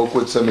 for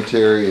Oakwood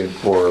Cemetery, and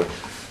for,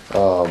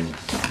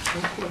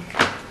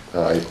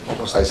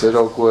 I said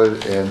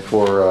Oakwood, and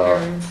for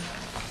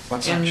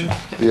What section?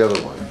 the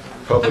other one.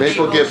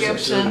 Maple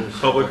Gibson.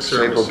 Public Maple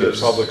services.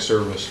 Gibson. Public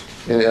service.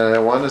 And I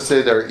want to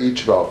say they're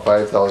each about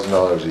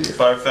 $5,000 a year.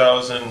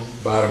 5,000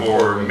 Bottom for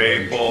quarter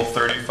Maple,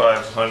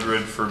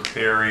 3,500 for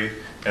Perry,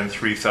 and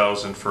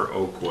 3,000 for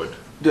Oakwood.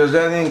 Does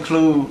that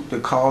include the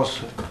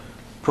cost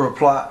per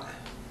plot?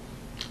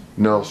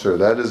 No, sir,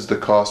 that is the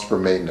cost for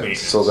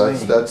maintenance. So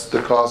that's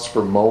the cost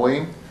for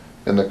mowing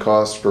and the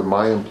cost for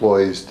my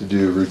employees to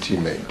do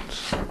routine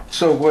maintenance.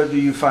 So where do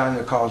you find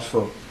the cost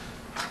for?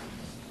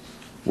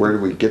 Where do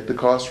we get the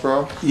cost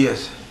from?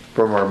 Yes.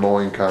 From our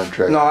mowing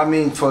contract. No, I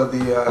mean for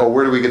the, Oh,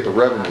 where do we get the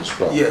revenues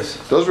from? Yes.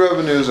 Those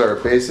revenues are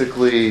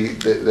basically,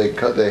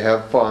 they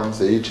have funds,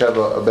 they each have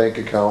a bank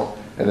account,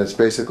 and it's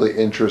basically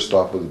interest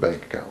off of the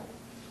bank account.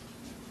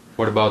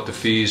 What about the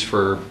fees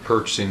for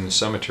purchasing the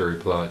cemetery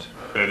plot?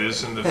 That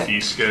is in the fee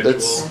schedule.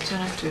 That's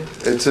in it too.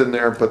 It's in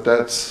there, but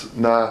that's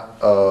not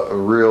a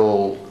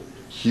real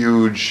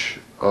huge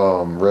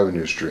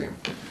revenue stream.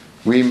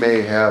 We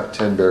may have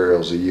 10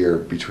 burials a year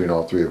between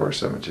all 3 of our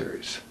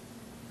cemeteries.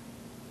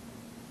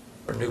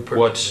 Or new What's-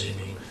 purchases, you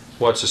mean?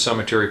 What's the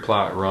cemetery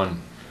plot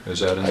run? Is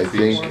that in the I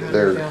fees? think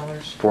they're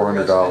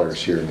 $400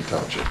 here in the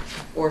township.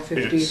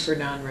 $450 It's- for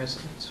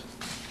non-residents.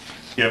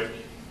 Yep,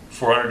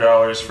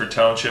 $400 for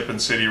township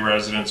and city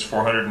residents,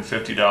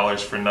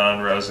 $450 for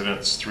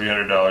non-residents,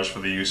 $300 for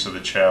the use of the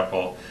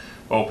chapel.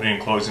 Opening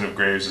and closing of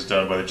graves is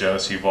done by the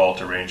Genesee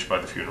Vault arranged by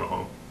the funeral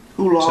home.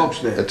 who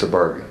logs that? It's a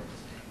bargain.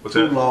 What's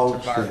Who that?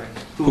 logs that?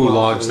 Who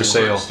logs the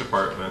sale? Clerk's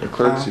department. The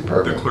clerk's The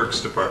department. clerk's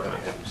department.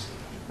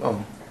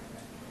 Oh,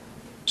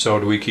 So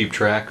do we keep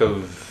track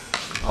of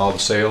all the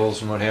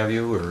sales and what have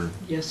you, or?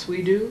 Yes,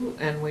 we do,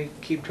 and we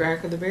keep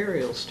track of the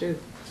burials too.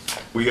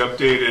 We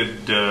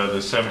updated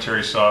the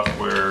cemetery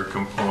software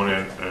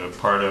component,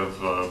 part of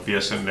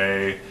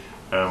BSNA.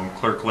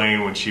 Clerk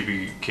Lane, when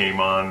she came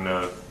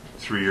on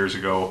 3 years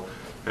ago,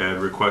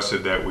 had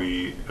requested that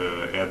we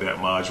add that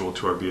module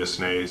to our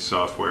BSNA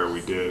software.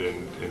 We did,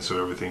 and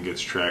so everything gets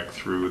tracked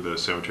through the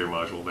cemetery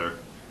module there.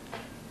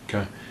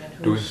 Okay.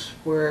 And Do we, who's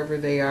wherever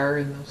they are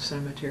in the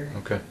cemetery.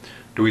 okay.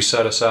 Do we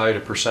set aside a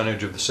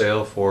percentage of the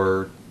sale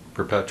for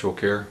perpetual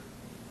care?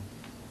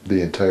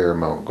 The entire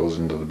amount goes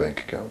into the bank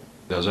account.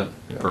 Does it?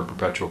 Yeah. For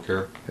perpetual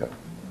care? Yeah.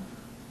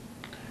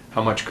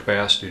 How much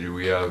capacity do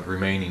we have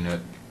remaining at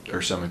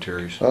our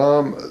cemeteries?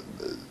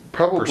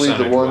 Probably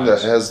the one that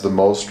Percentage-wise. has the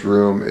most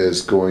room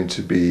is going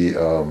to be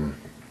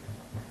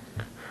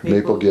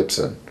Maple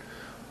Gibson.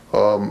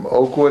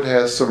 Oakwood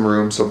has some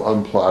room, some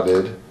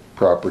unplotted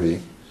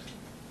property.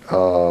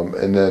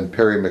 And then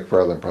Perry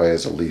McFarland probably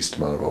has the least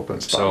amount of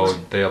open spots. So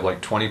they have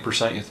like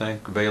 20%, you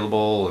think,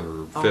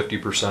 available, or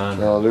 50%?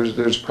 No,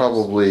 there's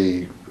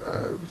probably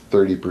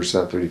 30%,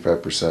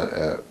 35%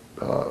 at,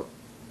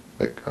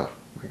 like, oh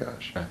my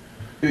gosh.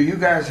 do you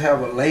guys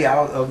have a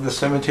layout of the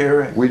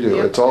cemetery? We do,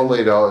 Yep. it's all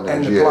laid out in our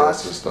And the GIS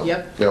plots? system.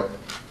 Yep. Yep.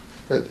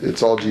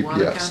 It's all Want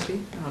a GPS.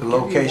 copy? I'll The give you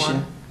location?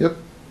 one. Yep.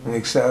 And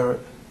et cetera?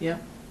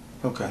 Yep.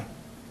 Okay.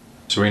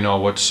 So we know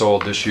what's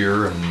sold this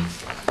year, and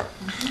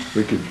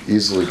We could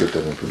easily get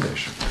that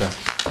information.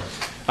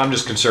 I'm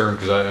just concerned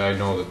because I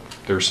know that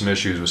there's some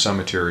issues with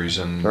cemeteries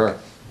and All right.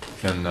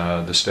 in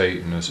the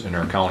state and in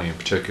our county in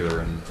particular.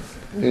 And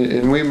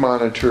And we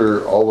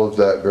monitor all of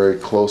that very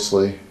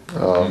closely.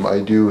 I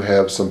do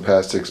have some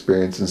past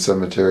experience in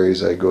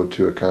cemeteries. I go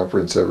to a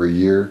conference every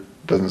year.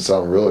 Doesn't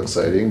sound real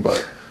exciting,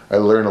 but I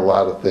learn a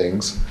lot of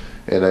things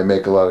and I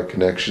make a lot of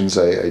connections.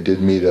 I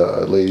did meet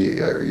a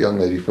young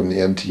lady from the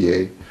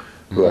MTA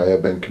who I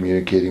have been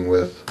communicating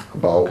with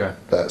about Okay.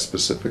 that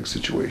specific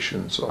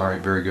situation. So. all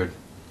right, very good.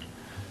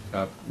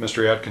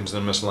 Mr. Atkins,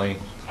 then Miss Lane.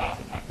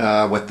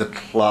 With the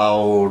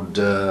cloud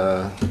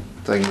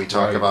thing we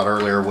talked Right. about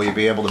earlier, will you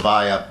be able to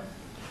buy a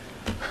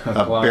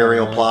Plot.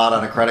 burial plot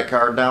on a credit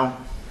card now?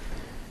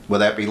 Will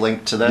that be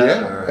linked to that?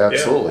 Yeah, or-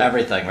 absolutely.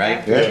 Everything, right?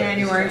 After Yeah.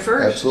 January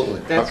 1st.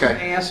 Absolutely. That's when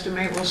Okay. they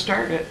estimate we'll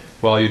start it.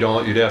 Well, you'd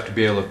have to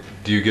be able to,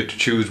 do you get to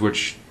choose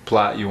which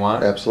plot you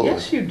want? Absolutely.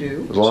 Yes, you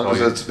do. As long So as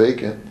you- it's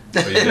vacant.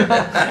 Well, you did.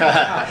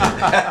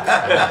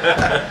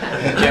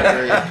 Can't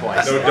bury it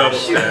twice. No double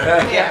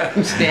stack.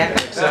 Yeah,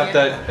 stack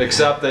it.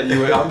 Except that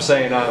you, I'm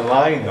saying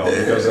online though,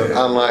 because of.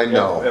 Online,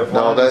 no. If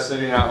No, one that- is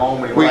sitting at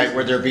home and Right,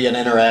 would there be an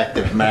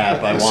interactive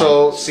map? I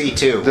So, want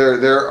C2.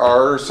 There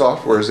are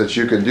softwares that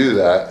you can do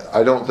that.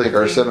 I don't think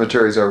our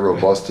cemeteries are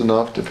robust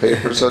enough to pay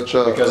for such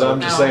a. Because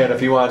I'm just No. saying, if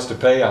he wants to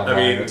pay online,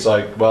 mean- it's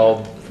like,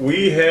 well,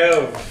 We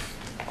have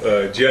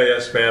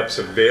GIS maps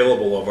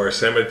available of our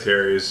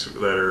cemeteries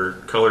that are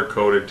color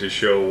coded to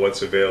show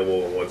what's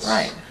available and what's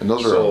Right. And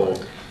those are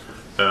sold.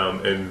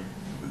 And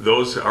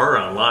those are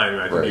online.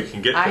 I think Right. you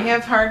can get I them.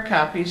 have hard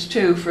copies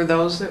too for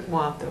those that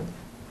want them.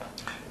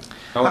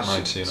 I wouldn't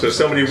mind seeing. So those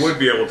somebody pictures. would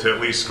be able to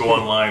at least go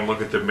online,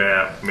 look at the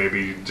map,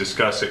 maybe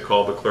discuss it,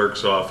 call the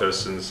clerk's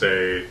office and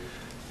say,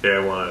 yeah, I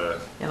want to.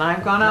 And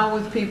I've gone out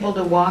with people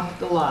to walk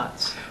the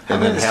lots.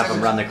 And then have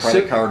them run the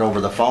credit card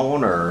over the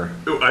phone, or?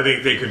 I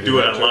think they could do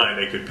it online,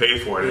 they could pay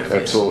for it.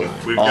 Absolutely.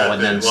 If we've Oh, got and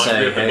the, then as long as we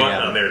say, have the hey,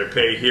 button on there to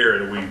pay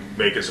here, and we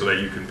make it so that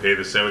you can pay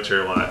the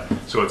cemetery lot,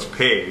 so it's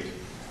paid,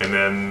 and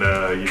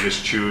then you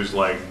just choose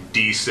like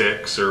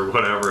D6 or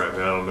whatever, I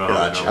mean, I don't know.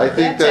 Gotcha. I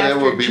think That's that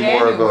it would after be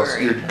more of a,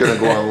 January. you're gonna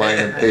go online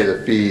and pay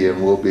the fee,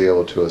 and we'll be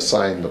able to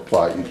assign the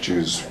plot you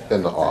choose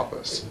in the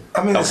office.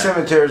 How many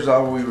cemeteries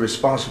are we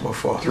responsible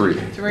for? 3.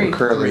 Three. We're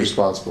currently 3.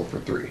 responsible for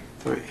 3.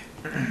 3.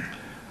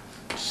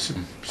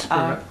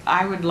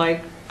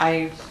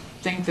 I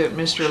think that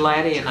Mr.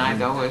 Laddie and I,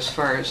 though, as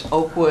far as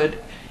Oakwood,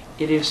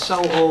 it is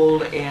so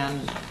old,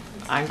 and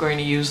I'm going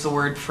to use the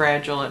word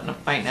fragile, it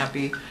might not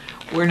be,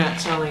 we're not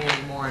selling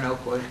anymore in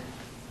Oakwood.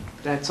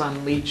 That's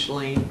on Leech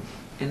Lane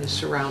and is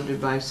surrounded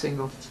by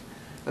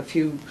a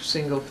few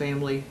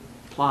single-family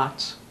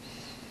plots.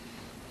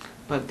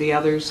 But the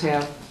others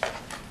have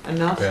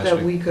enough that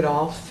Capacity. we could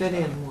all fit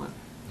in one.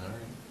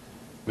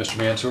 Mr.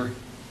 Mansour?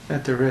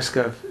 At the risk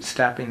of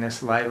stopping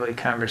this lively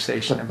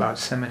conversation about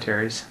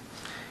cemeteries,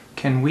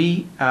 can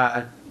we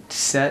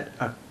set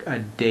a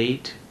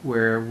date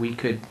where we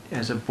could,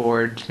 as a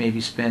board,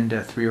 maybe spend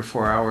 3 or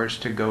 4 hours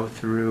to go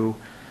through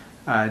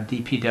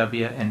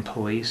DPW and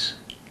police?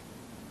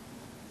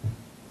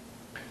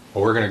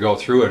 Well, we're gonna go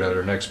through it at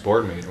our next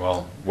board meeting.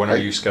 Well, when are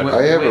you scheduled?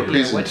 I have a Wait,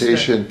 yeah, what's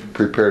presentation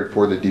prepared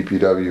for the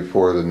DPW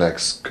for the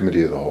next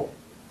committee of the whole.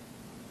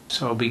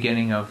 So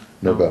beginning of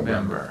November.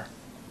 November.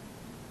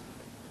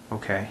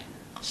 Okay.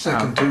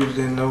 Second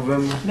Tuesday in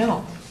November?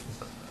 No,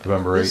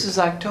 November 8th. this is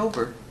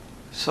October,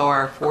 so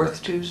our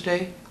fourth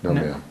Tuesday? No,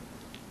 No. ma'am.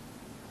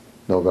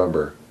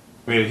 November.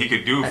 I mean, he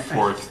could do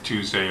fourth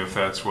Tuesday if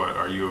that's what,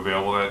 are you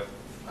available that?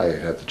 I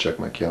have to check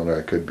my calendar,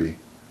 I could be.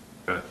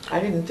 I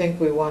didn't think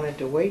we wanted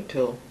to wait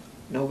till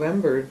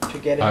November to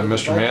get into the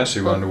Mr. budget.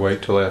 Massey wanted to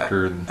wait till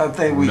after I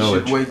think we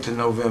should millage. wait till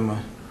November.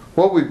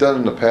 What we've done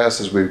in the past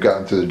is we've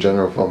gotten through the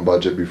general fund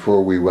budget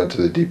before we went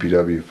to the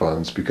DPW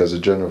funds, because the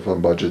general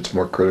fund budget's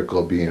more critical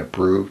of being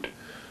approved.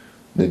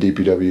 The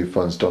DPW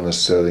funds don't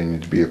necessarily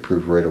need to be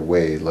approved right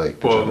away like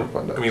the general fund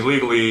Well, does. I mean,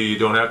 legally, you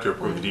don't have to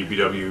approve the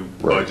DPW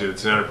Right. budget,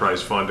 it's an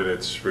enterprise fund, and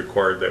it's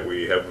required that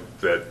we have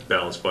that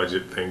balanced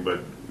budget thing, but,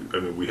 I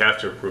mean, we have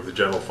to approve the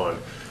general fund.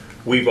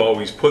 We've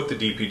always put the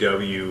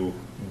DPW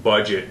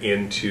budget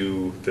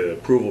into the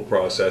approval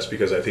process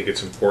because I think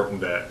it's important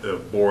that the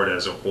board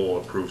as a whole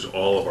approves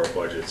all of our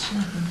budgets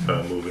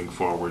moving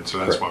forward, so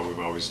that's why we've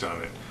always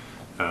done it.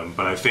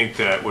 But I think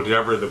that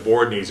whatever the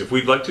board needs, if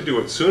we'd like to do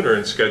it sooner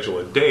and schedule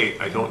a date,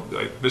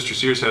 Mr.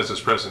 Sears has this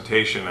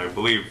presentation, I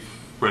believe,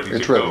 ready to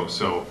It's go. ready.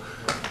 So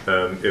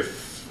if,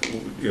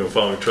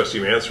 following Trustee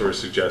Mansour's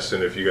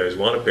suggestion, if you guys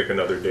want to pick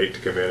another date to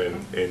come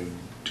in and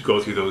to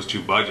go through those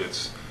two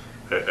budgets,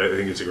 I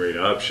think it's a great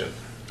option.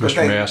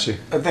 Mr. Massey?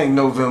 I think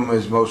November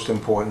is most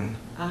important.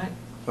 I-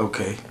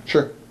 Okay.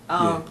 Sure.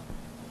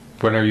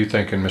 When are you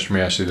thinking, Mr.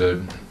 Massey,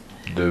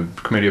 the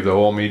committee of the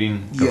whole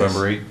meeting, Yes.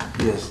 November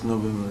 8th? Yes,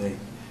 November 8th.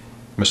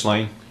 Ms.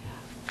 Lane?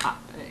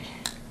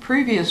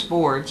 Previous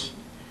boards,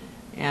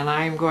 and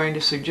I'm going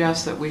to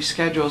suggest that we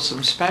schedule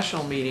some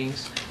special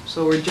meetings,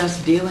 so we're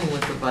just dealing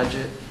with the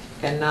budget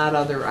and not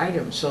other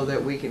items, so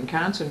that we can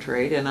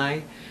concentrate,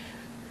 and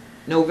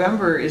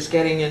November is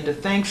getting into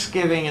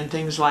Thanksgiving and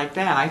things like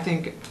that. I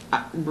think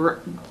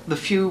the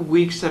few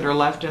weeks that are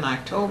left in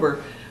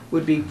October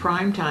would be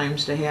prime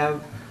times to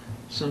have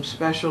some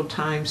special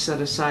time set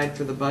aside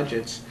for the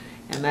budgets,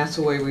 and that's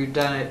the way we've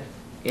done it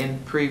in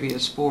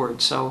previous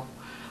boards, so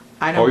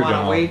I don't we've want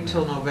done to all- wait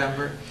till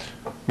November.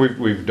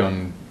 We've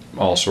done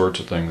all sorts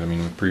of things, I mean,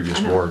 with previous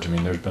I know. boards, I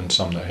mean, there's been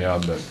some that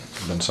have, but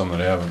there's been some that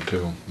haven't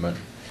too, but.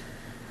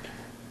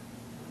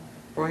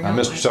 Bring on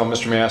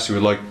Mr. Massey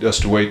would like us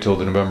to wait till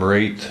the November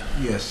 8th.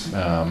 Yes.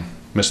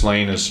 Ms.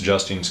 Lane is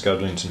suggesting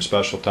scheduling some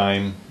special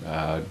time.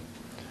 I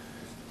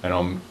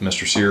know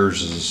Mr.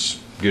 Sears is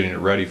getting it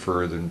ready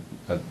for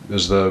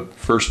is the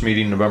first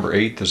meeting November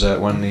 8th? Is that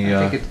when the?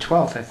 I think it's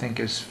 12th, I think,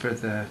 is for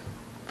the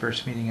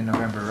first meeting in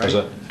November, right? Is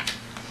that?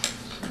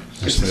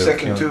 It's the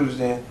second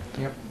Tuesday.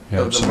 Yep. Yeah,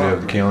 of the somebody have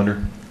the month.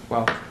 calendar?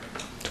 Well,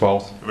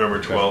 12th?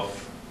 November 12th.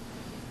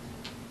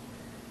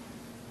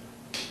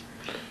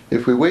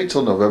 If we wait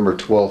till November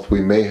 12th,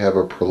 we may have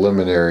a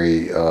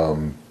preliminary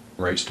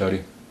Rate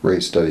study?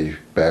 rate study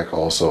back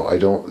also. I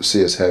don't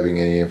see us having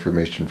any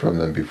information from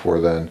them before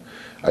then.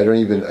 I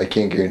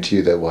can't guarantee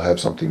you that we'll have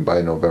something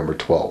by November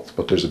 12th,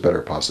 but there's a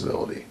better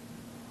possibility.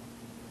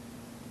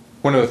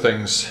 One of the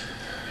things,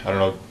 I don't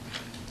know,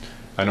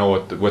 I know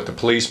with the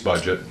police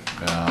budget,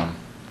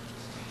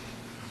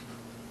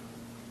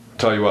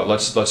 tell you what,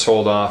 let's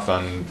hold off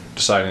on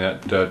deciding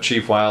that.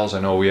 Chief Wiles,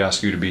 I know we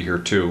asked you to be here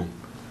too.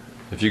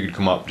 If you could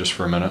come up just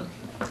for a minute.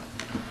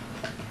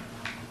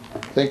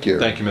 Thank you.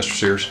 Thank you, Mr.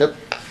 Sears. Yep.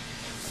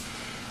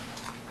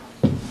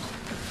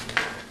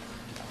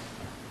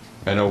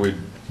 I know we'd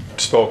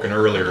spoken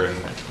earlier and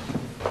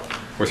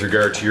with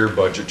regard to your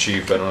budget,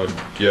 Chief, I don't know,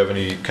 do you have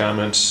any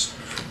comments?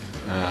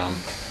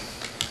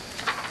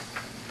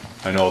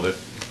 I know that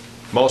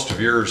most of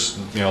yours,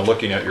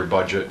 looking at your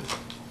budget,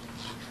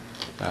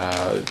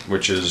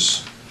 which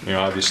is you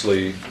know,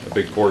 obviously a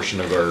big portion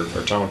of our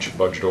township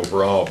budget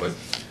overall, but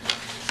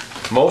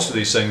most of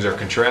these things are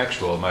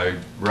contractual, am I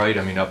right?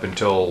 I mean, up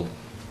until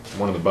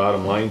one of the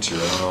bottom lines here,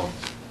 I don't know.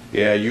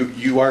 Yeah,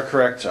 you are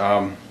correct. You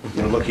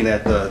know, looking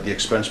at the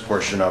expense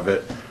portion of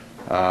it,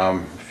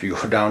 if you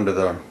go down to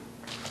the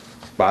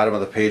bottom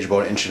of the page,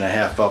 about 1.5 inches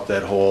up,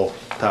 that whole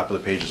top of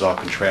the page is all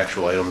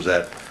contractual items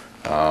that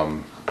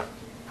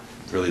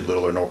really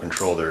little or no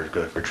control. They're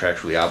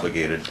contractually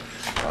obligated.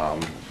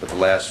 But the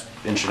last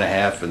 1.5 inches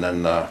and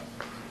then the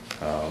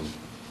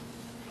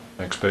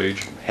Next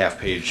page. half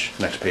page,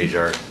 next page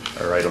are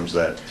items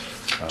that.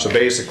 So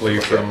basically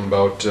from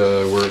about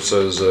where it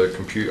says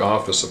compute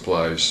office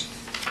supplies,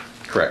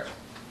 Correct.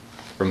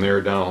 from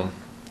there down.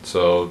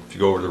 So if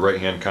you go over to the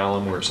right-hand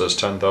column where it says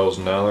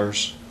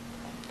 $10,000,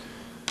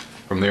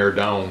 from there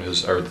down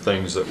are the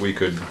things that we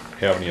could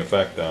have any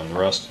effect on. The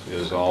rest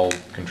is all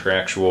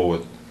contractual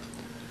with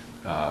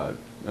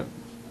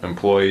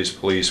employees,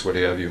 police, what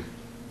have you.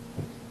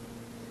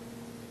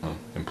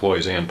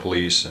 Employees and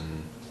police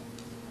and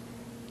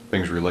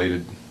things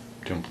related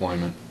to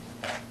employment.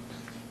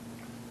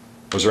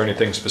 Was there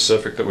anything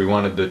specific that we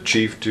wanted the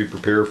chief to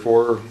prepare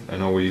for? I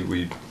know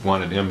we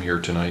wanted him here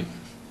tonight.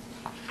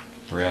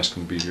 We're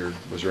asking to be here.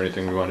 Was there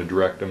anything we wanted to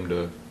direct him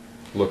to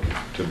look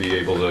to be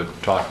able to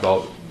talk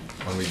about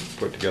when we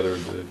put together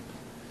the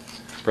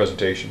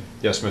presentation?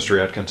 Yes, Mr.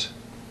 Atkins.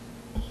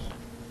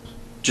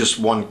 Just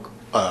one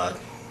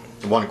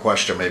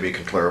question maybe you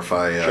can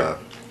clarify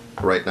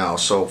right now.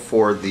 So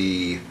for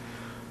the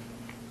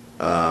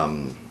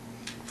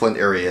Flint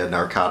area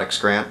narcotics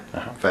grant,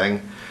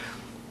 FANG,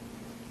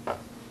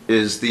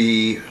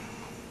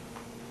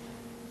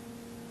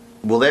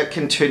 will that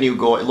continue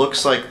going? It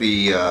looks like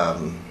the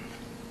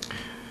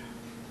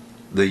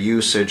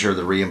usage or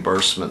the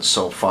reimbursement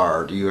so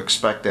far, do you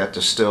expect that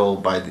to still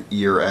by the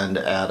year end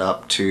add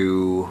up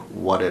to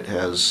what it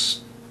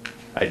has?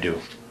 I do.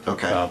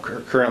 Okay.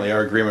 Currently,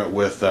 our agreement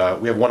with,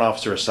 we have one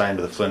officer assigned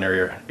to the Flint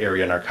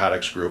area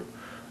narcotics group.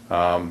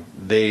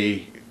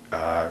 They,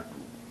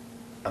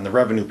 on the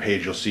revenue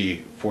page, you'll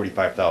see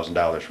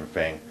 $45,000 from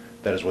FANG.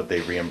 That is what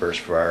they reimburse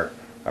for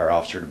our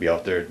officer to be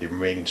out there. The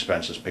remaining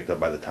expenses picked up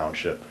by the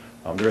township.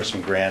 There is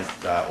some grant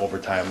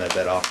overtime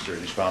that officer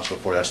is responsible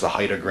for. That's the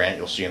HIDA grant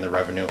you'll see in the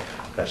revenue.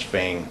 That's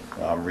FANG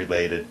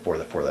related for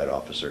that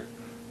officer.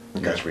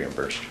 Okay. That's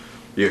reimbursed.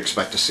 You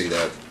expect to see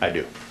that? I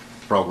do.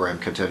 Program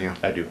continue?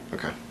 I do.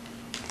 Okay.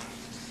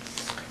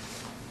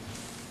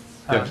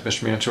 Yeah,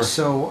 Mr. Mansour.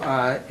 So,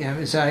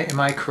 am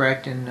I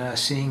correct in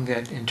seeing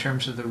that in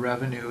terms of the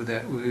revenue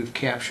that we've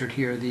captured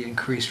here, the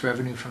increased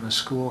revenue from the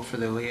school for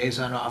the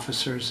liaison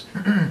officers,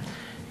 and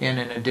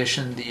in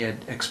addition, the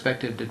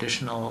expected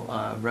additional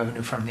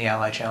revenue from the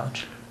Ally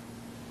Challenge?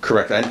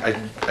 Correct.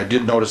 I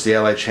did notice the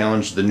Ally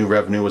Challenge, the new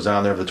revenue was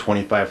on there of the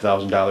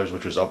 $25,000,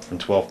 which was up from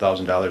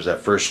 $12,000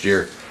 that first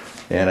year.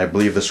 And I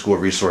believe the school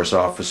resource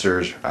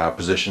officers'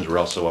 positions were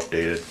also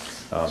updated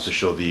to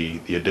show the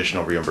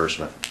additional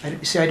reimbursement.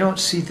 I don't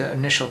see the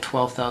initial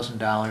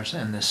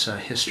 $12,000 in this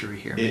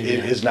history here. It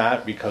is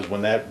not, because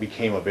when that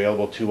became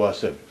available to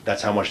us,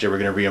 that's how much they were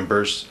going to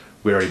reimburse.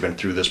 We'd already been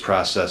through this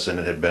process and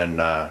it had been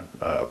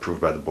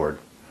approved by the board,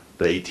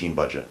 the 18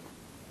 budget.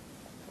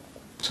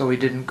 So we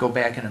didn't go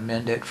back and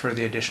amend it for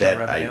the additional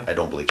revenue? I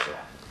don't believe so.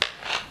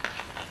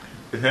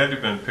 It had to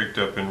have been picked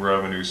up in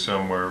revenue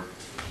somewhere,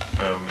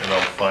 and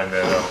I'll find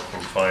that out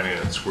from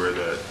finance where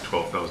that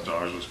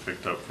 $12,000 was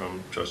picked up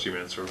from, Trustee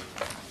Mansour.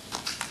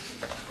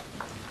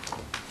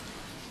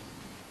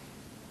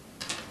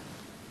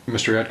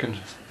 Mr. Atkins?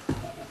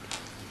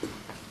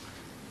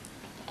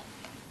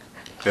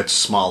 It's a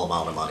small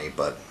amount of money,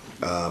 but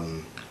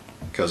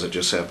because it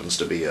just happens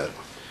to be a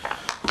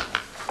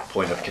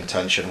point of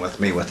contention with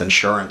me with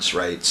insurance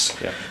rates.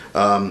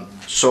 Yeah.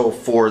 So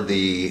for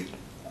the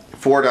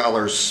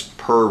 $4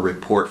 per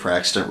report for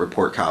accident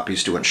report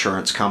copies to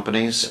insurance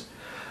companies,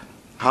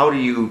 how do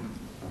you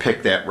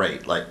pick that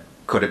rate? Like,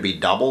 could it be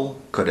double?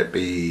 Could it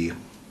be?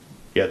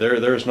 Yeah,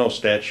 there is no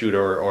statute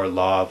or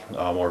law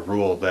or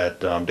rule that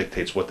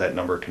dictates what that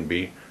number can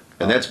be.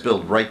 And that's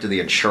billed right to the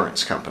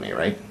insurance company,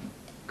 right?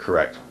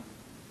 Correct.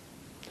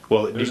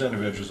 Well, There's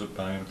individuals that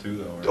buy them too,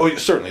 though, right? Oh,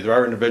 certainly. There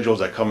are individuals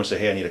that come and say,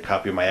 hey, I need a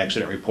copy of my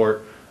accident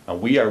report.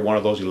 We are one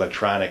of those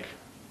electronic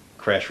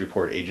crash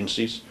report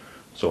agencies.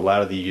 So a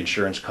lot of the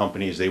insurance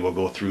companies, they will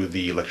go through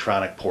the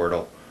electronic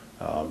portal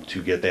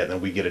to get that. And then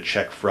we get a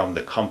check from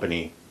the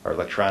company, our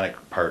electronic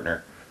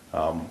partner,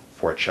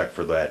 for a check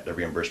for that, the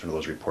reimbursement of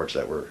those reports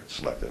that were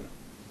selected.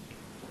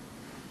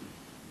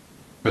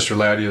 Mr.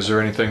 Laddie, is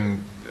there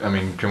anything, I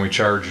mean, can we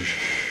charge,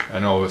 I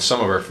know with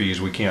some of our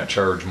fees, we can't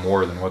charge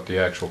more than what the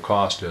actual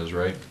cost is,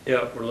 right?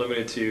 Yeah, we're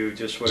limited to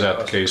just what. Is that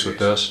the case with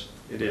this?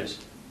 It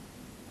is.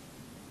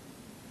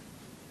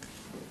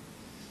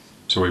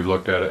 So we've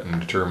looked at it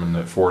and determined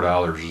that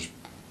 $4 is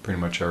pretty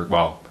much our,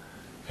 well,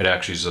 it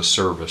actually is a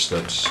service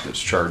that's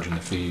charging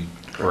the fee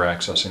for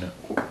accessing it.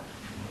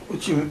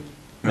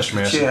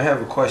 Mr. Chair, I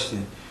have a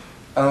question.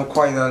 I don't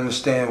quite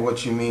understand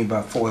what you mean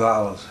by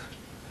 $4.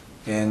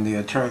 And the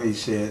attorney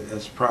said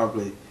that's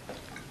probably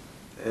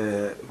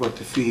what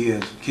the fee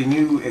is. Can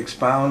you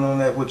expound on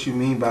that, what you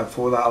mean by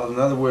 $4? In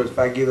other words, if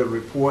I get a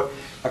report,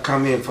 I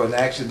come in for an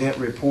accident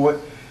report,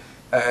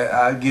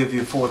 I give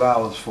you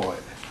 $4 for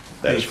it.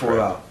 That is Pay $4.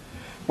 correct.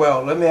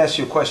 Well, let me ask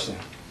you a question,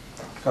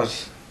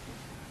 because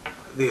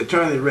the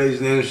attorney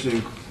raised an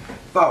interesting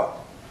thought.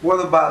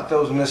 What about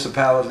those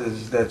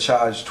municipalities that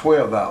charge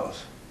 $12?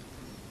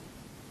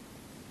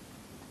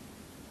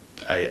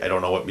 I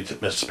don't know what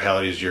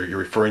municipalities you're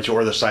referring to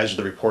or the size of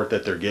the report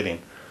that they're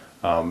getting.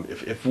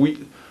 If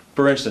we,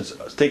 for instance,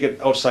 take it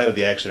outside of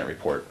the accident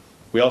report,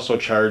 we also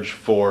charge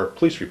for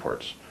police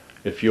reports.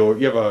 If your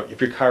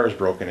car is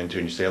broken into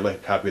and you say, I'd like a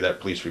copy of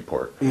that police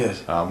report,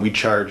 Yes. we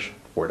charge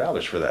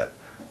 $4 for that.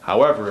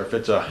 However, if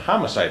it's a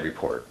homicide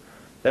report,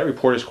 that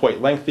report is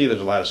quite lengthy, there's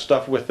a lot of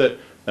stuff with it,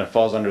 and it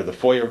falls under the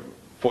FOIA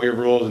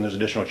rules, and there's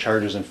additional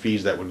charges and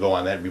fees that would go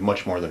on that. It'd be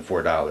much more than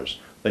 $4.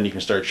 Then you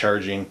can start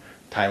charging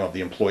time of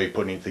the employee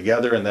putting it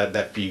together, and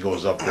that fee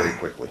goes up very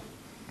quickly.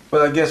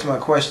 Well, I guess my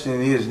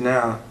question is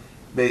now,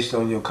 based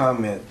on your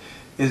comment,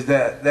 is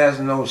that there's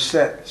no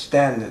set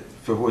standard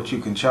for what you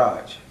can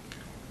charge.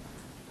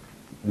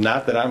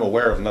 Not that I'm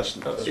aware of, unless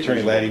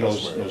Attorney Laddie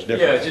knows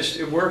different. Yeah,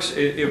 it works,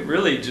 it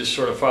really just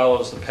sort of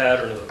follows the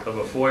pattern of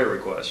a FOIA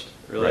request.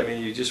 Really, Right. I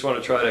mean, you just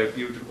want to try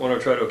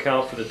to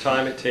account for the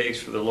time it takes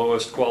for the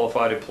lowest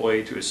qualified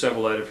employee to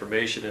assemble that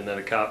information, and then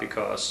the copy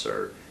costs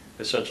are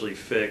essentially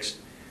fixed.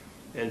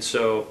 And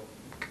so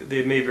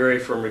they may vary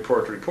from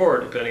report to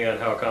report depending on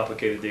how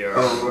complicated they are,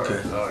 Oh, okay.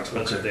 or how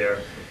expensive they are.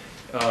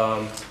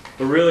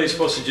 But really, it's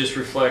supposed to just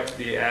reflect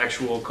the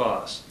actual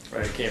cost,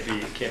 right?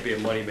 It can't be a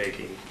money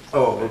making.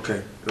 Oh,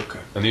 okay, okay.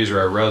 And these are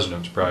our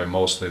residents probably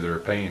mostly that are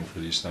paying for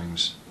these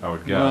things, I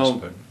would guess, Well,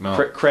 but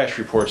no. crash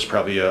reports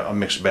probably a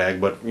mixed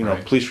bag, but you know,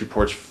 Right. police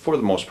reports for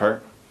the most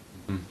part.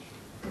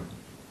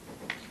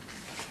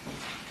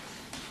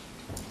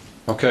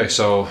 Okay,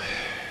 so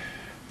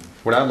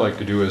what I'd like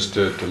to do is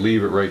to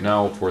leave it right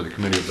now for the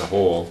committee of the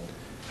whole.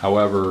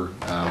 However,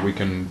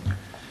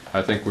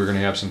 I think we're going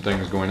to have some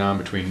things going on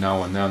between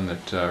now and then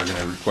that are going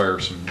to require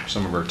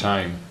some of our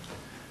time,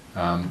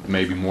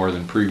 maybe more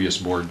than previous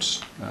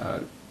boards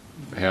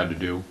had to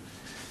do.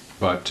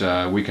 But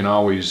we can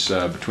always,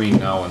 between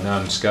now and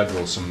then,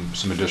 schedule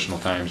some additional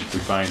times if we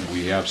find that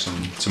we have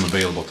some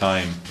available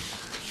time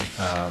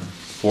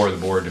for the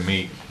board to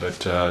meet.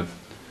 But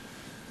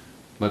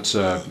let's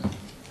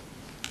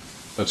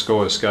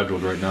go as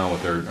scheduled right now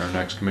with our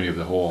next committee of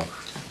the whole.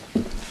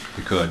 If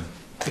we could.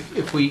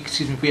 If we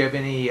have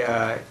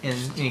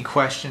any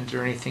questions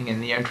or anything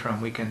in the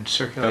interim, we can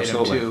circulate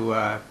Absolutely.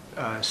 them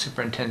to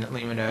Superintendent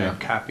Lehman, Yeah.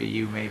 copy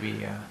you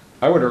maybe.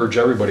 I would urge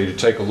everybody to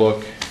take a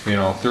look,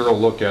 thorough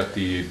look at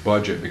the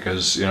budget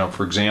because,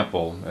 for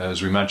example,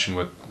 as we mentioned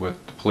with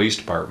the police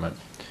department,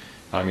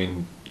 I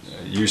mean,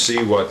 you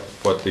see what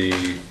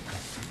the,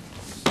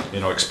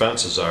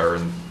 expenses are,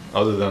 and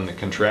other than the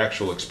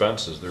contractual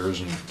expenses, there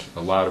isn't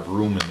a lot of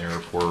room in there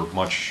for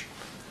much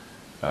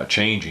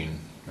changing.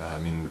 I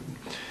mean,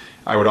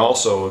 I would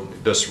also,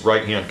 this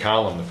right-hand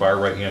column, the far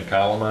right-hand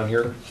column on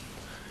here,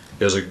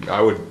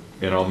 I would,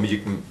 you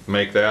can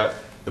make that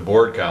the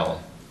board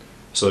column.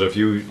 So that if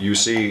you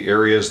see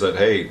areas that,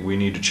 hey, we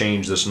need to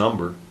change this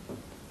number,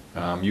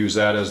 use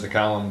that as the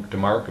column to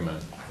mark them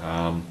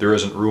in. There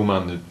isn't room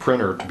on the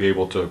printer to be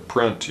able to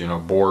print,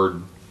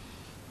 board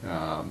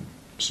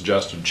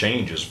suggested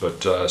changes,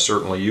 but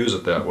certainly use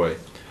it that way.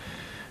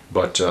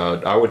 But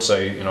I would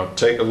say,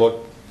 take a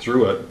look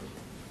through it,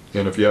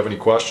 and if you have any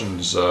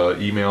questions,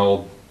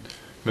 email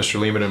Mr.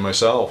 Lehman and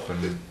myself.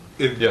 And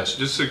yes,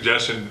 Just a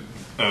suggestion.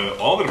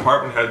 All the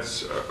department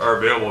heads are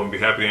available and be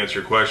happy to answer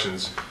your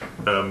questions.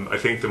 I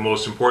think the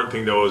most important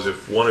thing though is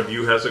if one of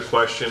you has a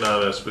question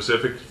on a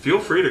specific, feel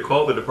free to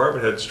call the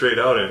department head straight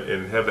out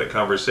and have that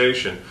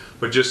conversation.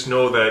 But just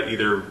know that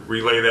either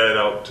relay that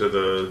out to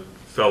the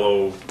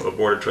fellow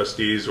board of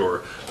trustees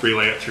or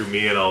relay it through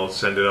me and I'll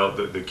send it out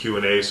the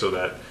Q&A so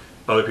that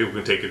other people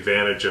can take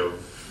advantage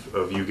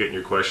of you getting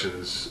your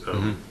questions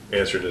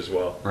answered as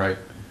well. right.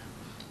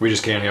 We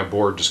just can't have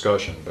board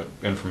discussion, but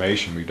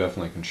information we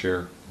definitely can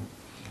share.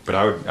 But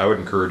I would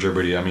encourage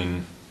everybody, I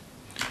mean,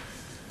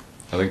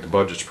 I think the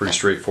budget's pretty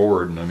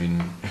straightforward, and I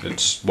mean,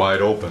 it's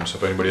wide open, so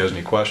if anybody has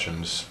any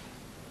questions.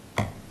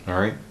 All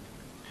right?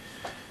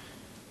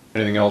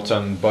 Anything else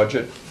on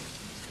budget?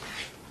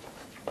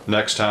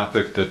 Next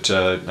topic that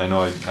I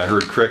know I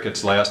heard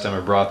crickets last time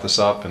I brought this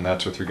up, and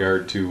that's with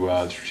regard to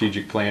the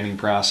strategic planning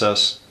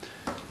process.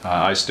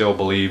 I still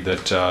believe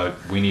that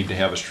we need to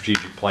have a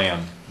strategic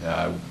plan.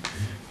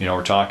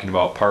 We're talking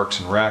about Parks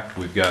and Rec.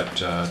 We've got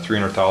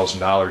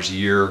 $300,000 a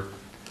year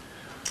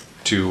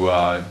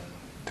to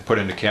put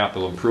into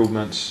capital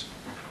improvements.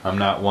 I'm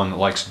not one that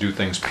likes to do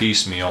things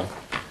piecemeal,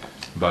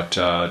 but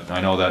I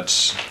know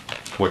that's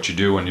what you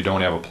do when you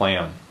don't have a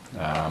plan.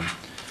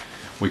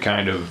 We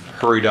kind of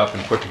hurried up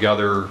and put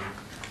together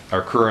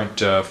our current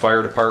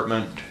fire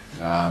department.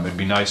 It'd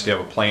be nice to have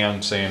a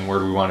plan saying where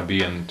do we want to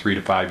be in 3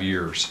 to 5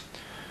 years.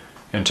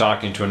 And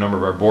talking to a number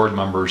of our board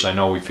members, I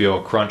know we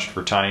feel crunched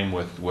for time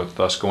with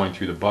us going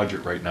through the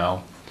budget right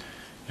now.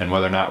 and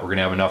whether or not we're going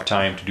to have enough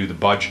time to do the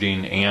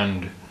budgeting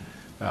and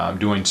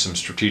doing some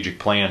strategic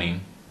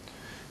planning.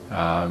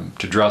 To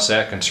address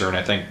that concern,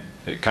 I think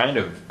it kind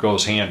of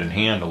goes hand in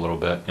hand a little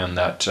bit in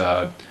that,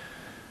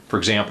 for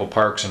example,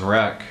 Parks and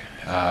Rec,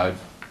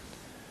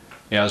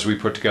 as we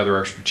put together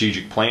our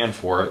strategic plan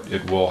for it,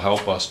 it will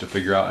help us to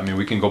figure out, I mean,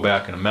 we can go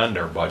back and amend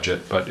our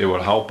budget, but it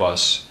will help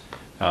us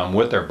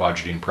with our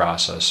budgeting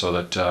process so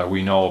that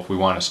we know if we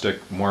want to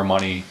stick more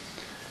money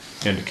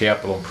into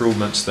capital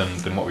improvements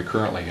than what we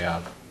currently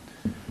have.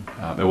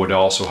 It would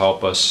also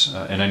help us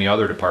in any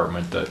other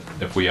department that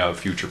if we have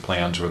future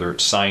plans, whether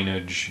it's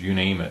signage, you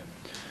name it.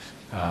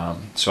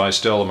 So I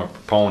still am a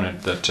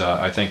proponent that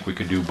I think we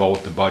could do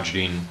both the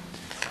budgeting.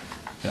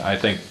 I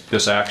think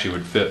this actually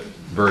would fit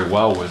very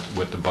well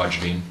with the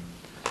budgeting.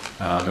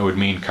 It would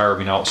mean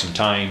carving out some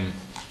time,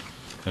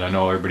 and I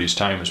know everybody's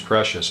time is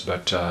precious,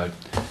 but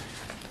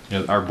you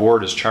know, our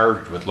board is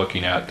charged with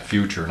looking at the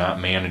future, not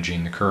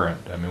managing the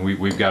current. I mean,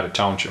 we've got a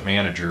township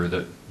manager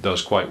that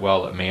does quite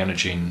well at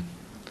managing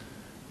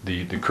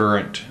the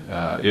current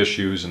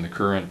issues and the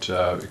current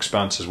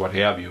expenses, what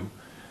have you.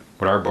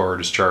 What our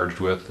board is charged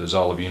with, as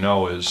all of you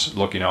know, is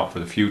looking out for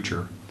the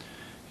future.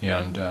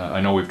 And I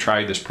know we've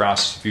tried this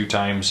process a few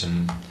times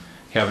and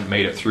haven't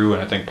made it through,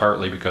 and I think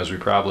partly because we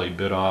probably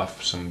bit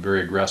off some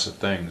very aggressive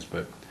things,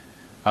 but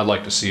I'd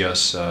like to see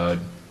us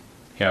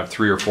have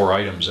 3 or 4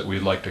 items that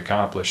we'd like to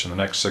accomplish in the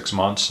next 6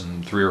 months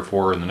and 3 or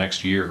 4 in the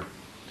next year,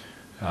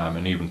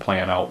 and even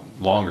plan out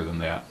longer than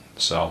that.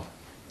 So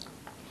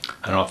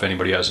I don't know if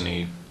anybody has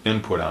any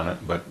input on it,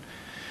 but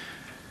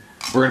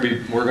we're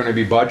going to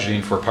be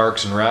budgeting for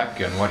Parks and Rec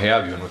and what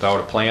have you, and without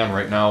a plan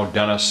right now,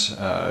 Dennis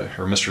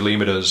or Mr.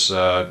 Limita's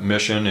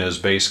mission is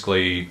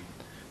basically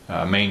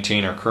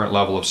maintain our current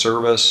level of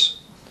service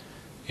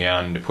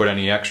and to put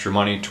any extra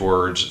money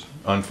towards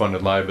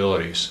unfunded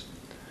liabilities.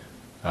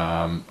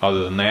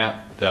 Other than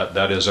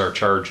that is our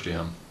charge to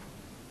him.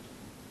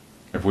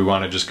 If we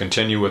want to just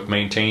continue with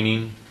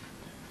maintaining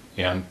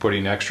and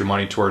putting extra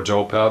money towards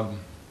OPEB,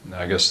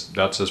 I guess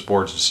that's this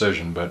board's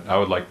decision, but I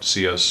would like to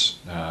see us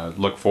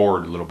look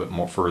forward a little bit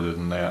more further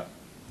than that.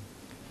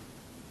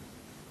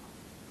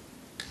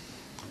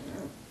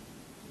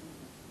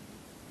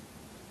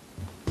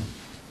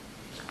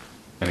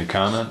 Any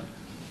comment?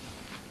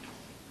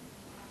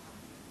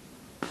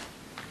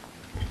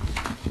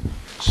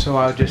 So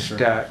I'll just,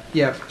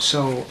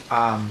 so,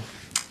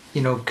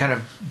 you know, kind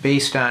of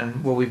based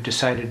on what we've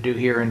decided to do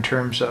here in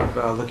terms of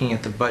looking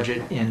at the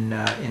budget in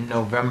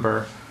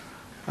November,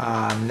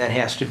 that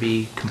has to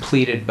be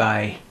completed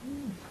by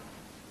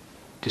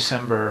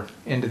December,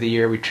 end of the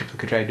year. We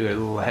typically try to do it a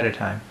little ahead of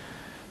time.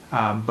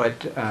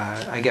 But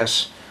I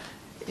guess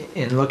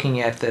in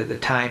looking at the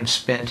time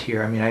spent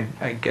here, I mean,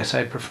 I guess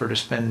I'd prefer to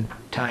spend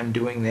time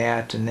doing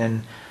that, and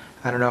then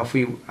I don't know if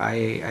I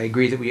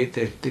agree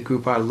that the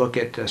group ought to look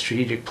at a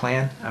strategic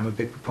plan. I'm a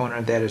big proponent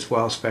of that as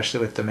well,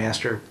 especially with the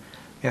master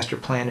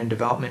plan and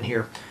development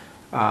here.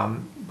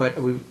 But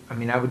I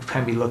mean, I would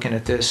kind of be looking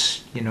at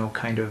this, you know,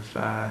 kind of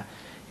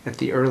at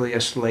the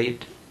earliest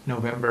late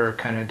November,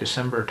 kind of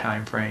December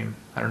time frame.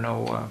 I don't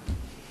know,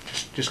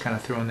 just kind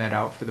of throwing that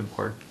out for the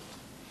board.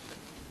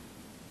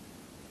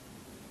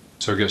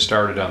 So get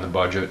started on the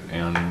budget,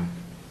 and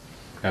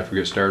after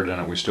we get started on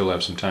it, we still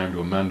have some time to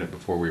amend it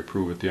before we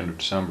approve at the end of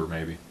December,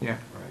 maybe. Yeah.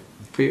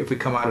 Right. If we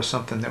come out of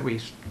something that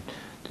we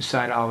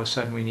decide all of a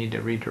sudden we need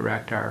to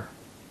redirect our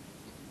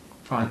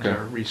funds,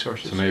 our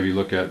resources. So maybe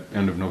look at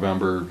end of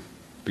November,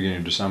 beginning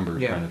of December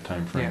kind of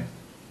time frame.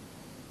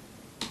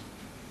 Yeah.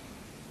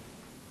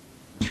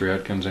 Mr.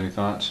 Atkins, any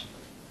thoughts?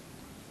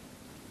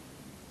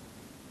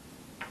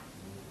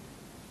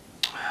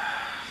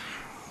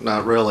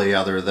 Not really,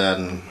 other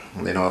than,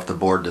 you know, if the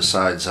board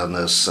decides on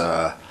this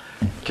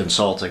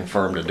consulting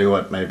firm to do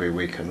it, maybe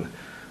we can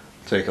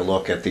take a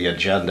look at the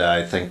agenda.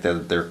 I think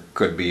that there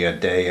could be a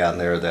day on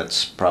there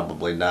that's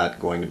probably not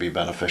going to be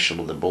beneficial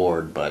to the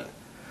board, but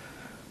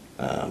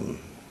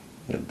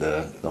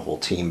the whole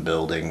team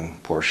building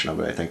portion of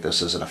it, I think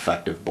this is an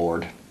effective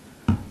board,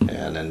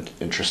 and in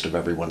interest of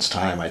everyone's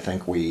time, I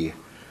think we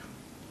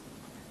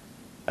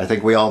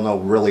all know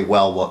really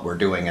well what we're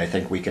doing. I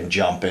think we can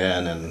jump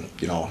in and,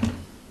 you know,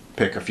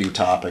 pick a few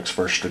topics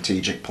for a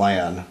strategic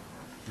plan.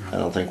 I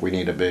don't think we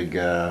need a big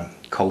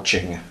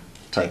coaching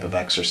type of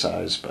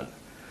exercise, but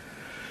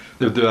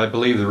I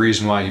believe the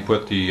reason why he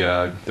put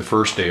the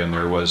first day in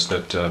there was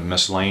that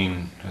Miss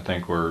Lane, I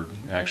think a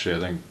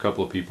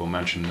couple of people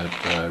mentioned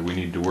that we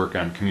need to work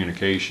on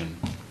communication,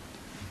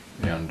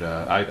 and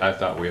I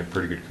thought we had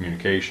pretty good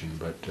communication,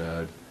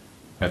 but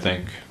I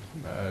think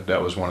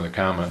that was one of the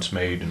comments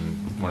made in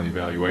one of the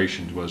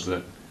evaluations, was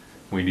that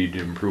we need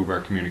to improve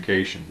our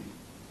communication.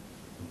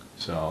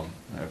 So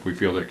if we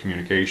feel that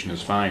communication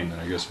is fine, then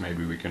I guess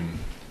maybe we can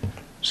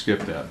skip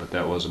that, but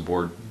that was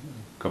a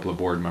couple of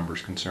board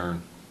members'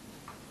 concern.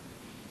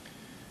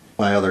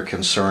 my other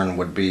concern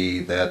would be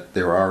that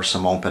there are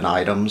some open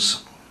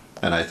items,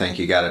 and I think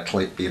you got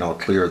to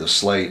clear the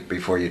slate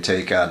before you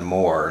take on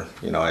more.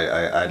 You know,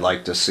 I'd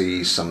like to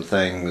see some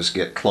things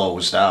get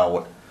closed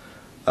out.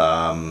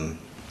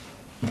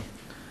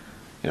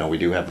 you know, we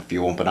do have a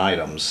few open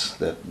items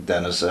that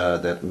Dennis,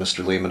 that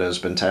Mr. Lehman has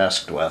been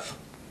tasked with.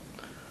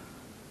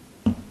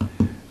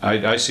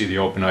 I see the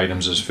open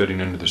items as fitting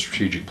into the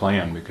strategic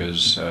plan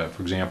because,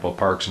 for example,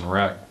 Parks and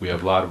Rec, we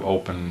have a lot of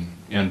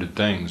open-ended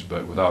things,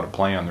 but without a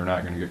plan, they're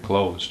not going to get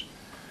closed.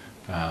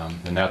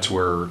 And that's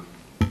where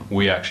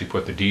we actually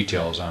put the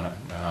details on it.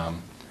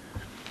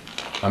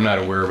 I'm not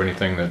aware of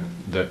anything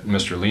that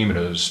Mr. Lehman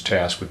is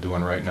tasked with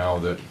doing right now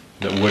that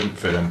wouldn't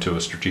fit into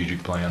a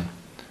strategic plan.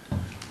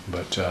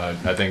 But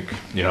I think,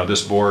 you know,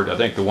 this board, I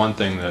think the one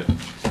thing that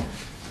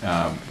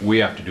we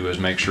have to do is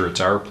make sure it's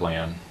our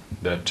plan.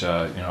 That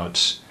you know,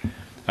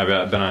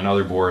 I've been on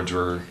other boards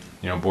where,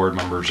 you know, board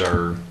members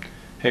are,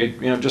 hey,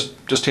 you know,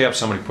 just have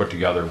somebody put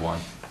together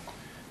one.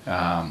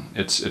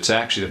 It's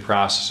actually the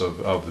process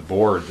of the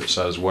board that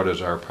says what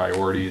is our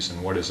priorities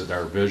and what is it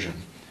our vision.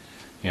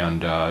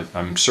 And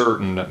I'm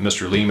certain that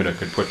Mr. Lehman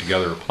could put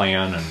together a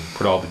plan and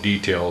put all the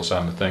details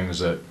on the things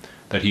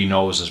that he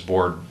knows this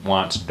board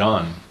wants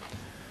done.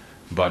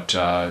 But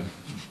I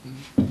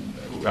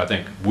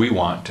think we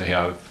want to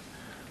have.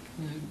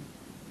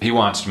 He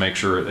wants to make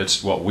sure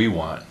it's what we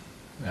want,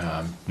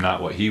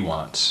 not what he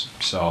wants.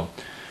 So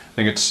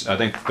I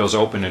think those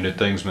open-ended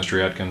things,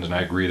 Mr. Atkins, and I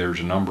agree there's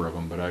a number of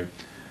them, but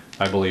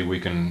I believe we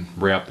can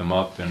wrap them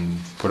up and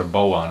put a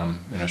bow on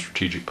them in a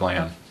strategic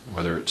plan,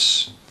 whether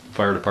it's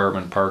fire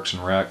department, parks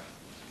and rec,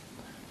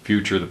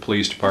 future of the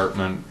police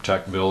department,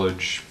 tech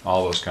village,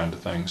 all those kind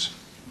of things.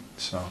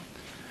 So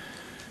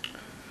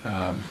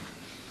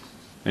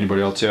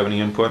anybody else have any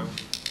input?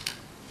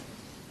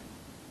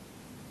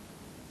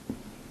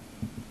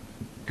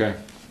 Okay,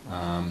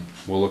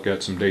 we'll look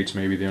at some dates,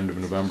 maybe the end of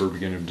November,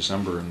 beginning of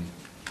December, and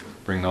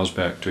bring those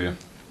back to you.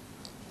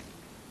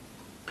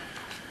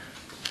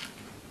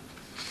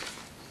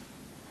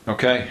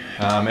 Okay,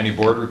 any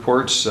board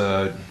reports?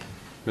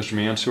 Mr.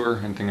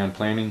 Mansour, anything on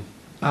planning?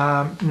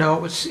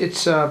 No,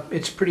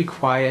 it's pretty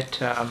quiet.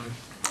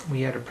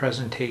 We had a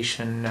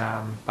presentation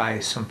by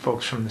some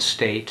folks from the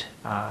state.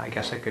 I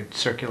guess I could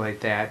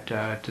circulate that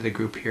to the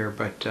group here,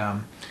 but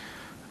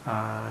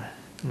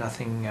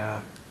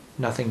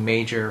nothing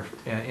major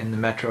in the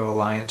Metro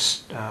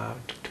Alliance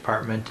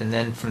department. And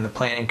then from the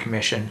Planning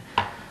Commission,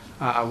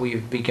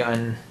 we've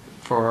begun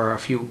for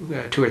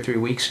 2 or 3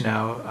 weeks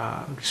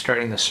now,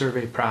 starting the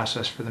survey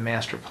process for the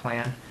master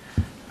plan.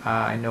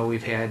 I know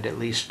we've had at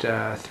least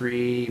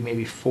 3,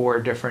 maybe 4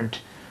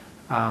 different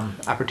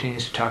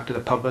opportunities to talk to the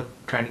public,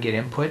 trying to get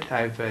input.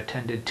 I've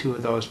attended 2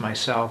 of those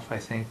myself. I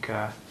think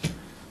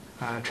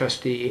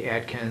Trustee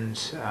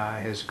Atkins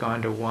has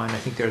gone to 1. I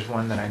think there's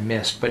one that I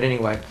missed, but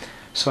anyway.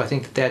 So I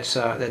think that's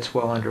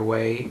well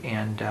underway.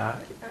 And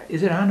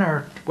is it on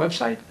our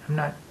website? I'm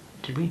not.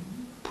 Did we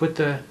put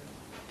the?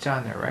 It's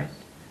on there, right?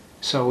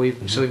 So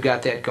we've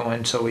got that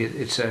going. So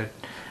and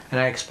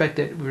I expect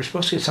that we were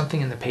supposed to get something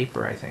in the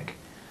paper, I think,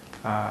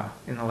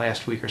 in the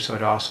last week or so,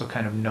 to also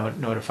kind of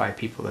notify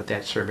people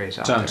that survey's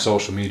out there. It's on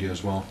social media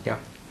as well. Yeah.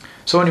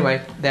 So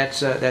anyway,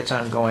 that's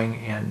ongoing,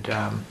 and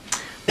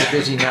we're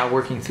busy now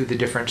working through the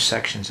different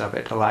sections of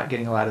it.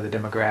 Getting a lot of the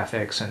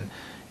demographics and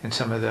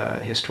some of the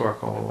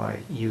historical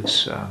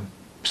use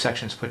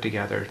sections put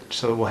together,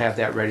 so we'll have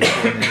that ready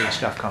when the new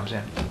stuff comes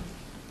in.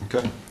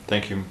 Okay,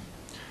 thank you.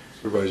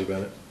 Supervisor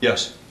Bennett?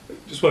 Yes.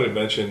 Just wanted to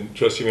mention,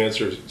 Trustee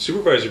Mansour,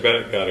 Supervisor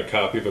Bennett got a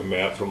copy of a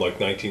map from like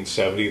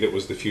 1970 that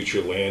was the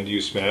future land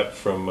use map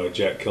from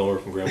Jack Kilmer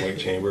from Grand Lake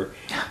Chamber,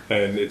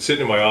 and it's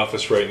sitting in my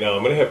office right now.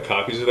 I'm going to have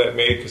copies of that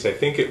made because I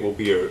think it will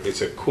be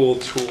it's a cool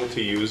tool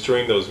to use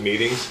during those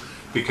meetings,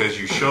 because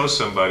you show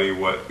somebody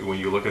when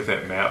you look at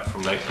that map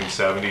from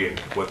 1970 and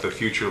what the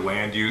future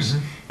land use,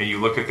 and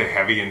you look at the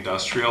heavy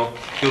industrial,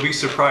 you'll be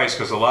surprised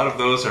because a lot of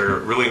those are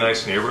really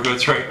nice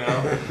neighborhoods right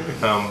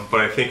now.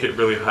 But I think it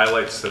really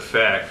highlights the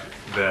fact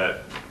that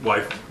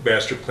why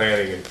master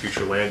planning and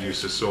future land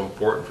use is so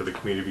important for the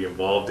community to be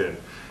involved in.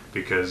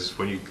 Because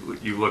when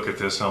you look at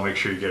this, I'll make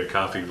sure you get a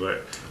copy,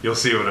 but you'll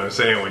see what I'm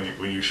saying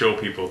when you show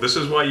people, this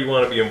is why you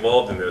want to be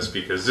involved in this,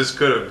 because this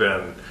could have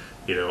been,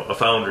 you know, a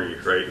foundry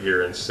right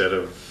here instead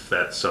of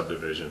that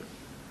subdivision.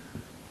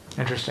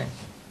 Interesting.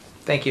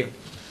 Thank you.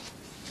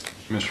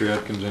 Mr.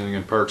 Atkins, anything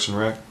in Parks and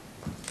Rec?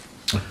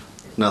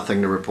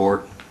 Nothing to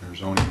report. Or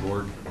zoning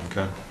board?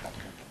 Okay.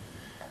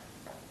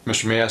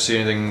 Mr. Massey,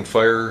 anything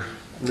fire?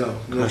 No,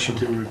 nothing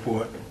to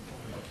report.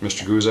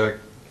 Mr. Guzak?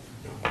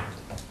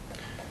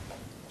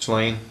 Ms.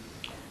 Lane?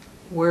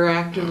 We're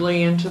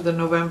actively into the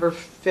November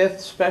 5th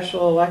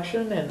special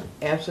election, and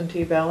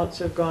absentee ballots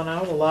have gone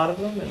out, a lot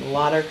of them, and a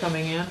lot are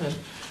coming in. And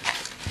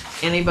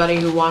anybody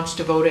who wants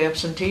to vote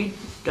absentee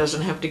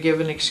doesn't have to give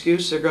an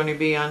excuse. They're going to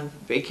be on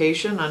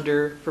vacation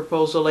under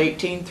Proposal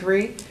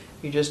 18.3.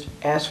 You just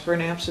ask for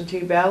an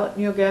absentee ballot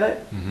and you'll get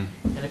it.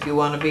 And if you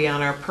want to be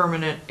on our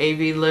permanent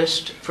AV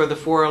list for the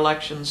 4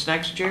 elections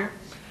next year,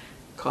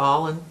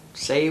 call and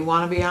say you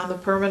want to be on the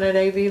permanent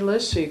AV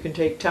list so you can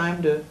take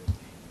time to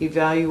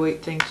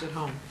evaluate things at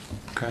home.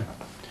 Okay.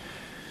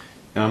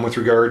 With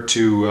regard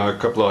to a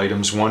couple of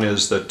items, one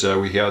is that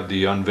we had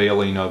the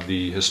unveiling of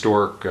the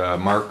historic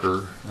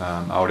marker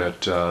out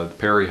at the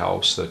Perry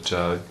House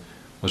that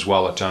was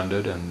well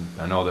attended, and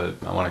I know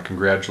that I want to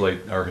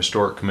congratulate our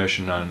Historic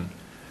Commission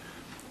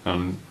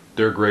on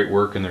their great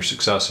work and their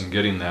success in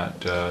getting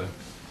that.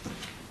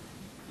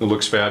 It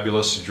looks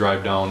fabulous. You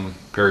drive down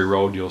Perry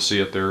Road, you'll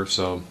see it there,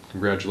 so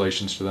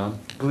congratulations to them.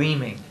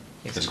 Gleaming.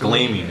 It's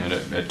gleaming, and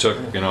it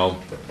took, you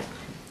know,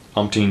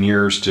 umpteen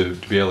years to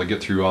be able to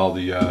get through all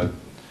the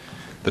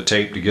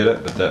tape to get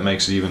it, but that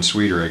makes it even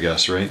sweeter, I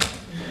guess, right?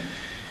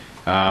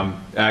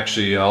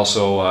 Actually,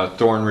 also,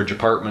 Thornridge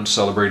Apartments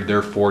celebrated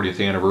their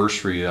 40th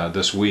anniversary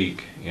this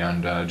week,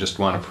 and just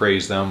want to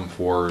praise them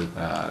for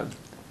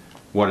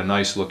what a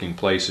nice looking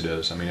place it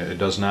is. I mean, it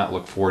does not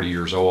look 40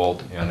 years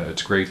old, and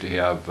it's great to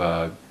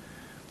have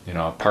you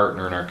know, a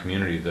partner in our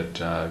community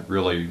that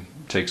really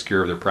takes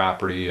care of their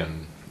property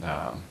and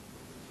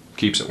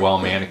keeps it well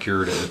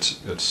manicured.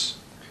 It's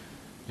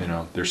you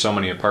know, there's so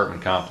many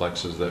apartment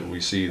complexes that we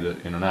see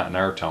that, you know, not in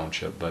our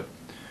township, but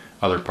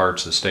other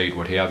parts of the state,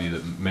 what have you,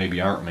 that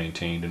maybe aren't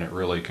maintained, and it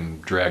really can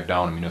drag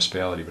down a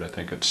municipality. But I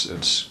think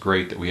it's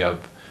great that we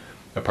have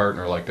a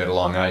partner like that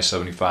along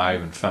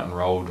I-75 and Fenton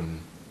Road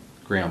and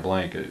Grand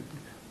Blanc. The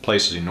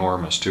place is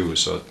enormous too,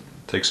 so it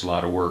takes a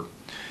lot of work.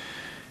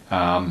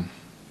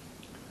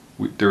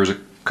 There was a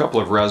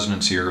couple of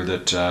residents here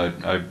that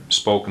I've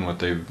spoken with.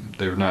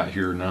 They're not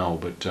here now,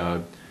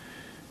 but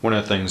one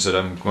of the things that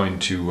I'm going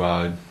to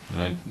and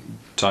I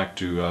talked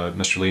to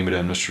Mr. Lemata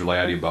and Mr.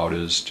 Laddie about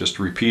is just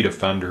repeat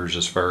offenders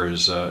as far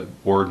as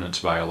ordinance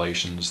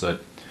violations.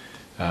 That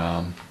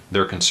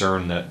they're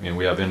concerned that, you know,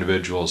 we have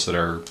individuals that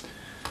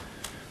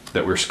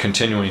we're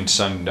continuing to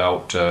send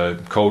out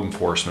code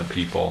enforcement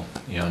people,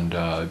 and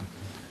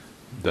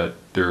that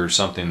there's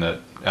something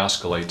that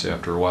escalates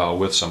after a while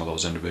with some of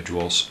those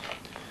individuals.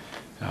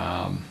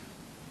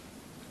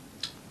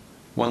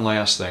 One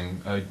last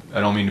thing, I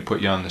don't mean to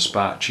put you on the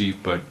spot, Chief,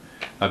 but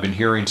I've been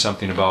hearing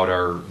something about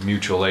our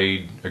mutual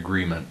aid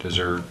agreement. Is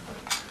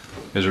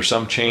there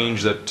some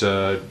change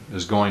that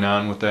is going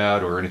on with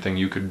that, or anything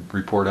you could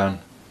report on?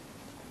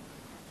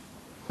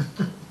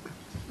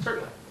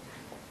 Certainly.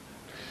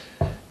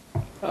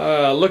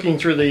 Looking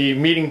through the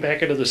meeting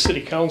packet of the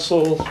City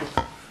Council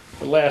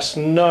last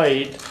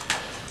night,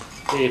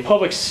 a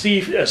public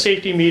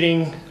safety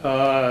meeting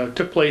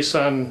took place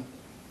on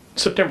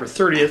September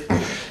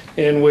 30th,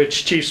 in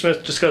which Chief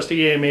Smith discussed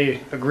the AMA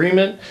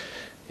agreement,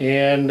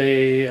 and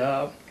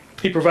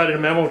he provided a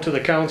memo to the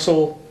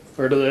council,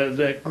 or to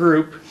that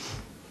group,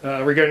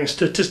 regarding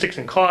statistics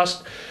and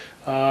cost.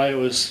 It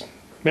was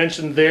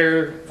mentioned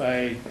there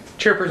by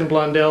Chairperson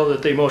Blondell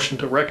that they motioned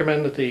to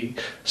recommend that the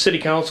City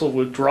Council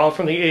withdraw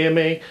from the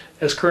AMA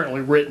as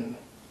currently written.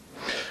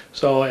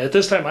 So at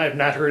this time I have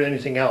not heard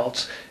anything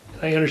else.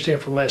 I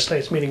understand from last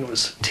night's meeting it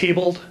was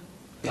tabled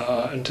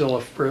until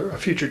a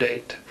future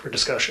date for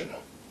discussion.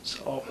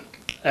 So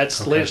that's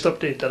the latest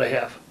update that I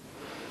have.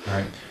 All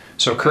right.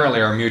 So currently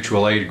our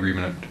mutual aid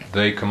agreement,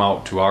 they come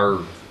out to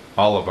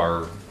all of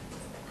our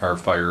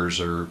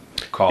fires or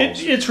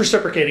calls? It's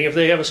reciprocating. If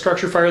they have a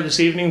structure fire this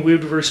evening, we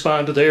would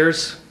respond to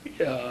theirs.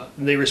 And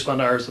they respond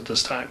to ours at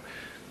this time.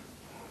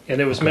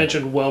 And it was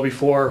mentioned well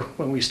before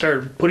when we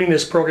started putting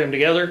this program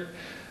together,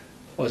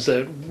 was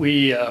that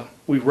we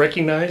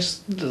recognize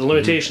the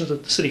limitations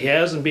that the city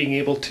has in being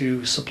able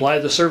to supply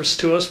the service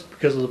to us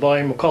because of the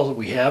volume of calls that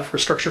we have for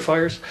structure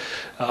fires,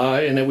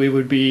 and that we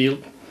would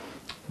be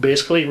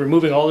basically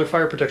removing all their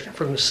fire protection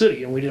from the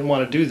city, and we didn't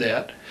want to do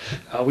that.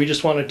 We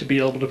just wanted to be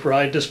able to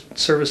provide this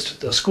service to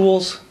the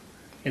schools,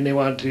 and they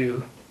wanted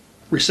to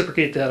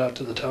reciprocate that out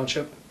to the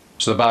township.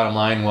 So the bottom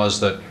line was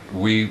that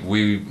we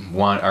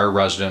want our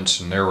residents,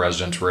 and their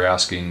residents were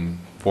asking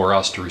for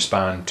us to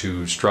respond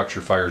to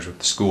structure fires with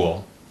the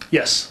school.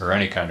 Yes. Or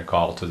any kind of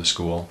call to the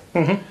school.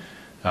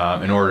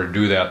 Mm-hmm. In order to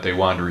do that, they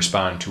wanted to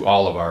respond to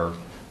all of our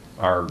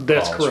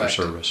That's calls correct.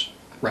 for service.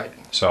 Right.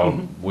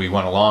 So we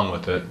went along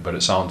with it, but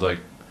it sounds like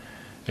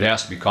it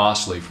has to be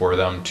costly for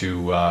them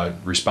to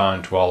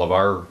respond to all of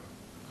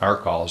our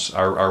calls.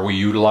 Are we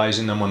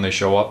utilizing them when they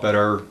show up at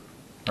our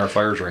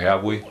fires, or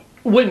have we?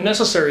 When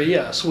necessary,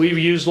 yes. We've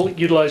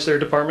utilized their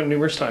department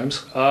numerous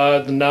times.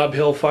 The Knob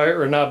Hill fire,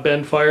 or Knob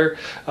Bend fire,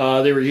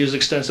 they were used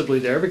extensively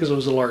there because it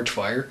was a large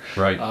fire.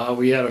 Right.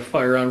 We had a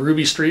fire on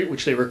Ruby Street,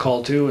 which they were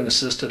called to and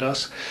assisted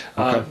us.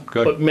 Okay,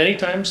 good. But many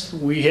times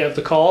we have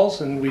the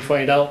calls and we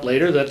find out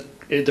later that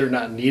they're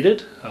not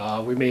needed.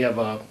 We may have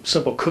a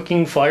simple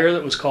cooking fire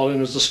that was called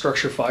in as a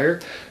structure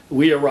fire.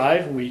 We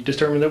arrive, we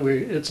determine that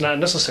it's not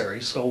necessary,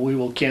 so we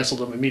will cancel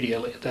them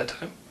immediately at that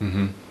time.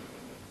 Mm-hmm.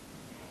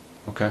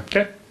 Okay.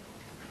 Okay.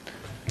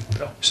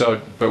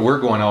 So, but we're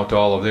going out to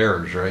all of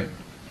theirs, right?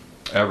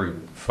 Every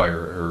fire,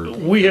 or?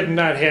 We have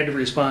not had to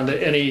respond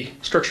to any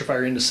structure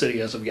fire in the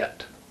city as of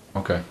yet.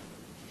 Okay.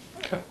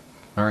 Okay.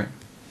 All right.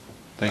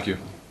 Thank you.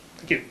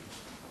 Thank you.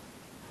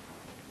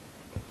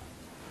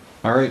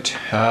 All right.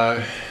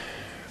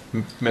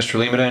 Mr.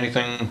 Lemata,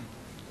 anything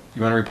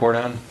you want to report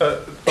on?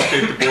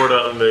 Update the board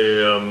on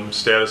the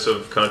status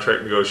of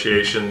contract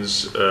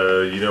negotiations.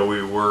 You know,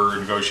 we were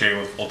negotiating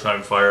with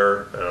Full-Time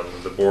Fire.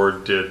 The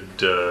board did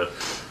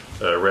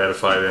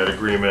ratify that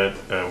agreement,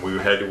 and we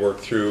had to work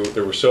through.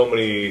 There were so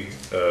many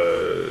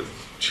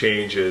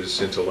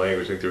changes into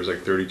language. I think there was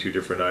like 32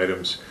 different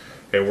items,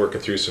 and working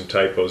through some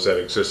typos that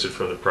existed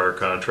from the prior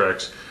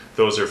contracts.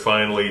 Those are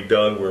finally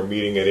done. We're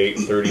meeting at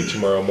 8:30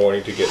 tomorrow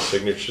morning to get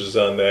signatures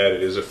on that.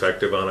 It is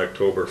effective on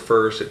October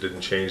 1st. It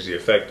didn't change the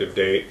effective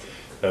date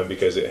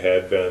because it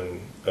had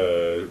been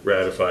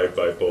ratified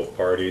by both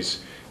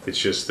parties. It's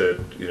just that,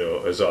 you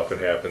know, as often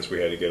happens, we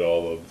had to get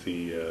all of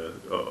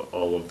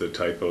the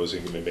typos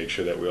in to make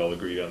sure that we all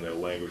agreed on that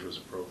language was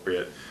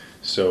appropriate.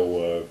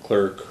 So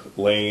Clerk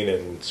Lane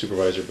and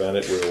Supervisor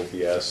Bennett will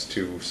be asked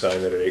to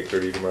sign that at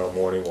 8:30 tomorrow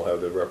morning. We'll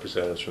have the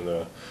representatives from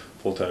the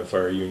full-time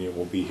fire union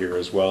will be here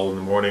as well in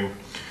the morning.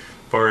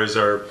 As far as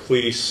our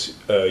police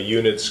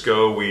units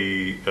go,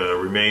 we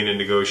remain in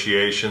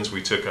negotiations.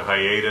 We took a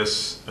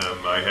hiatus.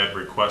 I had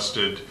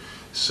requested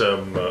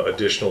some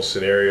additional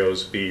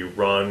scenarios be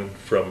run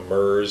from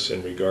MERS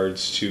in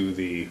regards to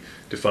the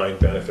defined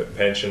benefit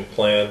pension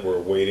plan. We're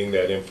awaiting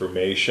that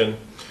information.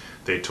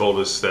 They told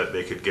us that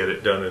they could get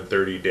it done in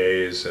 30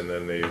 days, and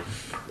then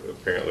they've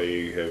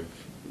apparently have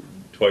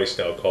twice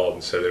now called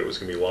and said that it was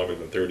going to be longer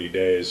than 30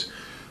 days.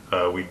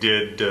 We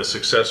did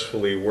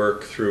successfully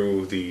work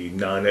through the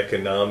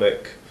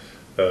non-economic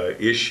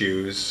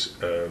issues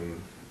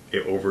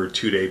over a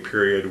 2-day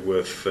period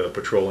with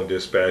patrol and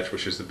dispatch,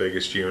 which is the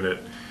biggest unit.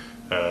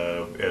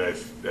 And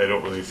I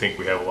don't really think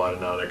we have a lot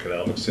of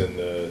non-economics in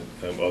the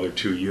other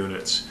 2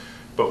 units.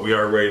 But we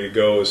are ready to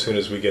go. As soon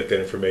as we get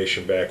that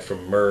information back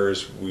from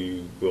MERS,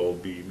 we will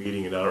be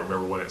meeting, and I don't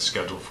remember when it's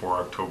scheduled for,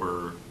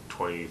 October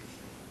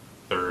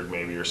 23rd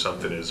maybe or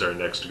something is our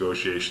next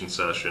negotiation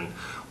session.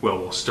 Well,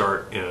 we'll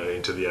start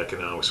into the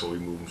economics, we'll be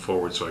moving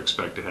forward, so I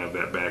expect to have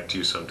that back to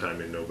you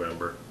sometime in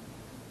November.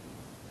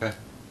 Okay.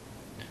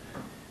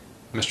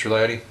 Mr.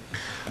 Laddie?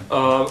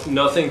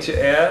 Nothing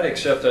to add,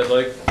 except I'd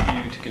like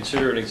you to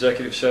consider an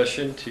executive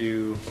session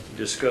to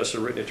discuss a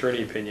written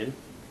attorney opinion.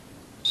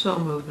 So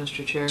moved,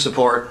 Mr. Chair.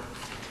 Support.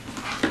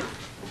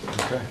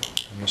 Okay.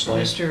 Ms.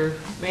 Lane? Mr.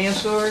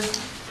 Mansour?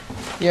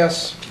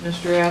 Yes.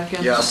 Mr.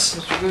 Atkins? Yes.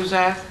 Mr.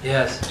 Guzak?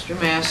 Yes. Mr.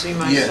 Massey?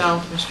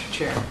 Myself, Mr.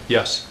 Chair.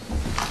 Yes.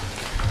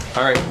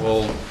 All right,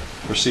 we'll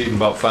proceed in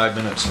about 5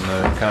 minutes in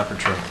the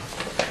conference room.